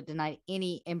 times, but denied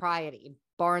any impropriety.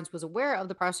 Barnes was aware of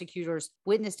the prosecutor's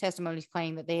witness testimonies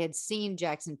claiming that they had seen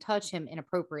Jackson touch him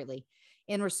inappropriately.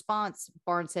 In response,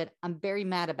 Barnes said, "I'm very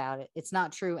mad about it. It's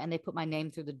not true, and they put my name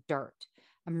through the dirt.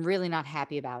 I'm really not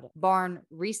happy about it." Barnes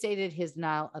restated his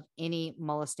denial of any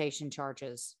molestation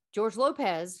charges. George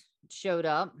Lopez showed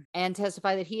up and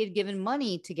testified that he had given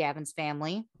money to Gavin's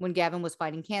family when Gavin was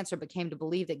fighting cancer, but came to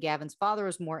believe that Gavin's father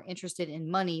was more interested in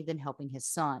money than helping his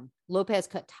son. Lopez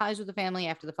cut ties with the family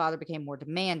after the father became more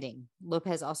demanding.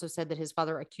 Lopez also said that his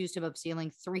father accused him of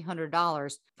stealing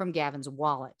 $300 from Gavin's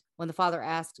wallet. When the father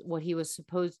asked what he was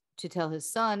supposed to tell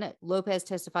his son, Lopez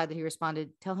testified that he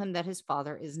responded, "Tell him that his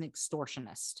father is an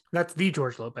extortionist." That's the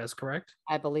George Lopez, correct?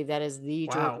 I believe that is the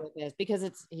Wow. George Lopez,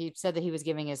 because he said that he was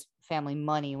giving his family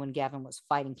money when Gavin was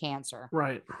fighting cancer.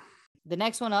 Right. The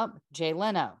next one up, Jay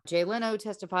Leno. Jay Leno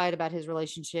testified about his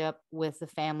relationship with the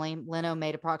family. Leno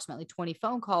made approximately 20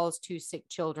 phone calls to sick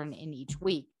children in each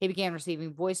week. He began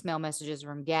receiving voicemail messages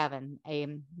from Gavin, a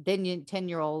then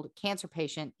 10-year-old cancer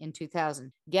patient, in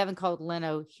 2000. Gavin called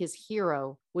Leno his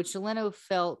hero, which Leno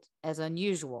felt as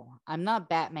unusual. "I'm not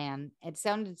Batman." It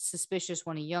sounded suspicious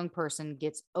when a young person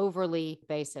gets overly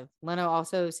invasive. Leno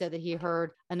also said that he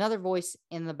heard another voice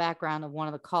in the background of one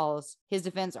of the calls. His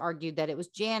defense argued that it was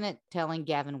Janet telling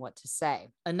Gavin what to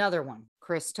say. Another one,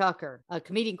 Chris Tucker.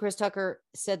 Comedian Chris Tucker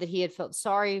said that he had felt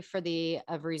sorry for the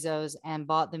Averizos and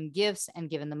bought them gifts and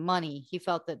given them money. He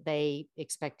felt that they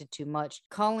expected too much,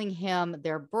 calling him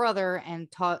their brother and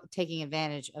taking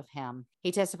advantage of him.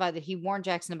 He testified that he warned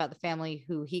Jackson about the family,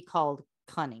 who he called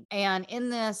cunning. And in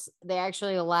this, they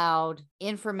actually allowed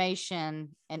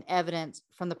information and evidence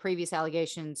from the previous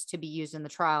allegations to be used in the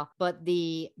trial. But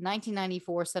the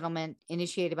 1994 settlement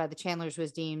initiated by the Chandlers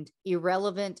was deemed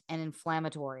irrelevant and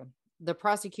inflammatory. The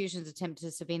prosecution's attempt to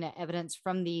subpoena evidence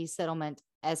from the settlement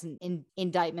as an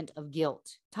indictment of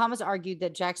guilt. Thomas argued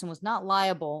that Jackson was not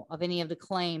liable of any of the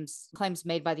claims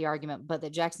made by the argument, but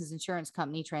that Jackson's insurance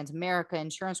company, Transamerica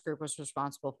Insurance Group, was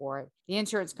responsible for it. The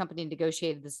insurance company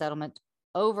negotiated the settlement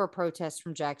over protests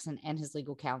from Jackson and his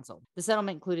legal counsel. The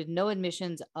settlement included no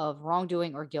admissions of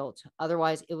wrongdoing or guilt.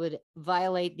 Otherwise, it would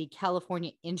violate the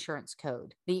California Insurance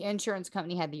Code. The insurance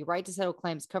company had the right to settle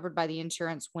claims covered by the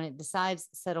insurance when it decides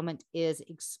settlement is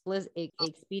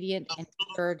expedient and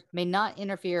insured may not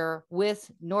interfere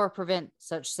with nor prevent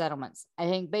such settlements. I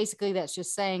think basically that's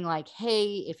just saying like,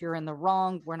 hey, if you're in the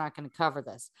wrong, we're not going to cover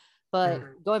this.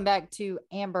 But going back to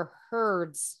Amber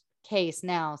Heard's case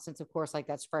now, since of course like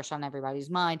that's fresh on everybody's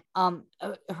mind,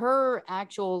 her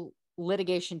actual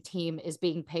litigation team is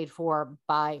being paid for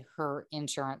by her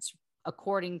insurance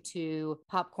according to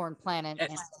Popcorn Planet,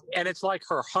 and it's like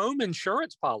her home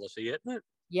insurance policy, isn't it?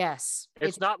 Yes,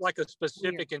 it's not like a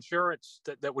specific weird insurance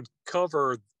that would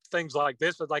cover things like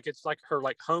this. It's like her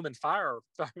like home and fire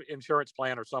insurance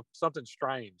plan or something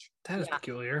strange. That is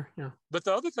peculiar. Yeah. But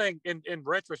the other thing in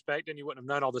retrospect, and you wouldn't have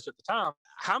known all this at the time,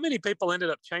 how many people ended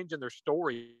up changing their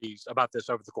stories about this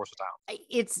over the course of time?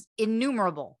 It's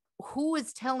innumerable. Who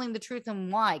is telling the truth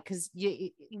and why? Because you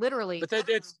literally. But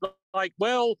it's like,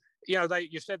 well, you know,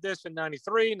 you said this in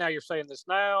 93. Now you're saying this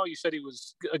now. You said he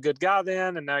was a good guy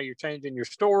then, and now you're changing your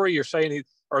story. You're saying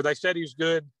they said he was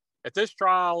good at this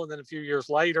trial, and then a few years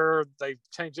later they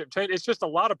changed it. It's just a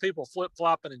lot of people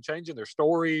flip-flopping and changing their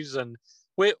stories, and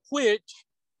which,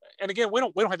 and again, we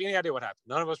don't have any idea what happened.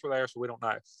 None of us were there, so we don't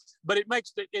know. But it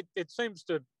makes it seems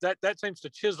to that seems to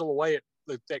chisel away at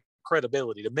that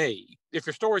credibility to me. If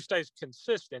your story stays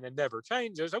consistent and never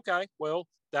changes, okay, well,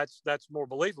 that's more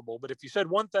believable. But if you said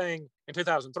one thing in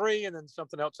 2003 and then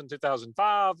something else in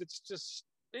 2005, it's just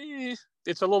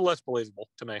it's a little less believable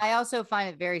to me. I also find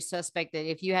it very suspect that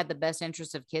if you had the best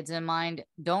interest of kids in mind,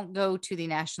 don't go to the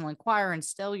National Enquirer and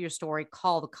steal your story,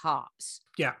 call the cops.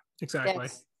 Yeah, exactly.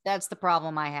 That's the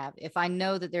problem I have. If I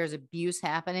know that there's abuse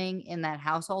happening in that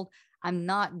household, I'm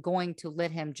not going to let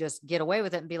him just get away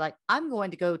with it and be like, I'm going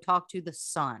to go talk to the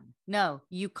son. No,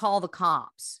 you call the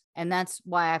cops. And that's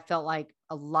why I felt like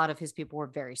a lot of his people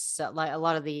were like a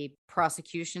lot of the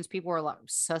prosecution's people were a lot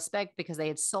suspect because they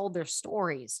had sold their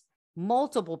stories.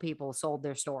 Multiple people sold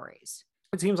their stories.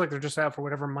 It seems like they're just out for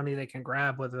whatever money they can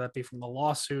grab, whether that be from the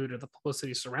lawsuit or the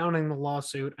publicity surrounding the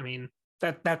lawsuit. I mean,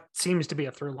 that seems to be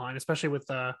a through line, especially with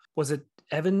was it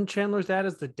Evan Chandler's dad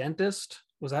as the dentist?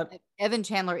 Was that Evan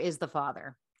Chandler is the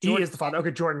father? He is the father.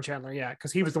 Okay, Jordan Chandler, yeah,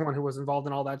 because he was the one who was involved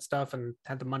in all that stuff and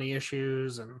had the money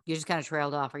issues. And you just kind of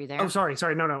trailed off. Are you there? Oh, sorry,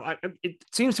 no. It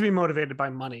seems to be motivated by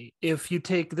money. If you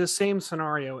take this same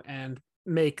scenario and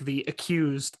make the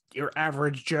accused, your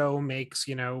average Joe makes,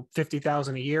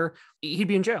 $50,000 a year, he'd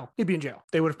be in jail.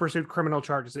 They would have pursued criminal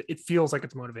charges. It feels like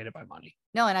it's motivated by money.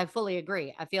 No, and I fully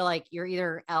agree. I feel like you're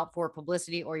either out for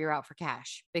publicity or you're out for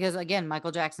cash. Because again, Michael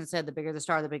Jackson said the bigger the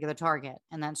star, the bigger the target.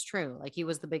 And that's true. Like he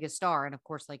was the biggest star. And of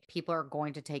course, like people are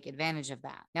going to take advantage of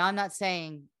that. Now, I'm not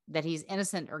saying that he's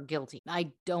innocent or guilty.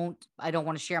 I don't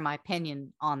want to share my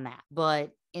opinion on that. But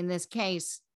in this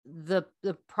case, the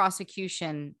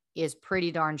prosecution is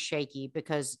pretty darn shaky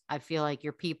because I feel like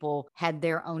your people had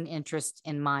their own interests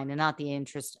in mind and not the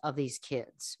interest of these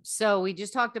kids. So we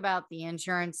just talked about the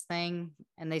insurance thing,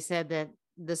 and they said that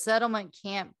the settlement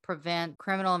can't prevent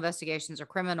criminal investigations or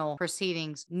criminal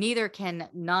proceedings. Neither can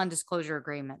non-disclosure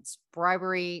agreements.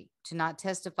 Bribery to not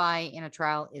testify in a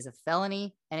trial is a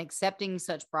felony, and accepting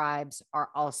such bribes are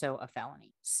also a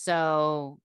felony.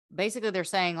 So basically they're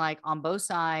saying like on both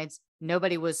sides,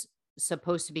 nobody was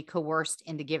supposed to be coerced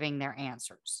into giving their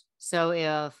answers. So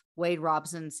if Wade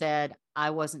Robson said,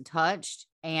 I wasn't touched,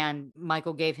 and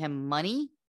Michael gave him money,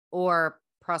 or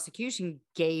prosecution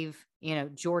gave,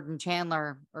 Jordan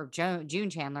Chandler or June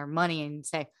Chandler money and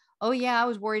say, oh yeah, I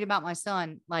was worried about my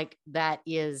son, like that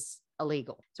is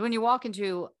illegal. So when you walk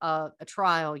into a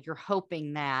trial, you're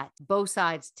hoping that both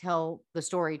sides tell the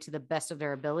story to the best of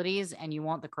their abilities and you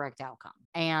want the correct outcome.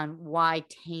 And why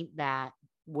taint that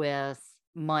with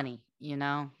money,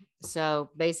 So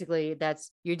basically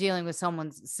you're dealing with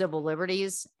someone's civil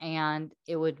liberties, and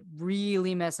it would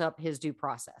really mess up his due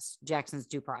process, Jackson's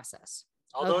due process.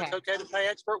 Although It's okay to pay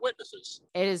expert witnesses.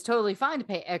 It is totally fine to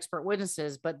pay expert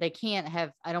witnesses, but they can't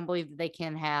have, I don't believe that they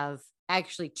can have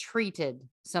actually treated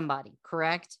somebody,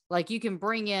 correct? Like you can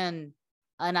bring in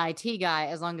an IT guy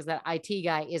as long as that IT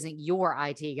guy isn't your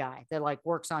IT guy that like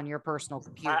works on your personal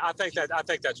computer. I think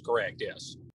that's correct.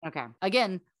 Yes. Okay.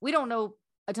 Again, we don't know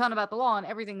a ton about the law, and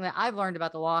everything that I've learned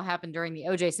about the law happened during the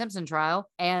O.J. Simpson trial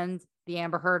and the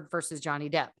Amber Heard versus Johnny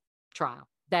Depp trial.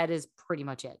 That is pretty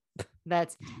much it. I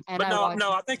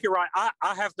think you're right.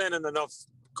 I have been in enough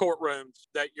courtrooms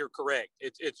that you're correct.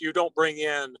 It's you don't bring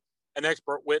in an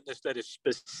expert witness that is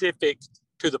specific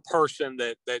to the person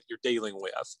that you're dealing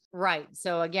with. Right.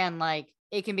 So again, like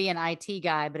it can be an IT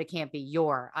guy, but it can't be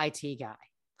your IT guy.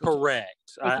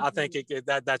 Correct. I think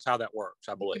that's how that works,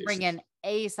 I You believe. can bring in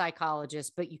a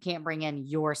psychologist, but you can't bring in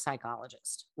your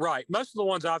psychologist. Right. Most of the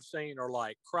ones I've seen are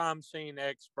like crime scene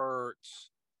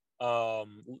experts.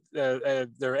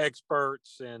 They're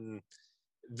experts in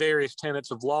various tenets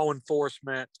of law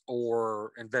enforcement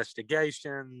or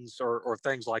investigations or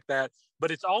things like that.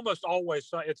 But it's almost always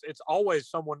it's always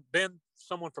someone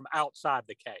from outside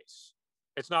the case.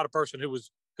 It's not a person who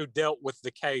dealt with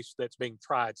the case that's being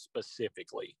tried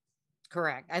specifically.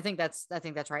 Correct. I think that's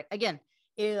right. Again,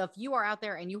 if you are out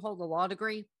there and you hold a law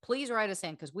degree, please write us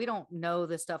in, because we don't know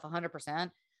this stuff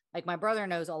 100%. Like, my brother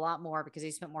knows a lot more because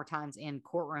he spent more times in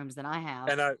courtrooms than I have.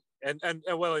 And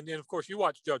of course you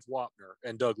watch Judge Wapner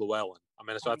and Doug Llewellyn. I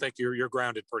mean, so I think you're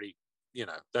grounded pretty.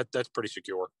 That's pretty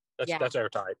secure. That's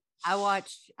airtight. I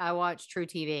watch True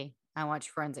TV. I watch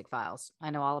Forensic Files.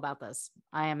 I know all about this.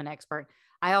 I am an expert.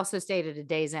 I also stayed at a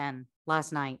Days Inn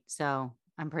last night, so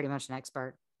I'm pretty much an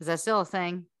expert. Is that still a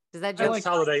thing? Does that joke?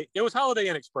 It was Holiday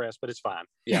Inn Express, but it's fine.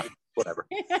 Yeah, whatever.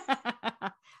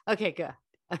 Okay, good.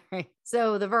 All right.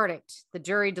 So the verdict: the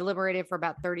jury deliberated for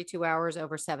about 32 hours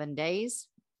over 7 days.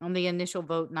 On the initial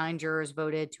vote, 9 jurors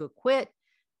voted to acquit,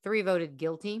 3 voted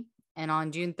guilty. And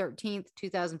on June 13th,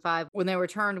 2005, when they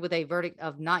returned with a verdict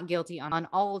of not guilty on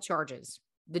all charges,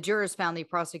 the jurors found the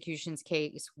prosecution's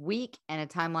case weak and a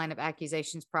timeline of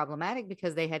accusations problematic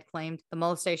because they had claimed the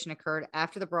molestation occurred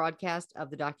after the broadcast of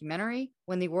the documentary,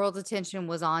 when the world's attention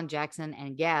was on Jackson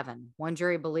and Gavin. One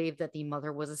jury believed that the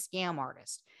mother was a scam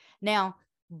artist. Now,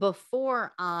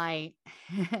 before I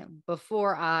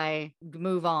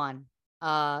move on,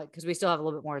 because we still have a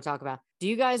little bit more to talk about, do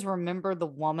you guys remember the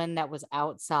woman that was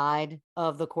outside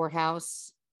of the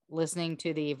courthouse listening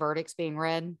to the verdicts being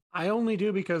read? I only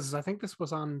do because I think this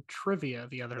was on trivia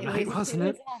the other night, wasn't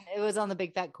it? It was on the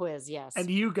Big Fat Quiz, yes. And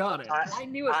you got it. I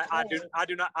knew it. I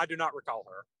do not recall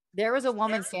her. There was a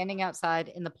woman standing outside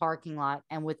in the parking lot,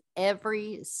 and with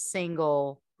every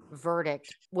single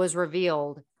verdict was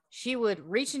revealed, she would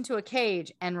reach into a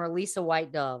cage and release a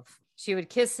white dove. She would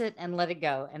kiss it and let it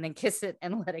go, and then kiss it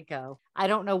and let it go. I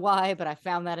don't know why, but I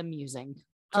found that amusing.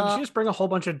 So did she just bring a whole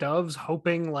bunch of doves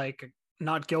hoping like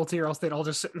not guilty, or else they'd all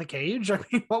just sit in the cage? I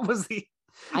mean, what was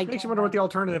makes you wonder what the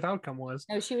alternative outcome was.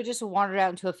 No, she would just wander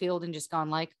out into a field and just gone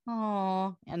like,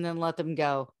 oh, and then let them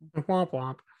go. Womp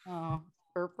womp. Oh.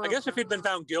 I guess if he'd been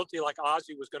found guilty, like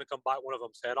Ozzy was going to come bite one of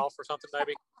them's head off or something,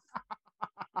 maybe.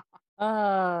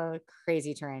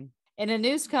 Crazy train. In a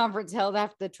news conference held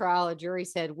after the trial, a jury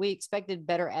said, "We expected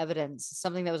better evidence,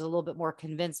 something that was a little bit more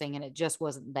convincing, and it just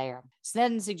wasn't there."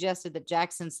 Sneddon suggested that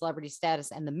Jackson's celebrity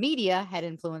status and the media had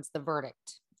influenced the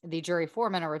verdict. The jury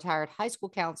foreman, a retired high school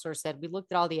counselor, said, "We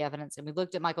looked at all the evidence and we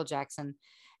looked at Michael Jackson.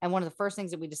 And one of the first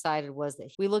things that we decided was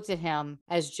that we looked at him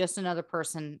as just another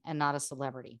person and not a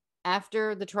celebrity."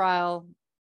 After a trial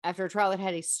that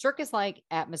had a circus-like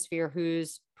atmosphere,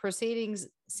 whose proceedings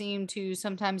seemed to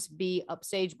sometimes be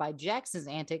upstaged by Jackson's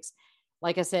antics,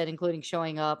 like I said, including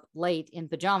showing up late in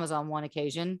pajamas on one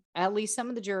occasion, at least some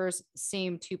of the jurors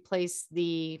seemed to place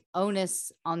the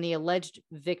onus on the alleged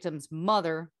victim's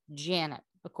mother, Janet.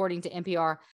 According to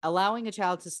NPR, allowing a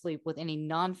child to sleep with any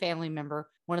non-family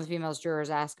member, one of the female jurors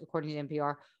asked, according to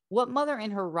NPR, what mother in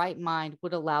her right mind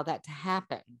would allow that to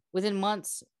happen? Within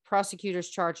months, prosecutors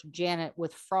charged Janet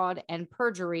with fraud and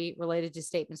perjury related to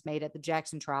statements made at the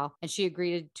Jackson trial, and she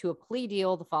agreed to a plea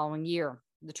deal the following year.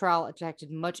 The trial attracted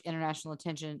much international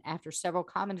attention after several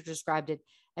commenters described it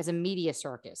as a media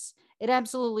circus. It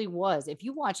absolutely was. If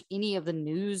you watch any of the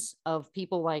news of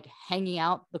people like hanging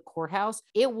out the courthouse,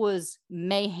 it was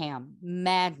mayhem,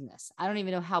 madness. I don't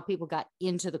even know how people got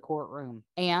into the courtroom.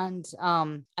 And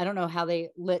I don't know how they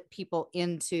let people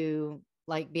into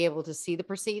like be able to see the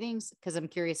proceedings, because I'm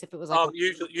curious if it was like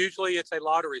usually it's a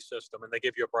lottery system and they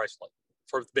give you a bracelet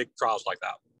for big trials like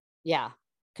that. Yeah,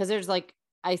 because there's like,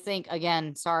 I think,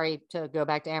 again, sorry to go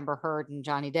back to Amber Heard and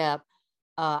Johnny Depp,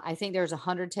 I think there's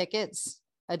 100 tickets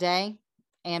a day,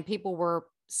 and people were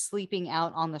sleeping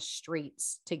out on the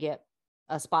streets to get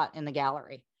a spot in the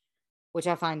gallery, which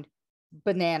I find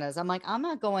bananas. I'm like, I'm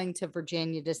not going to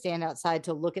Virginia to stand outside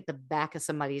to look at the back of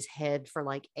somebody's head for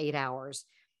like 8 hours.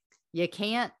 You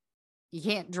can't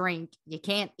drink, you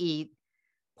can't eat.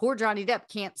 Poor Johnny Depp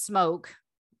can't smoke.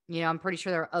 You know, I'm pretty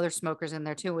sure there are other smokers in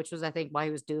there too, which was, I think, why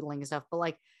he was doodling and stuff. But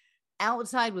like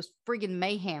outside was friggin'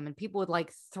 mayhem, and people would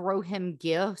like throw him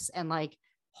gifts and like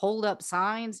hold up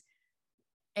signs.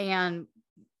 And,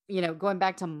 you know, going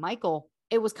back to Michael,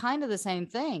 it was kind of the same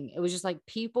thing. It was just like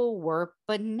people were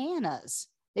bananas.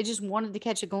 They just wanted to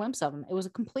catch a glimpse of him. It was a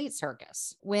complete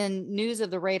circus. When news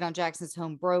of the raid on Jackson's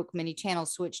home broke, many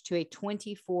channels switched to a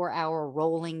 24-hour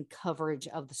rolling coverage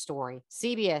of the story.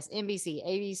 CBS, NBC,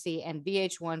 ABC, and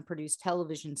VH1 produced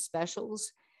television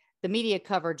specials. The media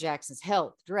covered Jackson's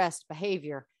health, dress,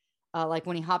 behavior, like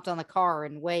when he hopped on the car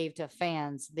and waved to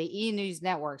fans. The E! News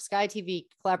Network, Sky TV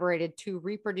collaborated to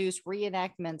reproduce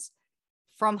reenactments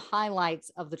from highlights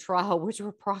of the trial, which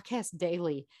were broadcast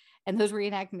daily. And those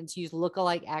reenactments used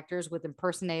lookalike actors, with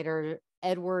impersonator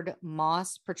Edward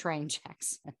Moss portraying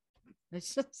Jackson.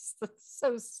 It's just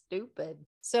so stupid.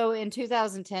 So in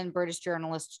 2010, British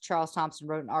journalist Charles Thompson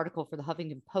wrote an article for the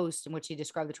Huffington Post in which he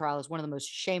described the trial as one of the most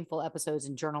shameful episodes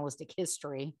in journalistic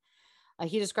history.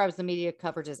 He describes the media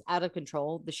coverage as out of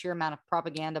control. The sheer amount of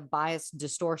propaganda, bias,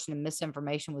 distortion, and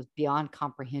misinformation was beyond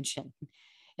comprehension.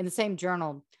 In the same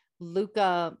journal,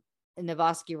 Luca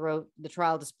Navasky wrote, the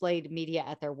trial displayed media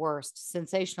at their worst.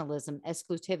 Sensationalism,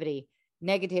 exclusivity,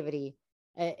 negativity,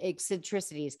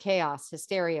 eccentricities, chaos,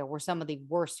 hysteria were some of the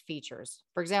worst features.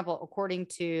 For example, according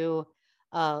to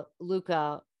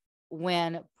Luca,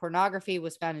 when pornography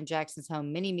was found in Jackson's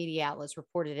home, many media outlets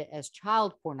reported it as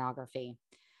child pornography.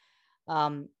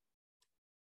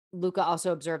 Luca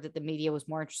also observed that the media was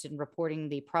more interested in reporting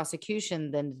the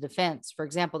prosecution than the defense. For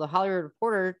example, the Hollywood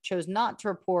Reporter chose not to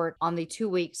report on the 2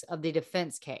 weeks of the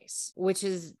defense case,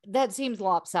 that seems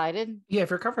lopsided. Yeah, if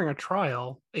you're covering a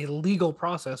trial, a legal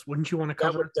process, wouldn't you want to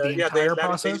cover the entire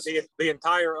process? The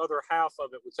entire other half of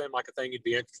it would seem like a thing you'd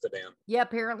be interested in. Yeah,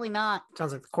 apparently not.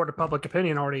 Sounds like the court of public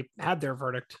opinion already had their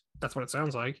verdict. That's what it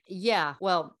sounds like. Yeah,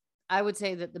 well, I would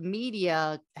say that the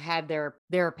media had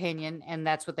their opinion, and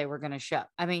that's what they were going to show.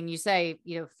 I mean, you say,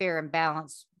 fair and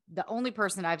balanced. The only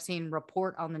person I've seen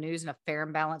report on the news in a fair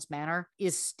and balanced manner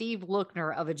is Steve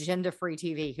Lookner of Agenda Free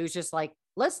TV, who's just like,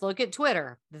 let's look at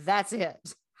Twitter. That's it.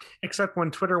 Except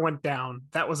when Twitter went down,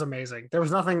 that was amazing. There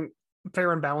was nothing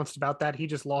fair and balanced about that. He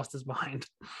just lost his mind.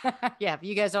 Yeah, if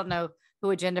you guys don't know who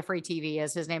Agenda Free TV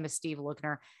is, his name is Steve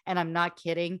Lookner. And I'm not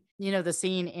kidding. The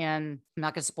scene I'm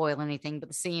not going to spoil anything, but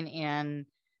the scene in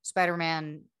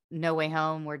Spider-Man No Way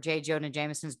Home where J. Jonah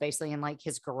Jameson's basically in like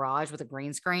his garage with a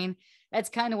green screen.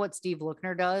 That's kind of what Steve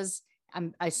Lookner does.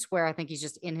 I swear, I think he's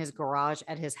just in his garage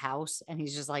at his house and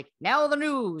he's just like, now the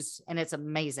news. And it's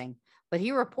amazing. But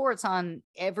he reports on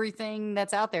everything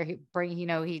that's out there.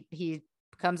 He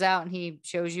comes out and he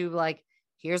shows you like,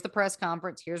 here's the press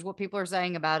conference. Here's what people are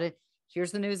saying about it.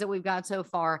 Here's the news that we've got so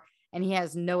far. And he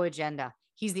has no agenda.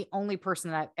 He's the only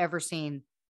person that I've ever seen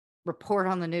report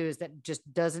on the news that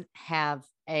just doesn't have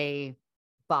a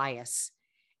bias.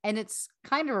 And it's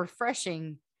kind of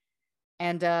refreshing.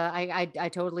 And I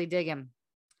totally dig him.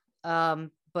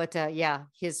 But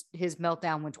his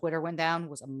meltdown when Twitter went down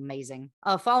was amazing.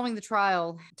 Following the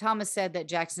trial, Thomas said that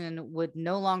Jackson would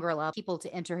no longer allow people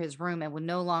to enter his room and would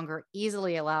no longer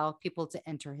easily allow people to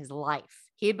enter his life.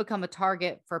 He had become a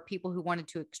target for people who wanted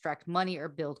to extract money or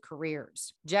build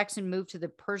careers. Jackson moved to the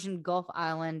Persian Gulf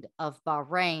island of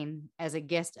Bahrain as a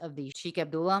guest of the Sheikh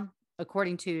Abdullah.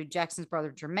 According to Jackson's brother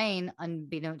Jermaine,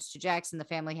 unbeknownst to Jackson, the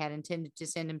family had intended to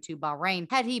send him to Bahrain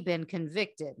had he been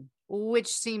convicted, which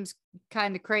seems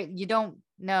kind of crazy. You don't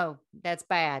know. That's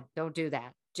bad. Don't do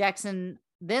that. Jackson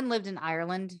then lived in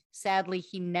Ireland. Sadly,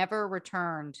 he never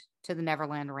returned to the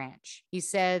Neverland Ranch. He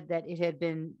said that it had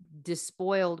been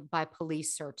despoiled by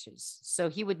police searches, so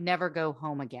he would never go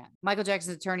home again. Michael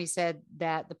Jackson's attorney said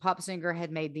that the pop singer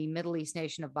had made the Middle East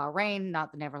nation of Bahrain,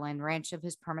 not the Neverland Ranch, of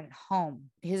his permanent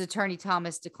home. His attorney,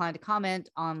 Thomas, declined to comment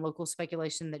on local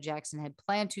speculation that Jackson had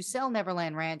planned to sell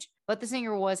Neverland Ranch, but the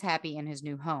singer was happy in his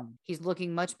new home. He's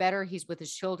looking much better. He's with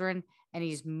his children, and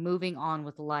he's moving on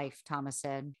with life, Thomas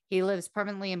said. He lives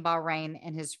permanently in Bahrain,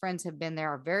 and his friends have been there,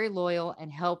 are very loyal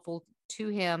and helpful to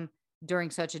him during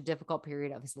such a difficult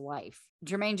period of his life.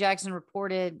 Jermaine Jackson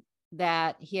reported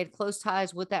that he had close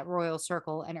ties with that royal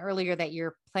circle, and earlier that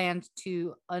year planned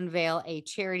to unveil a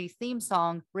charity theme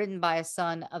song written by a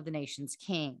son of the nation's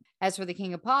king. As for the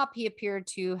King of Pop, he appeared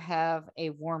to have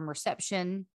a warm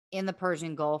reception in the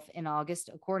Persian Gulf in August.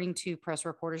 According to press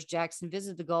reporters, Jackson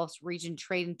visited the Gulf's region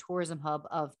trade and tourism hub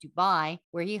of Dubai,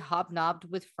 where he hobnobbed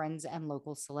with friends and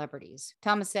local celebrities.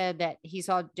 Thomas said that he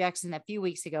saw Jackson a few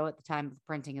weeks ago at the time of the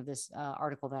printing of this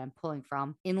article that I'm pulling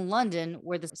from in London,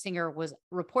 where the singer was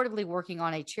reportedly working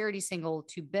on a charity single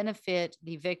to benefit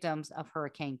the victims of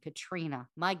Hurricane Katrina.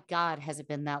 My God, has it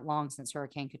been that long since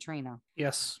Hurricane Katrina?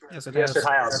 Yes, it has. Yes, it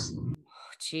has.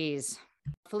 Jeez.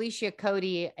 Felicia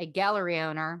Cody, a gallery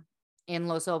owner in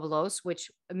Los Obelos, which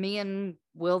me and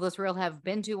Will the Thrill have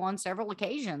been to on several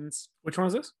occasions. Which one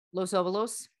is this? Los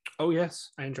Obelos. Oh, yes.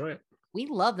 I enjoy it. We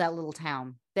love that little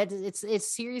town. That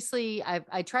it's seriously,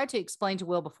 I tried to explain to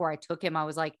Will before I took him. I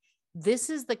was like, this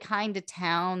is the kind of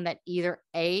town that either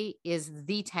A, is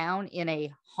the town in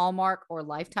a Hallmark or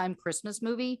Lifetime Christmas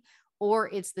movie, or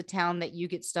it's the town that you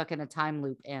get stuck in a time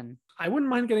loop in. I wouldn't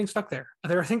mind getting stuck there.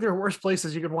 I think there are worse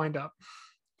places you could wind up.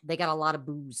 They got a lot of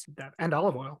booze And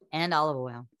olive oil. and olive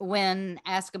oil. When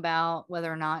asked about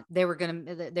whether or not they were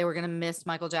gonna miss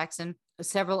Michael Jackson,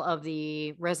 several of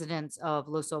the residents of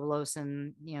Los Obolos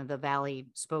and the valley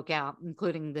spoke out,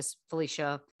 including this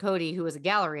Felicia Cody, who was a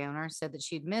gallery owner, said that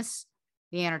she'd miss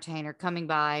the entertainer coming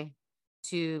by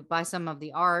to buy some of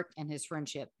the art and his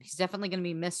friendship. He's definitely going to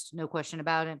be missed, no question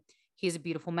about it. He's a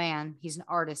beautiful man. He's an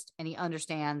artist, and he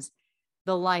understands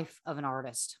the life of an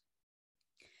artist.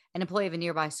 An employee of a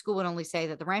nearby school would only say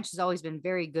that the ranch has always been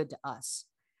very good to us.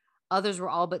 Others were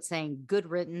all but saying good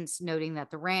riddance, noting that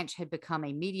the ranch had become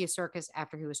a media circus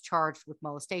after he was charged with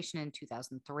molestation in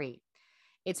 2003.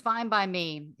 It's fine by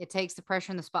me. It takes the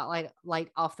pressure and the spotlight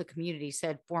off the community,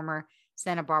 said former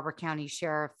Santa Barbara County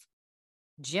Sheriff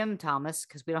Jim Thomas,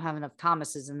 because we don't have enough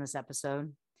Thomases in this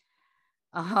episode.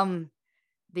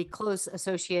 The close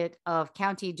associate of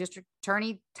County District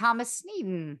Attorney Thomas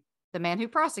Sneeden, the man who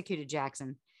prosecuted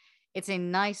Jackson. It's a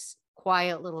nice,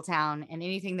 quiet little town, and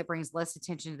anything that brings less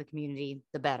attention to the community,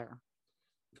 the better.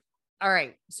 All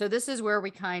right. So this is where we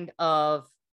kind of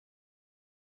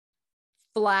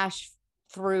flash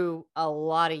through a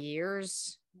lot of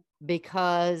years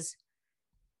because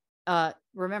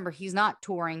remember, he's not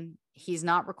touring. He's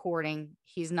not recording.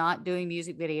 He's not doing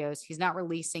music videos. He's not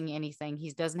releasing anything.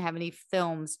 He doesn't have any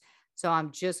films. So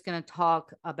I'm just going to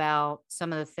talk about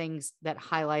some of the things that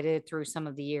highlighted through some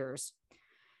of the years.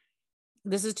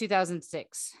 This is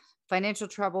 2006. Financial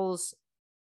troubles,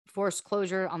 forced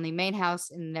closure on the main house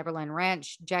in the Neverland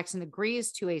Ranch. Jackson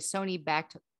agrees to a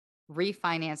Sony-backed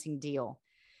refinancing deal.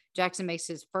 Jackson makes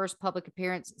his first public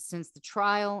appearance since the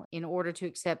trial in order to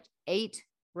accept 8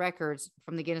 records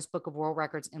from the Guinness Book of World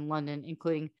Records in London,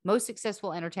 including most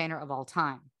successful entertainer of all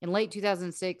time. In late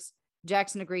 2006,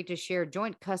 Jackson agreed to share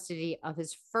joint custody of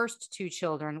his first 2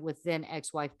 children with then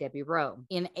ex-wife Debbie Rowe.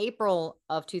 In April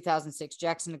of 2006,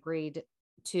 Jackson agreed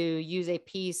to use a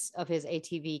piece of his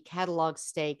ATV catalog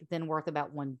stake, then worth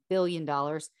about $1 billion,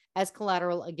 as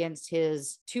collateral against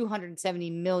his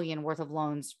 $270 million worth of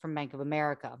loans from Bank of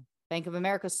America. Bank of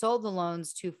America sold the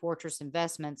loans to Fortress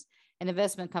Investments, an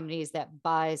investment company that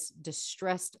buys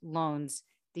distressed loans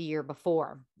the year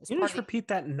before. Can you just repeat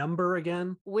that number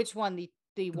again? Which one? The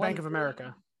Bank of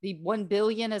America. The $1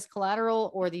 billion as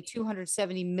collateral, or the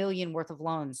 $270 million worth of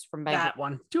loans from Bank? That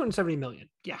one, $270 million.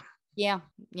 Yeah.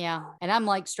 And I'm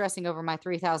like stressing over my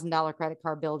 $3,000 credit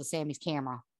card bill to Sammy's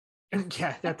camera.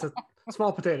 Yeah, that's a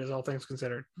small potatoes, all things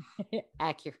considered.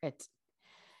 Accurate.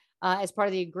 As part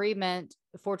of the agreement,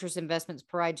 Fortress Investments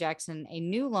provide Jackson a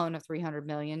new loan of $300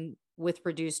 million with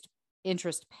reduced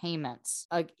interest payments.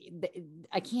 I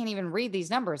can't even read these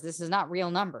numbers. This is not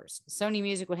real numbers. Sony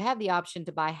Music would have the option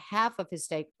to buy half of his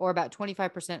stake, or about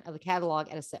 25% of the catalog,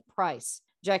 at a set price.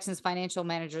 Jackson's financial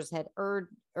managers had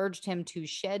urged him to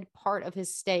shed part of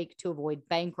his stake to avoid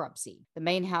bankruptcy. The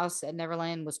main house at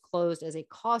Neverland was closed as a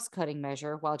cost-cutting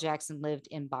measure while Jackson lived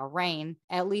in Bahrain.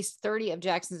 At least 30 of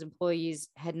Jackson's employees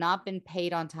had not been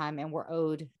paid on time and were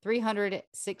owed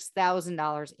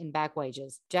 $306,000 in back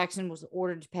wages. Jackson was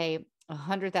ordered to pay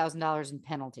 $100,000 in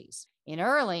penalties. In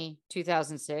early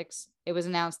 2006, it was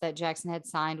announced that Jackson had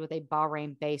signed with a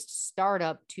Bahrain-based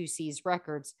startup, 2Cs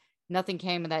Records. Nothing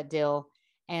came of that deal,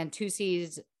 and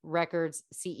 2Cs Records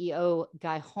CEO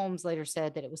Guy Holmes later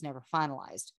said that it was never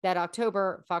finalized. That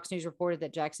October, Fox News reported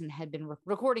that Jackson had been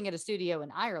recording at a studio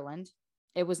in Ireland.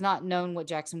 It was not known what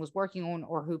Jackson was working on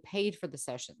or who paid for the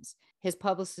sessions. His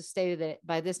publicist stated that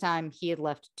by this time he had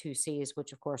left 2Cs,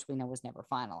 which of course we know was never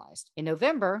finalized. In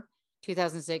November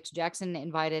 2006, Jackson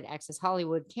invited Access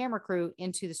Hollywood camera crew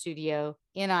into the studio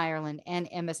in Ireland, and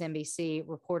MSNBC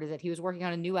reported that he was working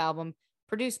on a new album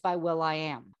produced by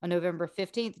will.i.am. On November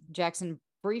 15th, Jackson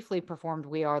briefly performed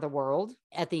We Are the World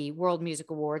at the World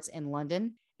Music Awards in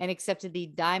London and accepted the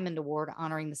Diamond Award,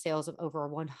 honoring the sales of over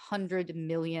 100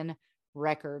 million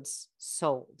records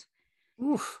sold.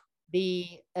 Oof. The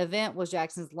event was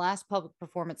Jackson's last public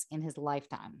performance in his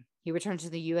lifetime. He returned to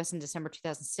the U.S. in December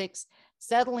 2006,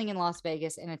 settling in Las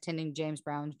Vegas and attending James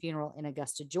Brown's funeral in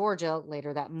Augusta, Georgia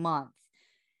later that month.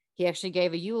 He actually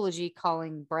gave a eulogy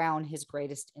calling Brown his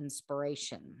greatest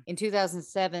inspiration. In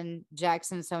 2007,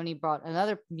 Jackson and Sony bought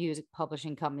another music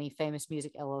publishing company, Famous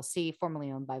Music LLC,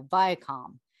 formerly owned by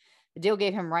Viacom. The deal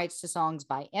gave him rights to songs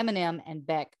by Eminem and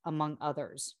Beck, among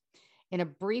others. In a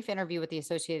brief interview with the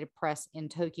Associated Press in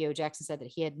Tokyo, Jackson said that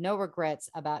he had no regrets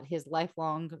about his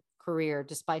lifelong career,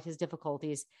 despite his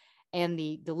difficulties and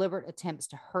the deliberate attempts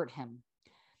to hurt him.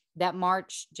 That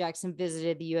March, Jackson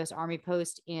visited the U.S. Army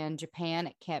post in Japan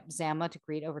at Camp Zama to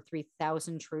greet over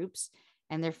 3,000 troops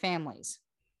and their families.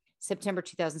 September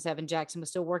 2007, Jackson was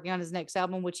still working on his next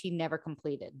album, which he never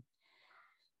completed.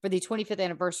 For the 25th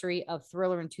anniversary of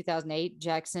Thriller in 2008,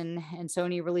 Jackson and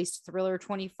Sony released Thriller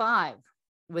 25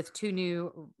 with 2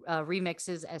 new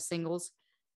remixes as singles,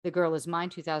 The Girl Is Mine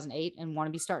 2008 and Wanna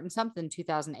Be Starting Something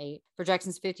 2008. For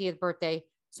Jackson's 50th birthday,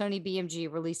 Sony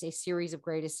BMG released a series of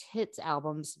greatest hits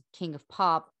albums, King of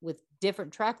Pop, with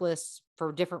different track lists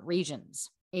for different regions.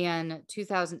 In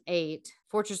 2008,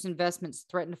 Fortress Investments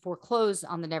threatened to foreclose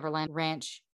on the Neverland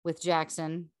Ranch, with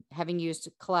Jackson having used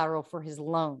collateral for his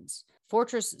loans.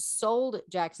 Fortress sold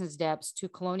Jackson's debts to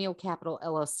Colonial Capital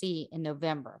LLC in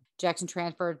November. Jackson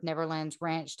transferred Neverland's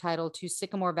ranch title to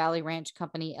Sycamore Valley Ranch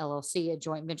Company LLC, a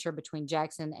joint venture between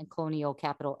Jackson and Colonial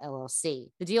Capital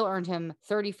LLC. The deal earned him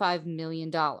 $35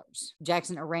 million.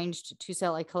 Jackson arranged to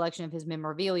sell a collection of his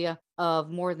memorabilia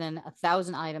of more than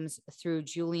 1,000 items through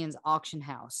Julian's auction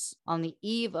house. On the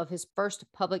eve of his first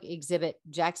public exhibit,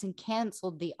 Jackson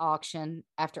canceled the auction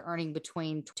after earning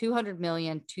between $200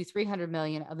 million to $300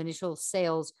 million of initial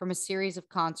sales from a series of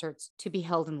concerts to be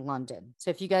held in London. So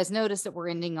if you guys notice that we're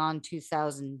ending on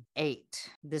 2008,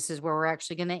 this is where we're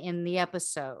actually going to end the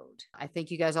episode. I think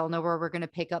you guys all know where we're going to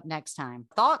pick up next time.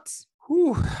 Thoughts?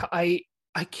 Whew, I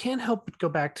can't help but go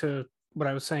back to what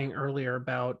I was saying earlier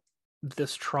about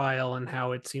this trial and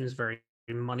how it seems very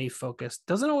money focused.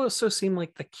 Doesn't it also seem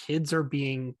like the kids are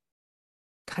being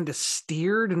kind of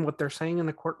steered in what they're saying in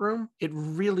the courtroom? It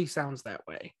really sounds that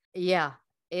way. Yeah,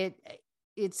 it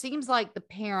seems like the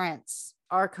parents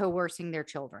are coercing their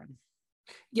children.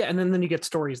 Yeah, and then you get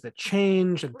stories that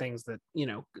change and things that,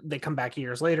 they come back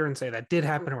years later and say that did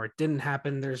happen or it didn't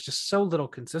happen. There's just so little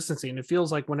consistency. And it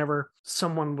feels like whenever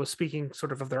someone was speaking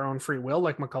sort of their own free will,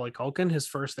 like Macaulay Culkin, his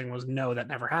first thing was, no, that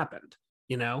never happened,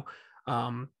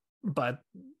 but,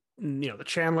 the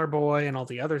Chandler boy and all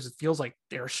the others, it feels like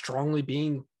they're strongly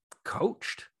being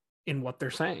coached in what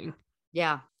they're saying.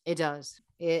 Yeah, it does.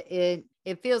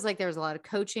 It feels like there's a lot of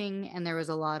coaching and there was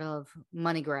a lot of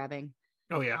money grabbing.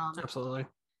 Oh, yeah, absolutely.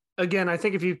 Again, I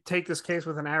think if you take this case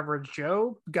with an average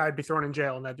Joe, guy'd be thrown in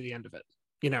jail and that'd be the end of it.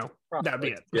 That'd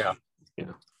be it. Yeah.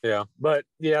 Yeah. But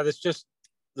yeah, that's just,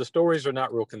 the stories are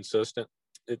not real consistent.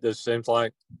 It just seems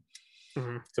like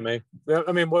to me.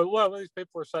 I mean, well, these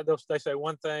people are saying, they say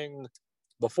one thing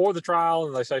before the trial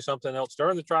and they say something else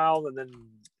during the trial. And then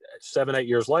 7-8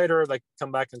 years later, they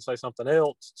come back and say something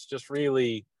else. It's just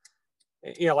really,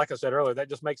 like I said earlier, that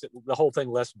just makes the whole thing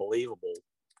less believable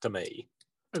to me.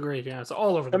 Agreed. Yeah, it's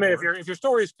all over the board. If your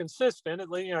story is consistent,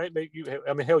 hell,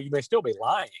 you may still be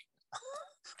lying,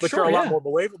 but Sure, you're a lot more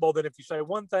believable than if you say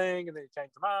one thing and then you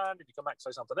change your mind and you come back and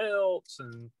say something else.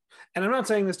 And I'm not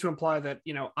saying this to imply that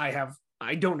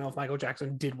I don't know if Michael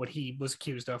Jackson did what he was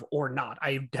accused of or not.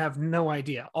 I have no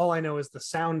idea. All I know is the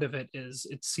sound of it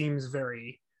seems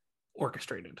very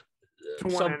orchestrated. To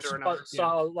one end or another.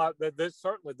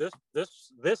 Certainly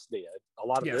this did. A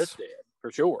lot of this did.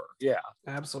 For sure. Yeah.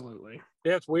 Absolutely.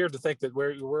 Yeah, it's weird to think that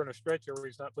we're in a stretch where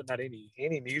he's not putting out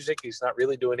any music. He's not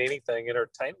really doing anything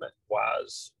entertainment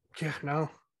wise. Yeah,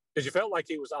 no. Because you felt like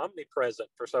he was omnipresent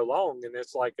for so long, and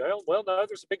it's like, well, no,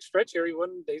 there's a big stretch here. He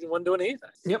wasn't doing anything.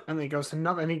 Yep, and then he goes to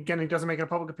nothing. And he doesn't make a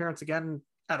public appearance again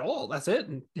at all. That's it.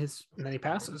 And then he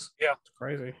passes. Yeah, it's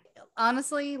crazy.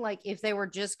 Honestly, like if they were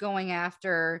just going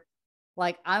after,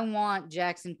 like, I want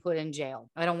Jackson put in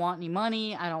jail. I don't want any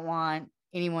money. I don't want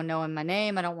anyone knowing my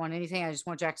name. I don't want anything. I just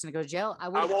want Jackson to go to jail. I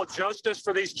want justice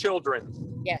for these children.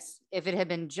 Yes. If it had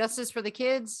been justice for the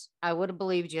kids, I would have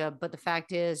believed you. But the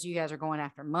fact is, you guys are going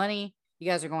after money. You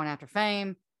guys are going after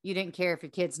fame. You didn't care if your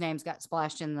kids' names got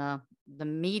splashed in the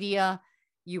media.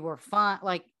 You were fine.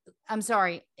 Like, I'm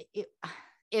sorry.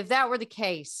 If that were the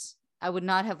case, I would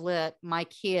not have let my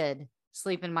kid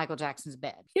sleep in Michael Jackson's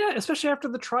bed. Yeah, especially after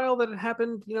the trial that had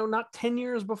happened, not 10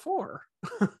 years before.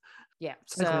 Yeah.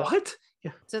 So like, what?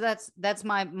 Yeah. So that's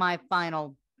my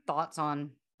final thoughts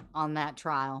on that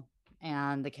trial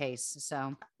and the case.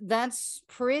 So that's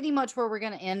pretty much where we're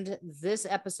going to end this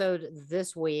episode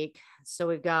this week. So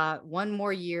we've got one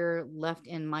more year left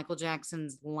in Michael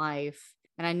Jackson's life.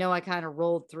 And I know I kind of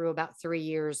rolled through about 3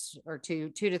 years or two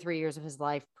to 3 years of his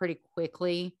life pretty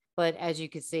quickly. But as you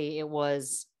can see, it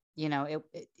was,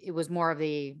 it was more of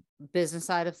the business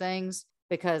side of things,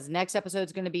 because next episode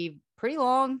is going to be pretty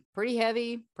long, pretty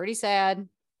heavy, pretty sad.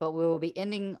 but we will be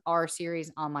ending our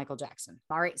series on Michael Jackson.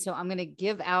 All right. So I'm going to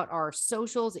give out our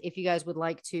socials. If you guys would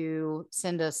like to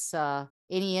send us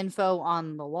any info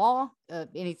on the law,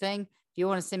 anything, if you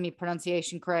want to send me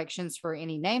pronunciation corrections for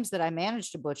any names that I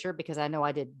managed to butcher, because I know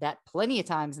I did that plenty of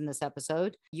times in this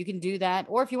episode, you can do that.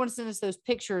 Or if you want to send us those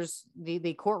pictures,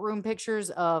 the courtroom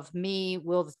pictures of me,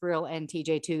 Will the Thrill, and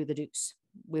TJ2 the Deuce,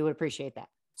 we would appreciate that.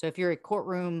 So if you're a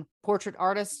courtroom portrait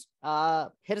artist,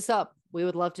 hit us up.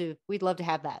 We'd love to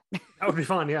have that. That would be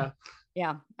fun. Yeah.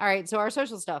 Yeah. All right. So our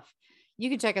social stuff, you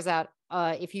can check us out.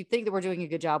 If you think that we're doing a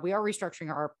good job, we are restructuring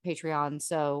our Patreon.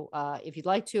 So if you'd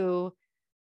like to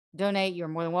donate, you're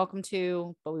more than welcome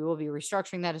to, but we will be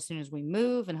restructuring that as soon as we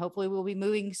move, and hopefully we'll be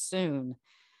moving soon.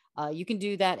 You can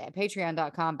do that at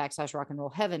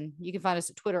patreon.com/rockandrollheaven. You can find us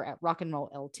at Twitter at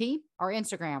rockandrolllt, our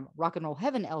Instagram,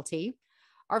 rockandrollheavenlt,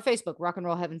 our Facebook, Rock and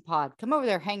Roll Heaven Pod. Come over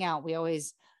there, hang out. We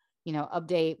always,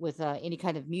 update with any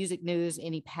kind of music news,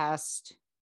 any past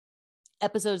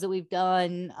episodes that we've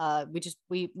done.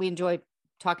 We enjoy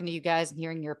talking to you guys and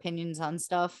hearing your opinions on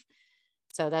stuff.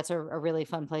 So that's a really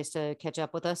fun place to catch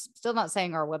up with us. Still not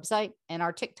saying our website, and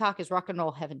our TikTok is Rock and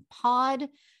Roll Heaven Pod.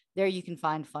 There you can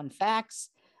find fun facts.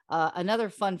 Another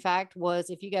fun fact was,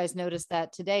 if you guys noticed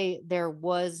that today, there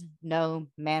was no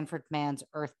Manfred Mann's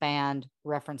Earth Band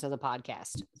reference of the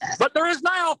podcast. But there is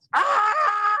now.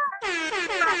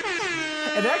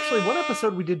 And actually, one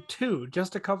episode we did 2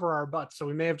 just to cover our butts, so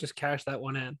we may have just cashed that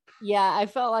one in. Yeah, I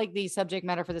felt like the subject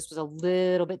matter for this was a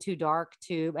little bit too dark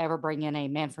to ever bring in a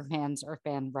Manfred Mann's Earth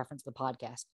Band reference to the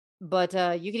podcast. But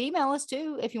you can email us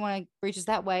too if you want to reach us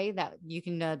that way. That you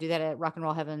can do that at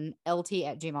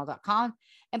rockandrollheavenlt@gmail.com.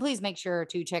 And please make sure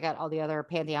to check out all the other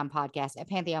Pantheon podcasts at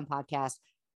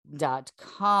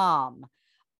pantheonpodcast.com.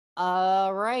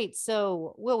 All right.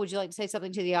 So, Will, would you like to say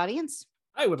something to the audience?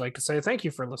 I would like to say thank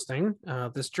you for listening.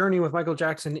 This journey with Michael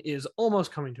Jackson is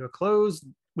almost coming to a close.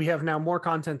 We have now more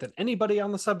content than anybody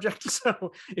on the subject.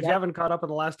 So if you haven't caught up in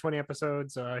the last 20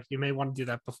 episodes, you may want to do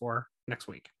that before next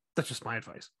week. That's just my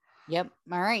advice. Yep.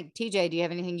 All right. TJ, do you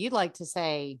have anything you'd like to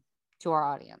say to our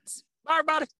audience? Bye,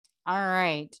 everybody. All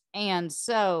right. And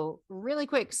so really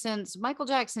quick, since Michael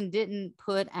Jackson didn't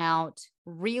put out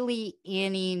really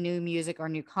any new music or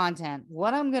new content,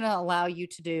 what I'm going to allow you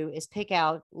to do is pick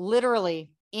out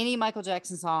literally any Michael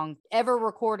Jackson song ever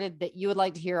recorded that you would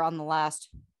like to hear on the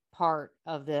last part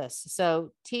of this.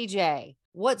 So TJ,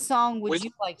 what song would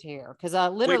you like to hear? Because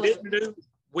literally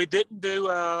we didn't do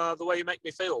The Way You Make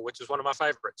Me Feel, which is one of my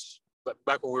favorites, but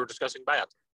back when we were discussing bad.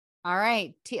 All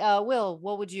right. Will,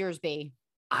 what would yours be?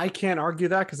 I can't argue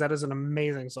that, because that is an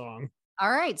amazing song.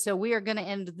 All right. So we are going to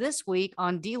end this week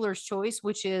on Dealer's Choice,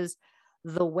 which is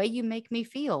The Way You Make Me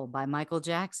Feel by Michael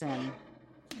Jackson.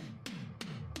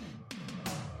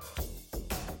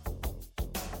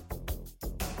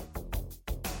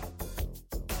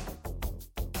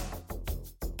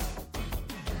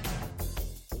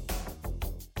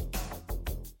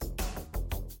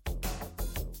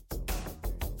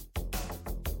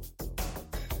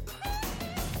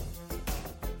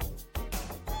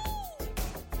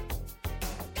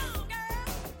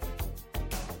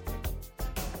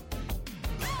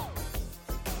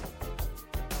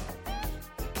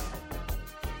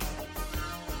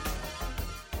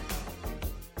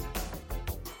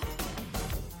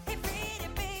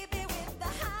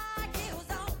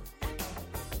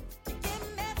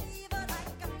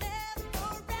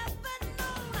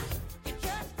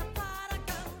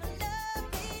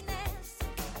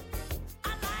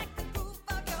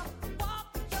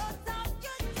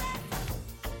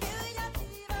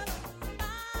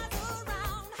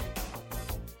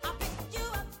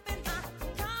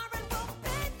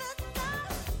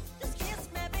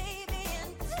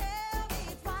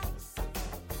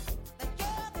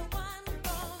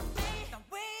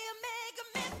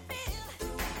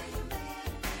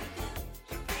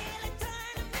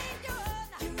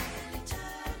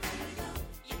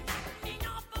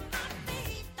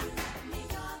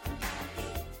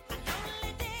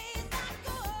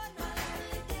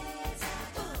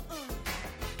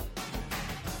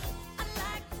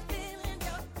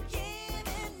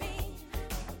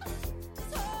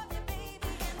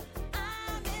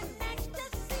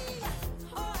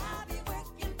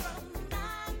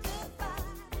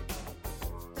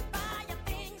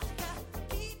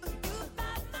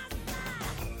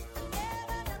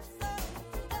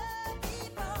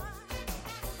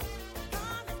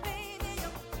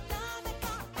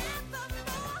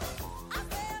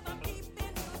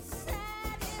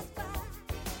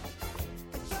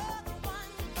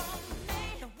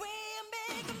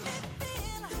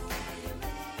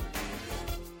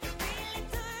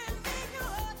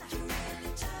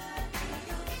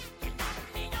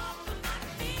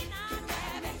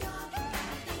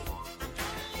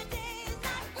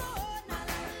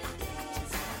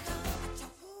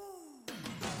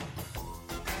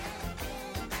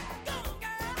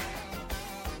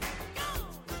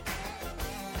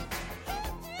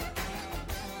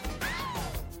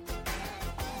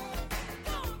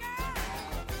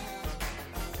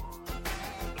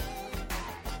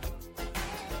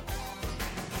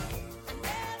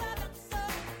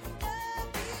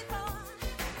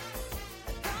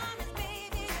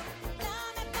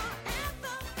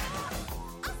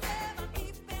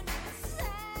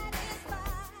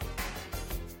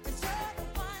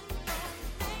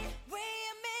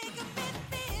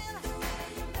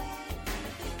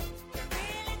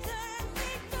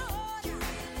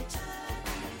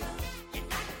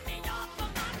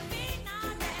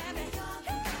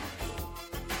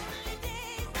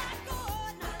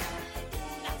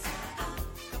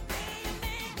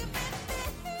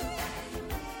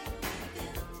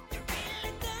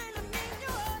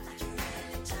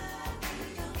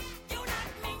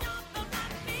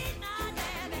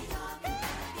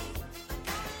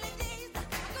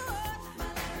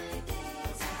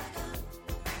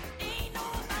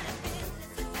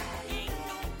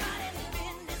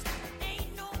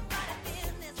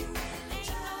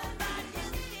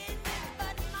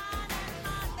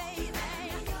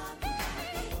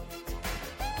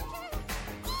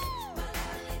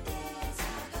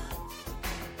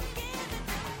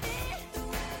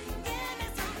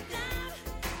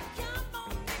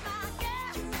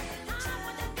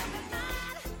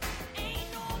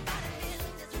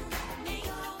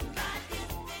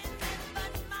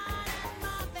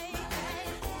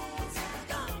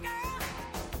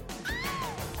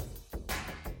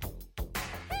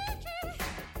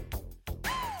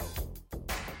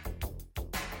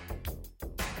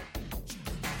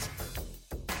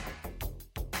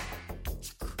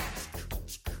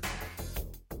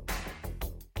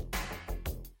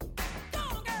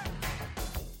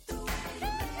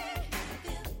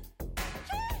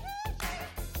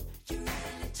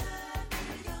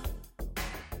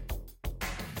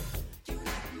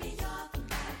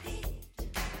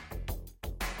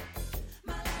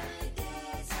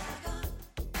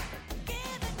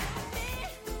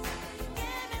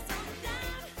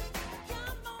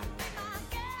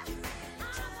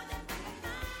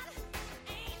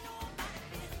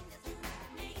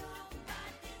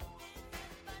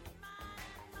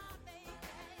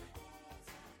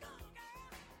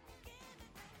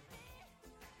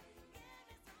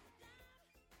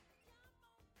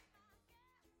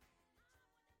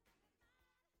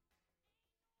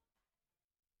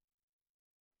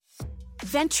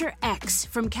 Venture X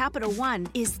from Capital One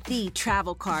is the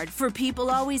travel card for people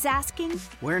always asking,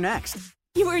 where next?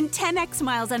 You earn 10x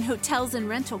miles on hotels and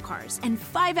rental cars, and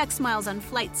 5x miles on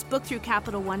flights booked through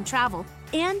Capital One Travel,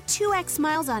 and 2x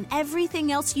miles on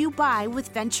everything else you buy with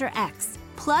Venture X.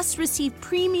 Plus, receive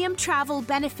premium travel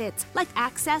benefits like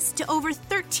access to over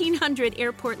 1,300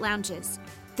 airport lounges.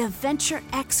 The Venture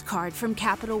X card from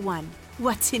Capital One.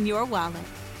 What's in your wallet?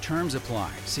 Terms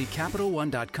apply. See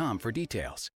CapitalOne.com for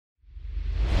details.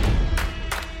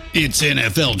 It's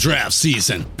NFL draft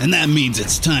season, and that means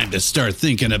it's time to start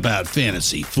thinking about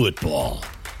fantasy football.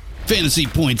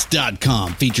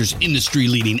 FantasyPoints.com features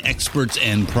industry-leading experts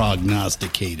and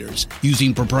prognosticators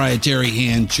using proprietary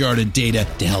hand-charted data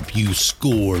to help you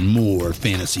score more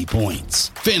fantasy points.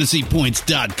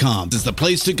 FantasyPoints.com is the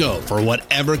place to go for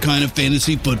whatever kind of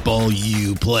fantasy football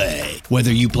you play.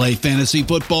 Whether you play fantasy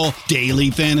football, daily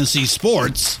fantasy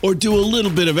sports, or do a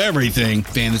little bit of everything,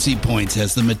 Fantasy Points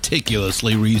has the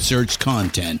meticulously researched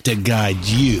content to guide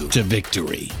you to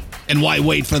victory. And why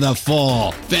wait for the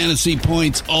fall? Fantasy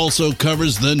Points also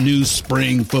covers the new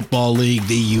spring football league,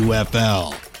 the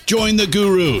UFL. Join the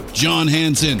guru, John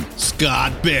Hansen,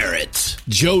 Scott Barrett,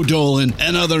 Joe Dolan,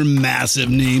 and other massive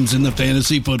names in the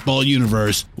fantasy football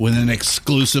universe with an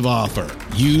exclusive offer.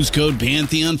 Use code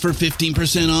Pantheon for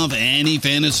 15% off any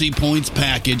Fantasy Points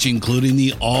package, including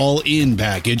the all-in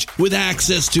package, with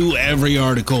access to every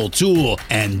article, tool,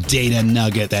 and data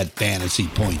nugget that Fantasy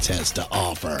Points has to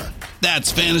offer.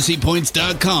 That's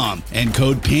FantasyPoints.com and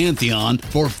code Pantheon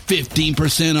for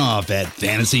 15% off at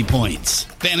Fantasy Points.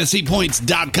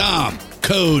 FantasyPoints.com,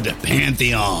 code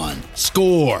Pantheon.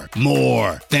 Score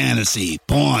more fantasy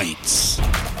points.